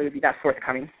think Crowley would be that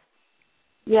forthcoming.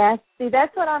 Yes, see,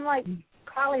 that's what I'm like.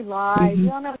 Crowley lies. You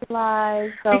don't know if he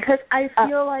lies. So, because I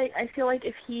feel like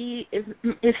if he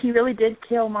really did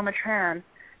kill Mama Tran,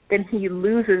 then he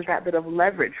loses that bit of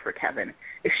leverage for Kevin.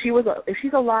 If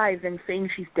she's alive, then saying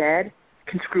she's dead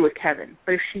can screw with Kevin.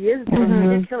 But if she is, if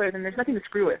he did kill her, then there's nothing to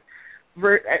screw with.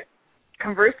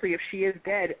 Conversely, if she is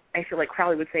dead, I feel like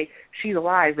Crowley would say, she's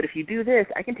alive, but if you do this,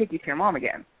 I can take you to your mom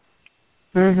again.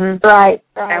 Right.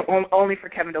 And only for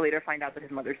Kevin to later find out that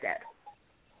his mother's dead.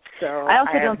 So I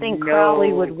also don't think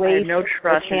Crowley would waste I have no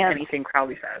trust in anything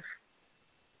Crowley says.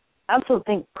 I also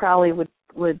think Crowley would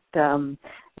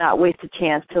not waste a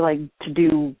chance to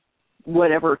do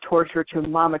whatever torture to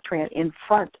Mama Tran in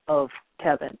front of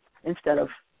Kevin instead of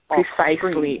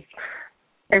precisely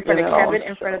in front of Kevin,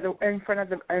 in front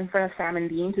of Sam and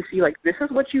Dean, to see this is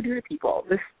what you do to people.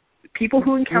 People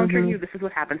who encounter you, this is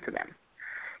what happens to them.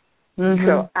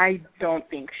 So I don't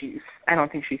think she's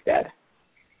dead.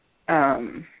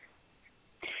 Could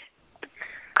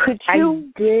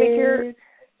you figure?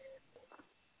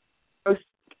 I was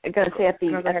going to say at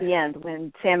the end,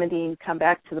 when Sam and Dean come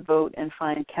back to the boat and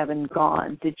find Kevin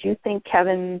gone, did you think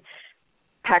Kevin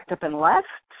packed up and left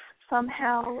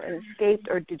somehow and escaped,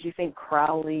 or did you think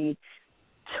Crowley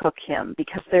took him?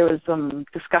 Because there was some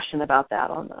discussion about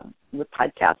that on the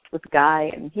podcast with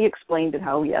Guy, and he explained it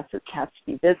how, yes, it has to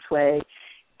be this way.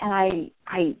 And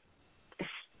I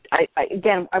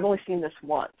again, I've only seen this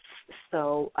once,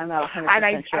 so I'm not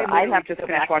 100% sure. I'd have to go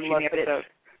back and look at it.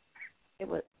 It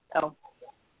was,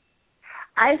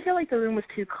 I feel like the room was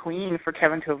too clean for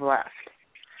Kevin to have left.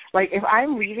 Like, if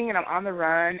I'm leaving and I'm on the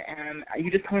run and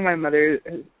you just told my mother,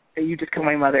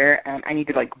 and I need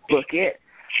to, book it,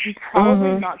 she's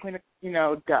probably not going to,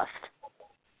 dust.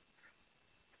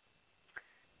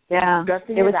 Yeah,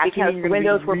 Dusting it was because the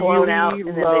windows were blown out and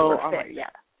then they were fixed.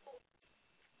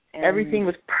 And everything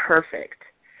was perfect.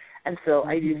 And so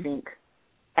I do think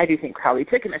Crowley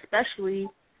took him, especially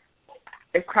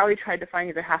if Crowley tried to find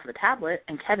the other half of the tablet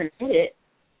and Kevin hid it.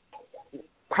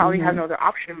 Crowley has no other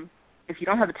option. If you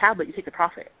don't have the tablet, you take the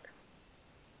profit.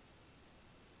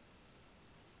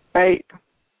 Right.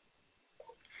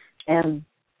 And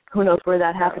who knows where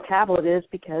that half a tablet is,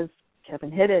 because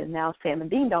Kevin hid it, and now Sam and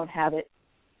Dean don't have it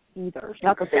either.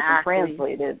 Not that they can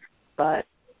translate it, but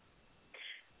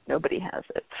nobody has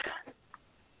it.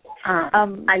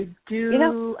 I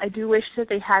do wish that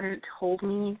they hadn't told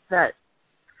me that.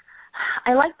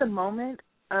 I like the moment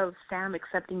of Sam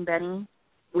accepting Benny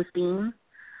with Dean,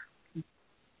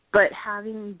 but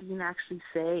having Dean actually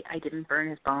say, "I didn't burn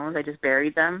his bones, I just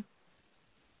buried them."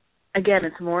 Again,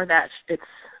 it's more that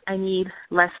I need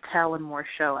less tell and more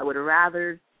show. I would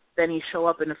rather Benny show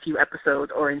up in a few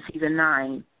episodes or in season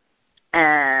 9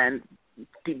 and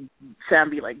Sam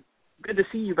be like, "Good to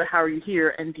see you, but how are you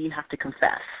here?" and Dean have to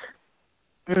confess.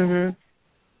 Mhm.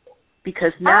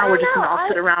 Because now we're just going to all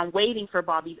sit around waiting for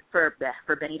Benny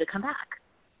to come back.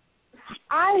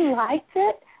 I liked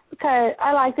it because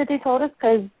they told us,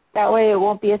 because that way it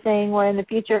won't be a thing where in the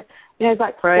future, it's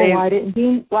like, right. Well,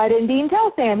 why didn't Dean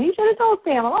tell Sam? He should have told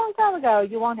Sam a long time ago.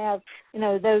 You won't have,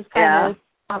 those kind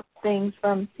of things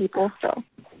from people. So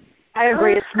I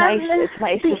agree. It's nice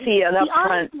to see an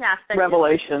upfront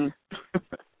revelation.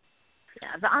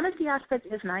 Yeah, the honesty aspect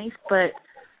is nice, but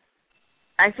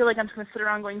I feel like I'm just going to sit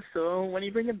around going, so when are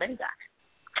you bringing Benny back?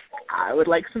 I would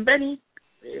like some Benny.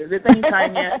 Is it Benny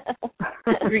time yet?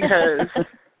 Because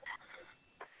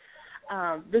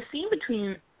the scene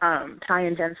between Ty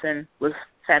and Jensen was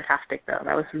fantastic, though.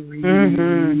 That was really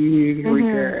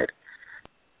good.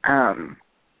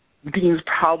 Dean's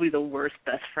probably the worst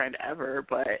best friend ever,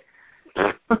 but,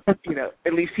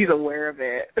 at least he's aware of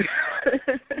it.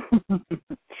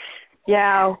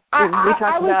 Yeah, we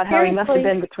talked about how he must have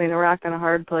been between a rock and a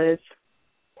hard place.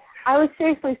 I was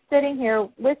seriously sitting here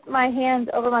with my hands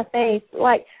over my face,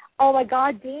 like, oh my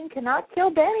God, Dean cannot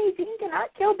kill Benny. Dean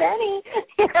cannot kill Benny.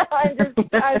 I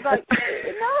was like,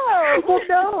 no. Well,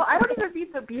 no, I don't even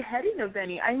mean the beheading of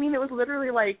Benny. I mean, it was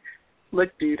literally like, look,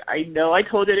 dude, I know I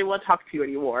told you I didn't want to talk to you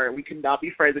anymore. We cannot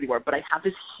be friends anymore, but I have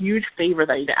this huge favor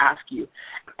that I need to ask you.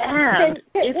 And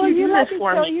if you do this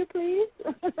for me, you, please?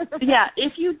 Yeah,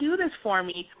 if you do this for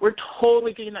me, we're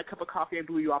totally getting that cup of coffee I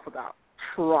blew you off about.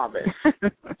 Promise.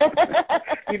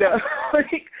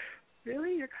 Like,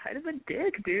 really? You're kind of a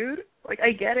dick, dude. Like,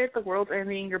 I get it, the world's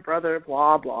ending, your brother,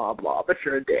 blah, blah, blah, but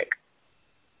you're a dick.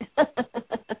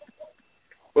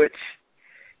 Which,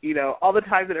 all the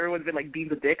times that everyone's been like,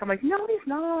 Dean's a dick, I'm like, no, he's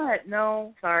not.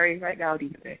 No, sorry, right now,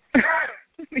 Dean's a dick.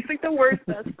 He's like the worst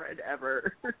best friend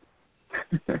ever.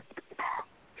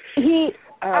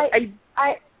 I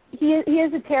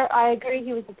agree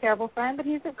he was a terrible friend, but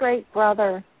he's a great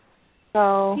brother.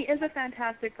 So he is a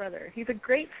fantastic brother. He's a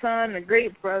great son, a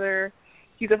great brother.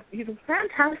 He's a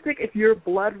fantastic if you're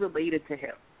blood related to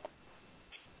him.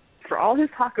 For all his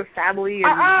talk of family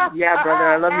and brother,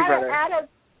 I love you, brother.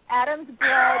 Adam's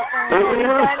blood. Has he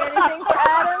done anything for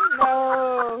Adam?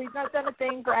 No, he's not done a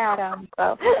thing for Adam.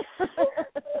 So.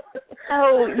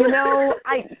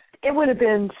 It would have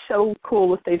been so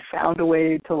cool if they'd found a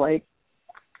way to like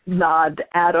nod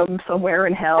Adam somewhere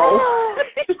in hell.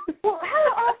 Well,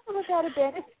 how awesome would that have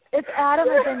been if Adam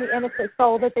had been the innocent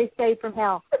soul that they saved from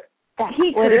hell?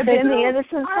 He could have been the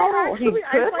innocent soul. He could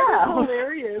have. I find it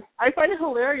hilarious. I find it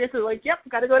hilarious. They're like, yep,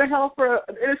 got to go to hell for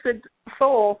an innocent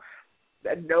soul.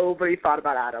 And nobody thought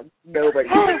about Adam. Nobody.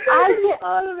 I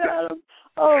thought of Adam.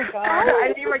 Oh, God. I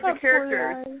didn't even like the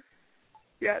characters.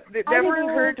 Yeah, it never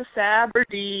occurred to Sam or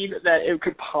Dean that it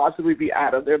could possibly be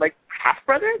Adam. They're like,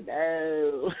 half-brother?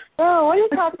 No. Oh, what are you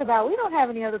talking about? We don't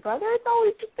have any other brother. It's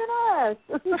always just been us.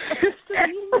 Just me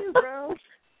and you, bro.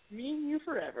 Me and you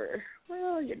forever.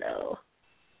 Well,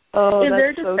 Oh, in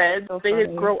their so defense, they funny.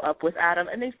 didn't grow up with Adam,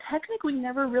 and they've technically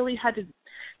never really had to,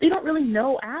 they don't really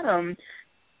know Adam.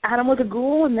 Adam was a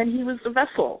ghoul, and then he was a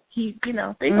vessel. They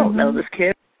don't know this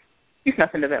kid. He's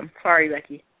nothing to them. Sorry,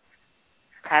 Becky.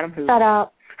 Adam who? Shut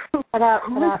up.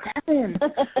 Kevin.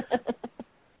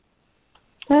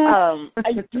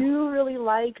 I do really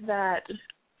like that.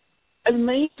 As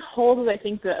many holes as I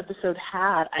think the episode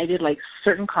had, I did like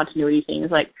certain continuity things,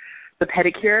 like the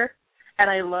pedicure, and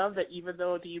I love that even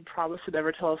though Dean promised to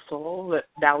never tell a soul, that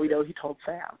now we know he told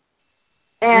Sam.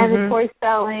 And the toy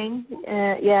selling,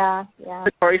 yeah.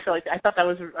 The toy selling. I thought that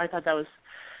was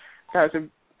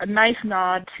a nice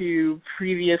nod to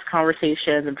previous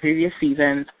conversations and previous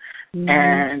seasons,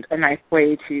 and a nice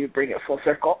way to bring it full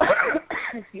circle.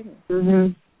 Excuse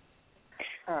me.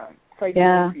 So I do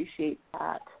appreciate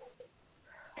that.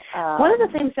 One of the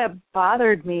things that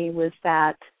bothered me was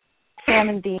that Sam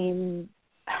and Dean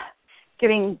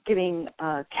giving Kevin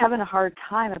a hard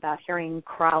time about hearing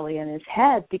Crowley in his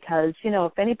head, because,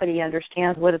 if anybody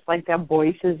understands what it's like to have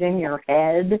voices in your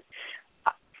head,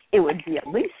 it would be at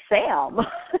least Sam.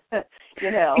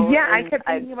 Yeah, I kept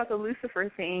thinking about the Lucifer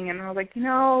thing, and I was like,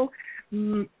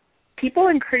 people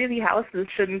in crazy houses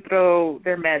shouldn't throw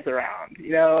their meds around,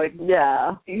 You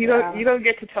don't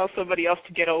get to tell somebody else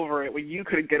to get over it when you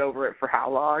couldn't get over it for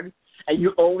how long, and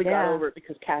you only got over it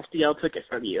because Castiel took it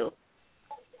from you.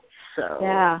 So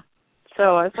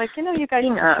So I was like, you guys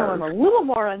are showing a little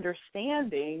more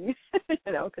understanding,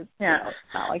 because it's not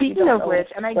like Speaking you don't of know which,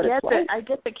 and I get like.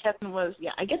 that Kevin was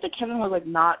like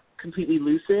not completely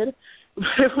lucid,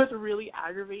 but it was really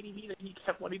aggravating me that he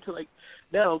kept wanting to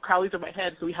no, Crowley's in my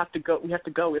head, so we have to go, we have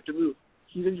to move.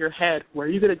 He's in your head. Where are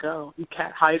you gonna go? You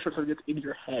can't hide from something that's in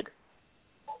your head.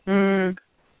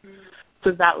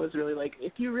 So that was really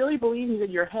if you really believe he's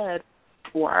in your head,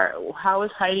 how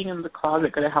is hiding in the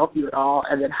closet going to help you at all?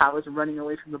 And then how is running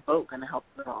away from the boat going to help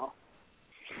you at all?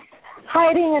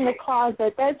 Hiding in the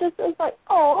closet. That just was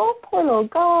oh, poor little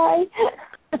guy.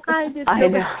 I did feel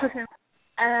bad for him.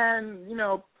 And,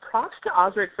 props to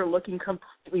Osric for looking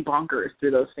completely bonkers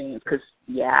through those scenes because,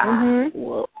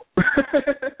 whoa.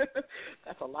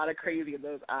 That's a lot of crazy in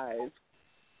those eyes.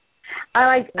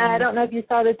 I don't know if you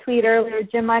saw the tweet earlier.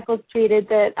 Jim Michaels tweeted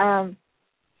that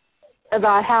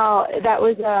about how that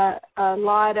was a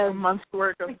lot of months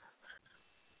worth of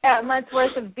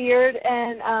beard,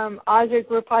 and Osric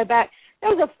replied back, "That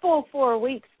was a full 4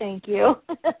 weeks, thank you."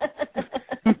 I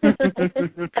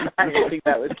think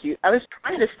that was cute. I was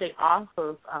trying to stay off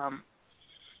of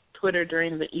Twitter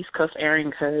during the East Coast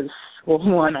airing because,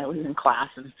 one, I was in class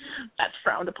and that's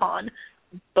frowned upon,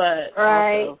 but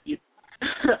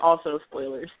also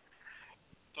spoilers.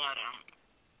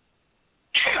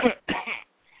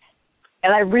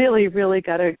 And I really, really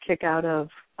got a kick out of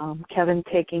Kevin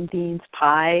taking Dean's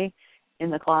pie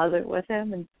in the closet with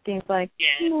him, and Dean's like,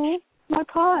 my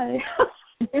pie.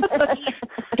 Dean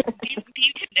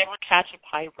could never catch a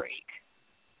pie break.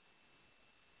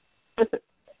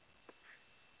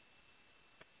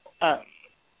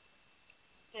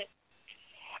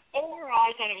 Overall,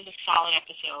 I thought it was a solid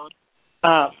episode.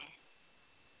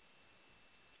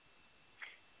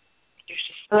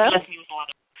 Left me with a lot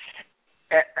of.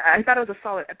 I thought it was a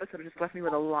solid episode. It just left me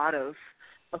with a lot of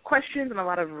questions and a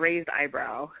lot of raised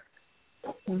eyebrow.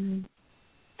 Mm-hmm.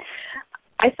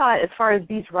 I thought, as far as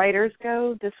these writers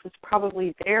go, this was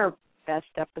probably their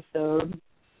best episode.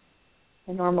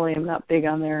 I normally am not big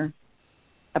on their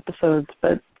episodes,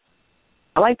 but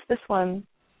I liked this one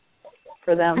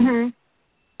for them. Mm-hmm.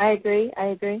 I agree.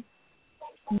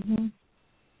 Mm-hmm.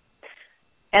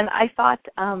 And I thought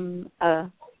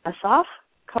Assaf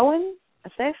Cohen,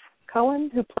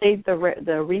 who played the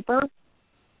Reaper,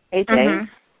 Ajay,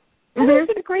 he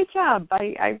did a great job.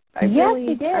 I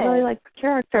really like the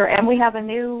character. And we have a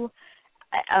new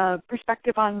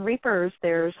perspective on Reapers.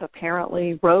 There's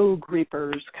apparently rogue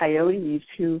Reapers, coyotes,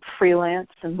 who freelance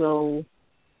and will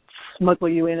smuggle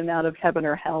you in and out of heaven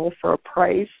or hell for a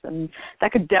price. And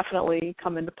that could definitely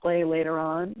come into play later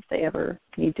on if they ever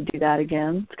need to do that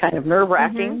again. It's kind of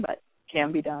nerve-wracking, but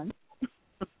can be done.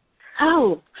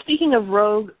 Oh, speaking of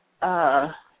rogue,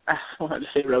 I wanted to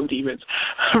say rogue demons.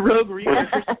 Rogue reapers.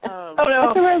 Oh,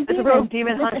 no, it's a rogue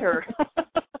demon hunter.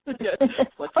 Yes.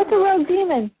 What's a rogue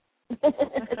demon?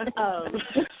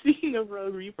 Speaking of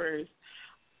rogue reapers,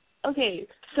 okay,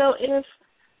 so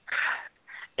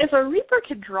if a reaper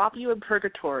could drop you in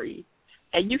purgatory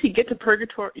and you could get to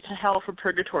hell from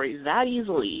purgatory that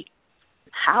easily,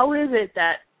 how is it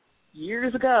that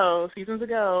seasons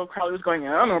ago, Crowley was going,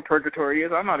 I don't know what purgatory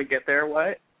is, I don't know how to get there,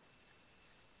 what?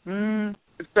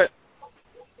 But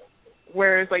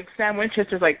whereas Sam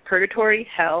Winchester's purgatory,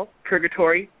 hell,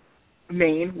 purgatory,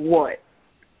 Maine, what?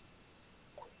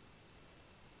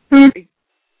 He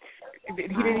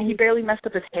barely messed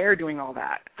up his hair doing all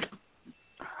that.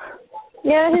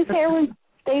 Yeah, his hair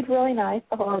stayed really nice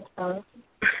the whole time.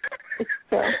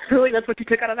 Really? That's what you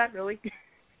took out of that? Really?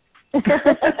 Yep.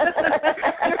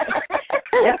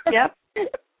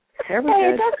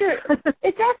 Hey,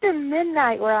 it's after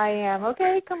midnight where I am,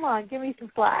 okay? Come on, give me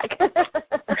some slack.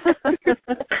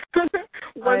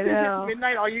 Once it's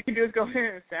midnight, all you can do is go,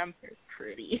 Sam's hair's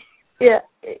pretty. Yeah,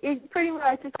 it's pretty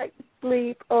much just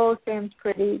sleep. Oh, Sam's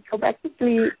pretty. Go back to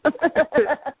sleep.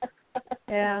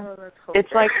 Yeah. Oh,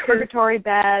 it's like purgatory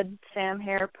bad, Sam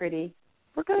hair pretty.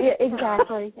 We're good. Yeah,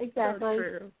 exactly. That's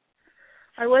true.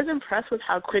 I was impressed with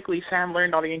how quickly Sam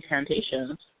learned all the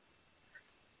incantations.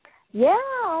 Yeah,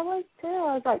 I was too.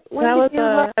 I was like, when did you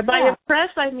learn that? By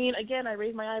impressed, I mean, again, I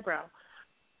raised my eyebrow.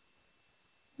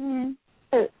 Yeah,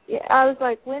 I was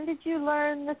like, when did you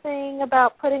learn the thing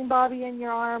about putting Bobby in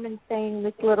your arm and saying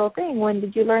this little thing? When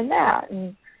did you learn that?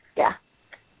 And yeah.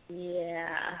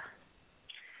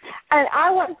 And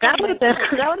I want that would have been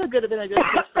a good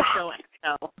place for show and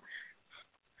tell.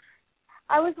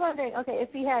 I was wondering, okay, if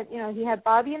he had, he had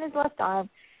Bobby in his left arm,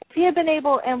 if he had been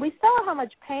able, and we saw how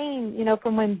much pain,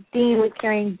 from when Dean was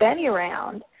carrying Benny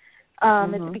around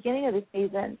at the beginning of the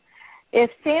season. If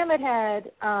Sam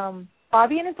had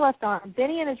Bobby in his left arm,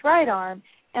 Benny in his right arm,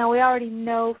 and we already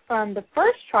know from the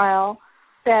first trial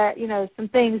that, some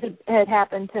things had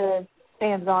happened to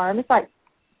Sam's arm, it's like,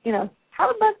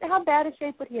 how bad a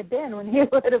shape would he have been when he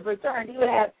would have returned? He would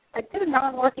have like 2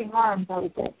 non-working arms, I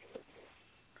would think.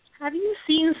 Have you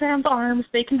seen Sam's arms?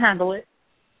 They can handle it.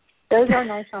 Those are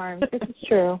nice arms. This is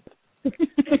true. This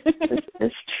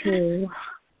is true.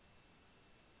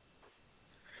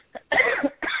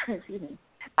 Excuse me.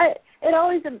 It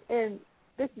always, and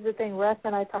this is the thing Russ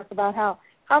and I talk about,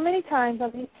 how many times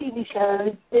on these TV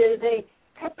shows do they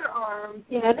cut their arms?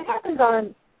 It happens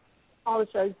on all the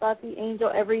shows, Buffy, Angel,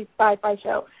 every sci-fi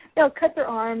show. They'll cut their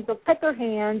arms, they'll cut their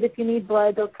hands. If you need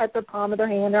blood, they'll cut the palm of their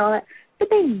hand and all that. But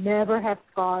they never have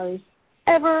scars,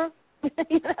 ever.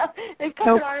 They've cut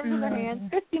their arms and their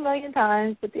hands 50 million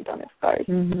times, but they don't have scars.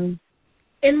 Mm-hmm.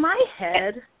 In my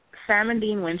head, Sam and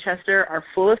Dean Winchester are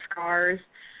full of scars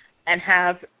and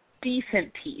have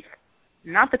decent teeth.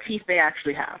 Not the teeth they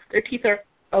actually have. Their teeth are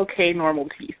okay, normal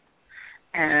teeth.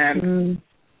 And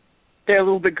they're a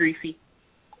little bit greasy.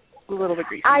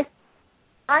 I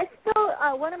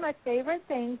still, one of my favorite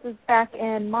things was back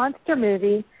in Monster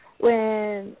Movie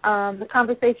when the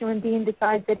conversation when Dean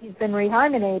decides that he's been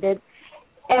rehymenated,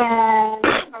 and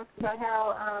he talks about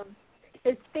how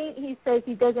his feet, he says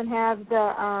he doesn't have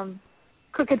the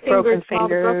crooked fingers, all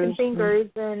the broken fingers,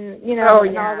 and and all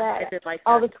that.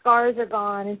 All the scars are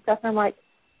gone and stuff. And I'm like,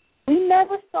 we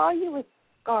never saw you with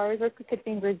scars or crooked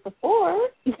fingers before,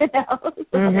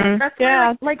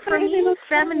 That's like for me,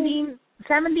 Sam and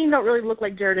Dean don't really look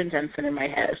like Jared and Jensen in my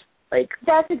head. Like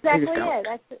that's exactly it.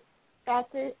 That's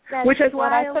it. Which is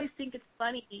why I always think it's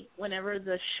funny whenever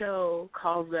the show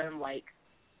calls them like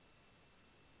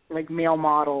male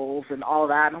models and all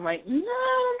that. And I'm like, no,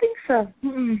 I don't think so.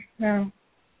 No.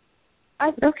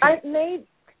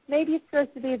 Maybe it's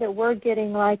supposed to be that we're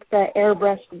getting like the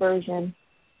airbrushed version.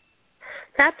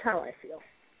 That's how I feel.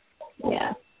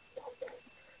 Yeah.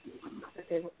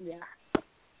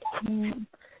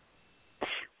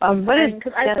 What is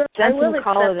Jensen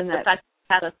call it in that? The fact that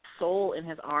he had a soul in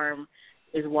his arm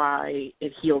is why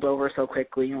it healed over so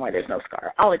quickly and why there's no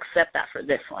scar. I'll accept that for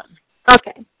this one.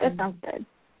 Okay, that sounds good.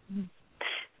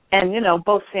 And,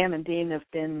 both Sam and Dean have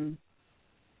been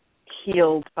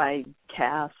healed by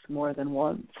Cass more than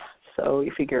once. So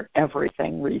you figure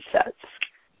everything resets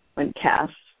when Cass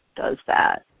does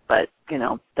that. But,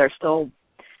 they're still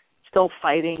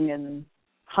fighting and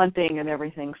hunting and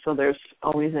everything, so there's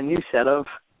always a new set of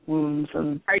wounds.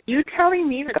 And are you telling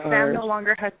me that Sam no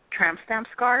longer has a tramp stamp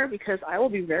scar? Because I will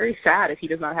be very sad if he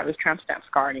does not have his tramp stamp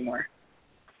scar anymore.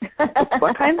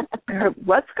 What kind?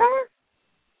 What scar?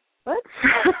 What?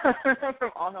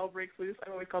 From All Hell Breaks Loose.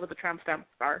 I always called it the tramp stamp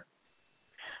scar.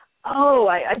 Oh,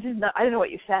 I didn't know what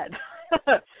you said.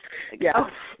 Yeah. Oh,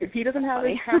 if he doesn't have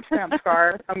a tramp stamp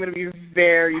scar, I'm going to be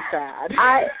very sad.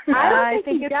 I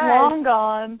think it's long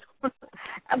gone.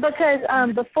 Because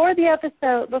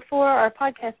before our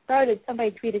podcast started,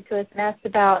 somebody tweeted to us and asked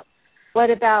about what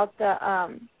about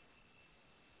the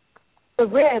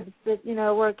ribs that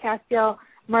where Castiel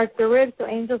marked the ribs so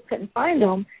angels couldn't find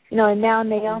them, and now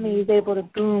Naomi is able to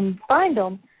find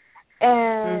them,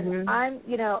 and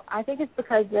I think it's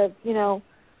because of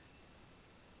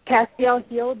Castiel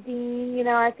healed Dean,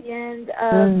 at the end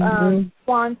of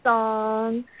Swan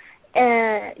Song,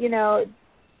 and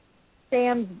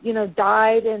Sam,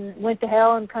 died and went to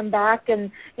hell and come back,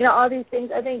 and all these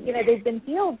things. I think they've been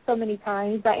healed so many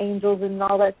times by angels and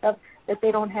all that stuff that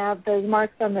they don't have those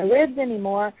marks on their ribs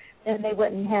anymore, and they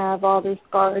wouldn't have all their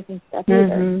scars and stuff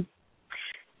either.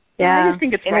 Yeah, I just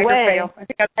think it's a writer fail.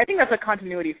 I think that's a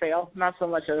continuity fail, not so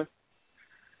much a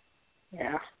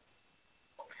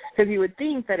because you would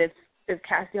think that if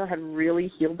Castiel had really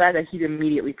healed that he'd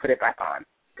immediately put it back on.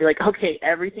 You're like, okay,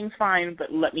 everything's fine, but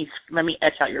let me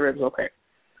etch out your ribs real quick.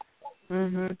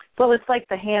 Well, it's like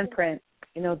the handprint,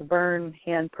 the burn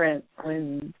handprint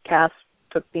when Cass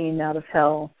took Dean out of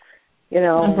hell.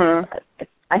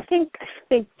 I think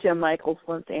Jim Ackles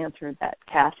once answered that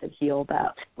Cass had healed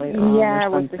that later on. Yeah, it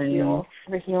was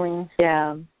the healing.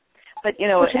 Yeah. But,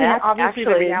 obviously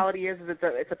the reality is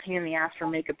it's a pain in the ass for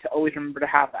makeup to always remember to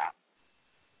have that.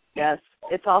 Yes.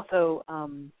 It's also,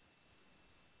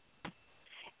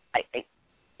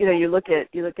 you look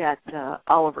at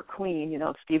Oliver Queen,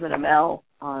 Stephen Amell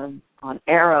on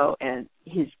Arrow, and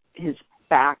his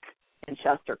back and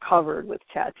chest are covered with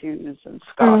tattoos and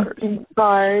scars. And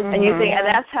scars. And you think, and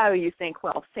that's how you think,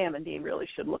 well, Sam and Dean really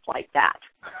should look like that.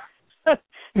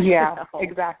 Yeah,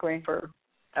 exactly.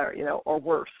 Or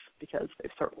worse, because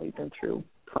they've certainly been through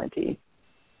plenty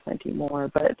more.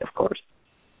 But of course,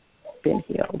 been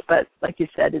healed. But like you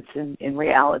said, it's in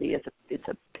reality, it's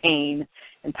a pain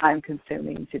and time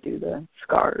consuming to do the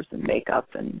scars and makeup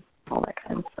and all that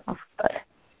kind of stuff. But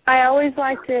I always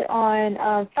liked it on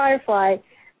Firefly.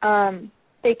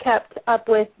 They kept up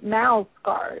with Mal's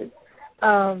scars. He,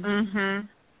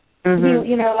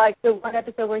 like the one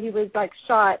episode where he was like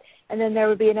shot, and then there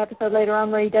would be an episode later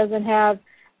on where he doesn't have,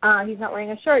 he's not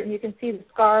wearing a shirt, and you can see the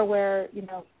scar where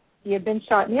he had been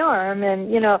shot in the arm,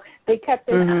 and they kept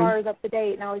their scars up to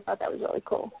date, and I always thought that was really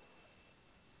cool.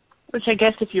 Which I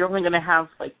guess if you're only going to have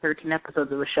like 13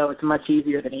 episodes of a show, it's much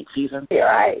easier than 8 seasons.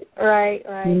 Right.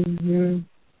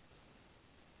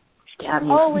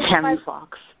 Tammy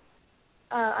Fox.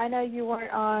 I know you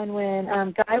weren't on when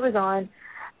Guy was on,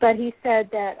 but he said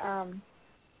that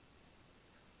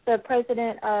the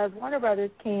president of Warner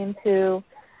Brothers came to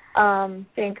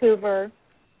Vancouver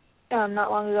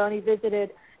not long ago, and he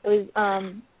visited. It was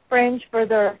Fringe for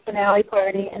their finale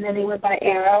party, and then he went by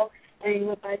Arrow, and he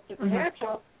went by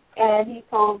Supernatural, and he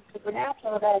told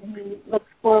Supernatural that he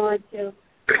looks forward to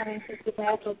coming to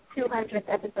Supernatural's 200th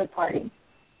episode party.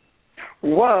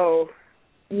 Whoa.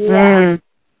 Yeah.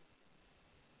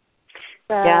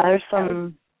 So, yeah, there's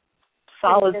some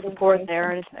solid support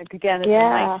there, and again, it's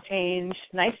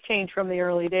a nice change from the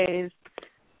early days,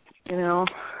 And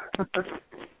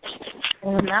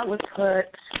that was put,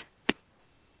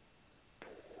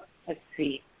 let's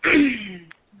see,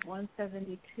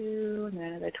 172, and then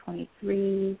another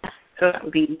 23, so that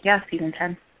would be, season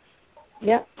 10.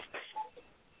 Yep.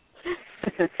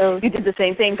 So you did the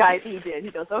same thing Guy he did.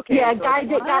 He goes, okay. Yeah, so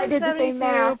Guy did the same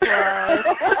math.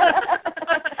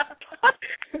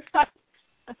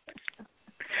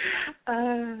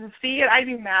 See, I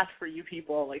do math for you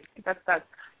people. Like that's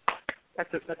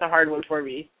a hard one for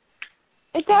me.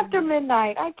 It's after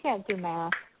midnight. I can't do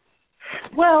math.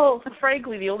 Well,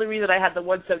 frankly, the only reason I had the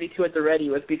 172 at the ready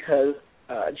was because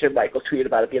Jim Michael tweeted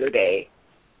about it the other day.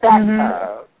 So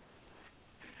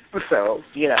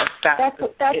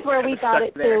that's where we got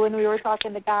it too when we were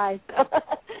talking to guys.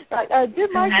 Like,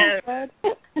 Jim Michael said.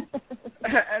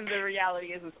 And the reality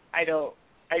is I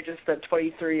just spent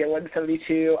 23 at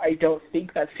 172. I don't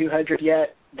think that's 200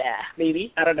 yet. Nah,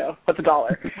 maybe. I don't know. What's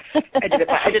 $1? I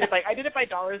did it by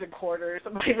dollars and quarters.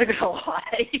 I'm not even gonna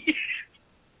lie.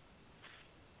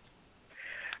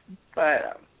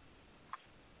 But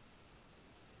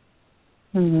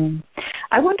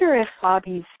I wonder if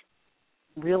Bobby's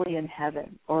really in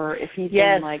heaven, or if he's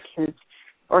in like his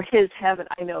heaven.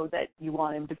 I know that you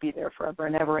want him to be there forever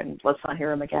and ever, and let's not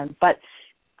hear him again. But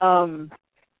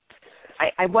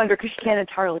I wonder, because she can't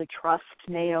entirely trust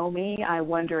Naomi. I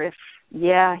wonder if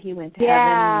he went to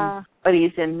heaven, but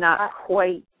he's in not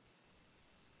quite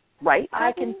right.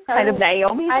 I can kind of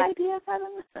Naomi's idea of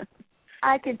heaven.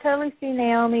 I can totally see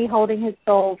Naomi holding his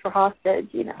soul for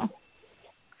hostage.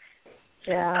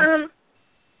 Yeah.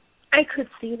 I could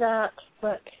see that,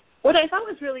 but what I thought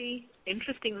was really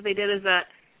interesting that they did is that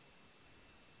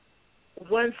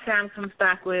once Sam comes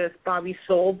back with Bobby's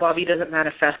soul, Bobby doesn't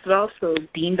manifest at all, so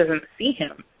Dean doesn't see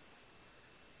him.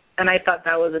 And I thought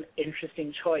that was an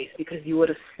interesting choice, because you would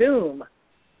assume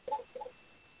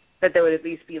that there would at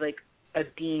least be like a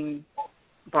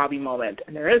Dean-Bobby moment,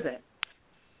 and there isn't.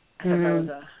 I thought that was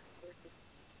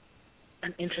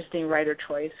an interesting writer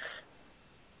choice.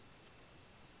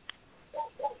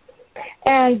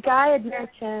 And Guy had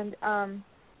mentioned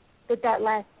that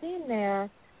last scene there,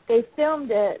 they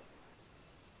filmed it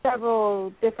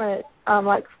several different,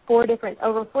 over 4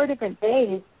 different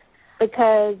days,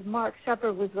 because Mark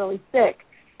Sheppard was really sick.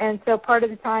 And so part of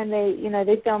the time they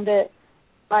filmed it,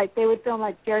 like they would film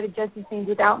like Jared and Jensen scenes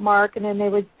without Mark, and then they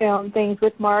would film things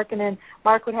with Mark, and then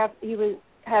Mark would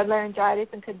had laryngitis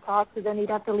and couldn't talk, so then he'd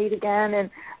have to leave again. And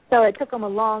so it took them a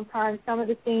long time. Some of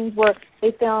the scenes were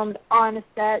they filmed on a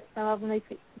set, some of them they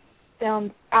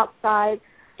filmed outside,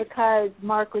 because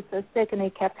Mark was so sick and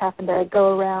they kept having to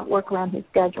work around his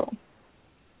schedule.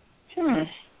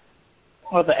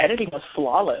 Well, the editing was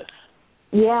flawless.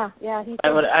 Yeah.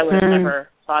 I would have never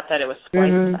thought that it was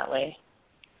spliced that way.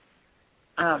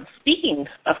 Speaking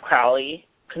of Crowley,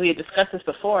 because we had discussed this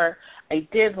before, I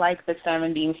did like that Sam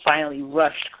and Dean finally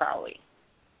rushed Crowley,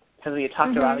 because we had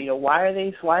talked about why are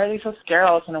they so scared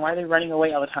all the time, and why are they running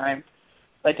away all the time.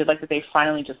 But I did like that they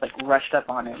finally just like rushed up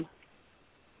on him.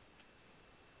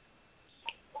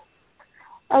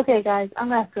 Okay, guys, I'm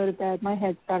gonna have to go to bed. My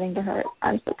head's starting to hurt.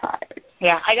 I'm so tired.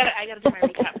 Yeah, I gotta do my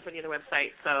recap for the other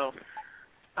website. So,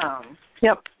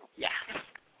 Yep. Yeah.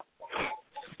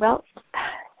 Well,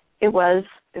 it was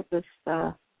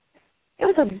it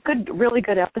was a really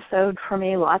good episode for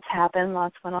me. Lots happened,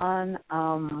 lots went on.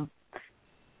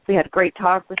 We had a great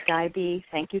talk with Guy B.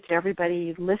 Thank you to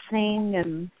everybody listening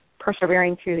and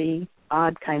persevering through the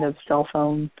odd kind of cell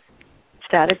phone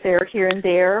static there, here and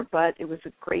there, but it was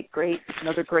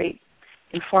another great,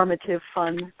 informative,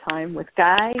 fun time with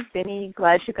Guy. Vinny,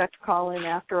 glad you got to call in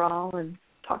after all and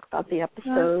talk about the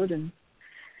episode.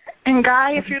 And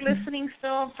Guy, if you're listening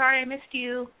still, I'm sorry I missed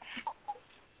you.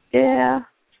 Yeah.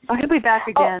 Oh, he'll be back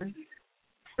again.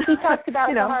 Oh, he talked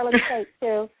about the Harlem Shake,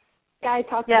 too. Guy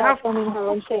talked about filming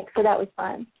Harlem Shake, so that was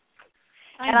fun.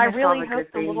 And I really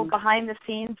hope the little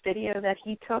behind-the-scenes video that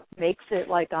he took makes it,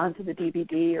 like, onto the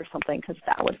DVD or something, because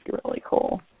that would be really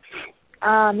cool.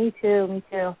 Me too.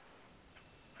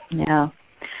 Yeah.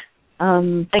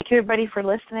 Thank you, everybody, for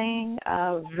listening.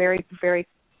 Very, very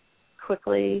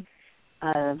quickly,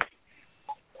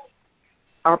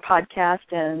 our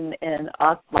podcast and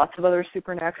lots of other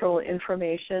supernatural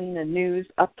information and news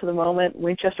up to the moment,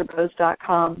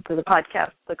 winchesterbros.com. For the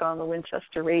podcast, click on the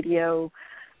Winchester Radio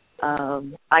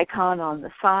icon on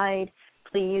the side.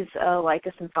 Please like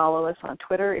us and follow us on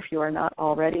Twitter if you are not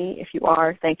already. If you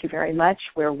are, thank you very much.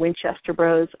 We're Winchester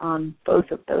Bros on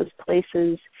both of those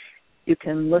places. You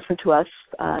can listen to us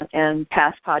and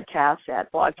past podcasts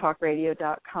at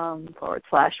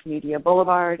blogtalkradio.com/Media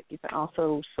Boulevard. You can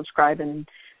also subscribe and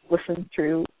listen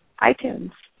through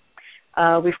iTunes.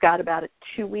 We've got about a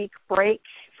 2-week break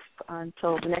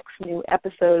until the next new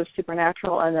episode of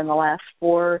Supernatural, and then the last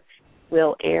 4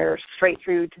 will air straight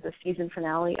through to the season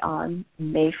finale on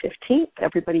May 15th.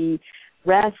 Everybody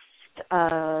rest,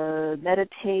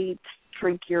 meditate,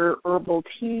 drink your herbal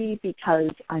tea,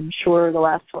 because I'm sure the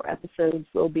last 4 episodes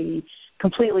will be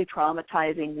completely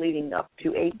traumatizing, leading up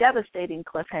to a devastating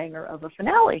cliffhanger of a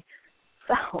finale.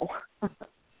 So,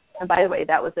 and by the way,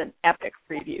 that was an epic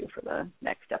preview for the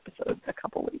next episode in a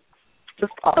couple weeks.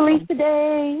 Just awesome. Release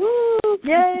today. Woo!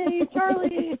 Yay,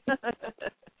 Charlie.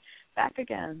 Back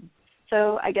again.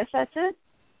 So I guess that's it.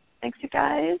 Thanks, you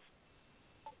guys.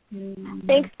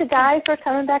 Thanks to Guy for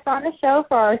coming back on the show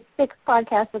for our 6th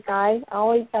podcast with Guy.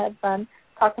 Always had fun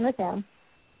talking with him.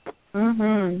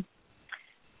 And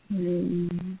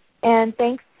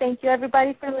thank you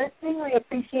everybody for listening. We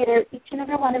appreciate each and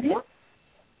every one of you.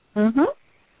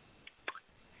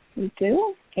 We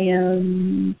do.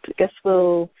 And I guess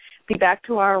we'll be back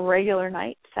to our regular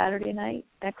night, Saturday night,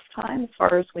 next time, as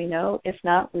far as we know. If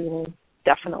not, we will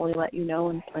definitely let you know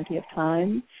in plenty of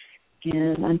time.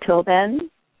 And until then,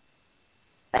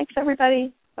 thanks,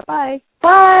 everybody. Bye-bye.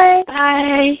 Bye.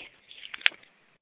 Bye.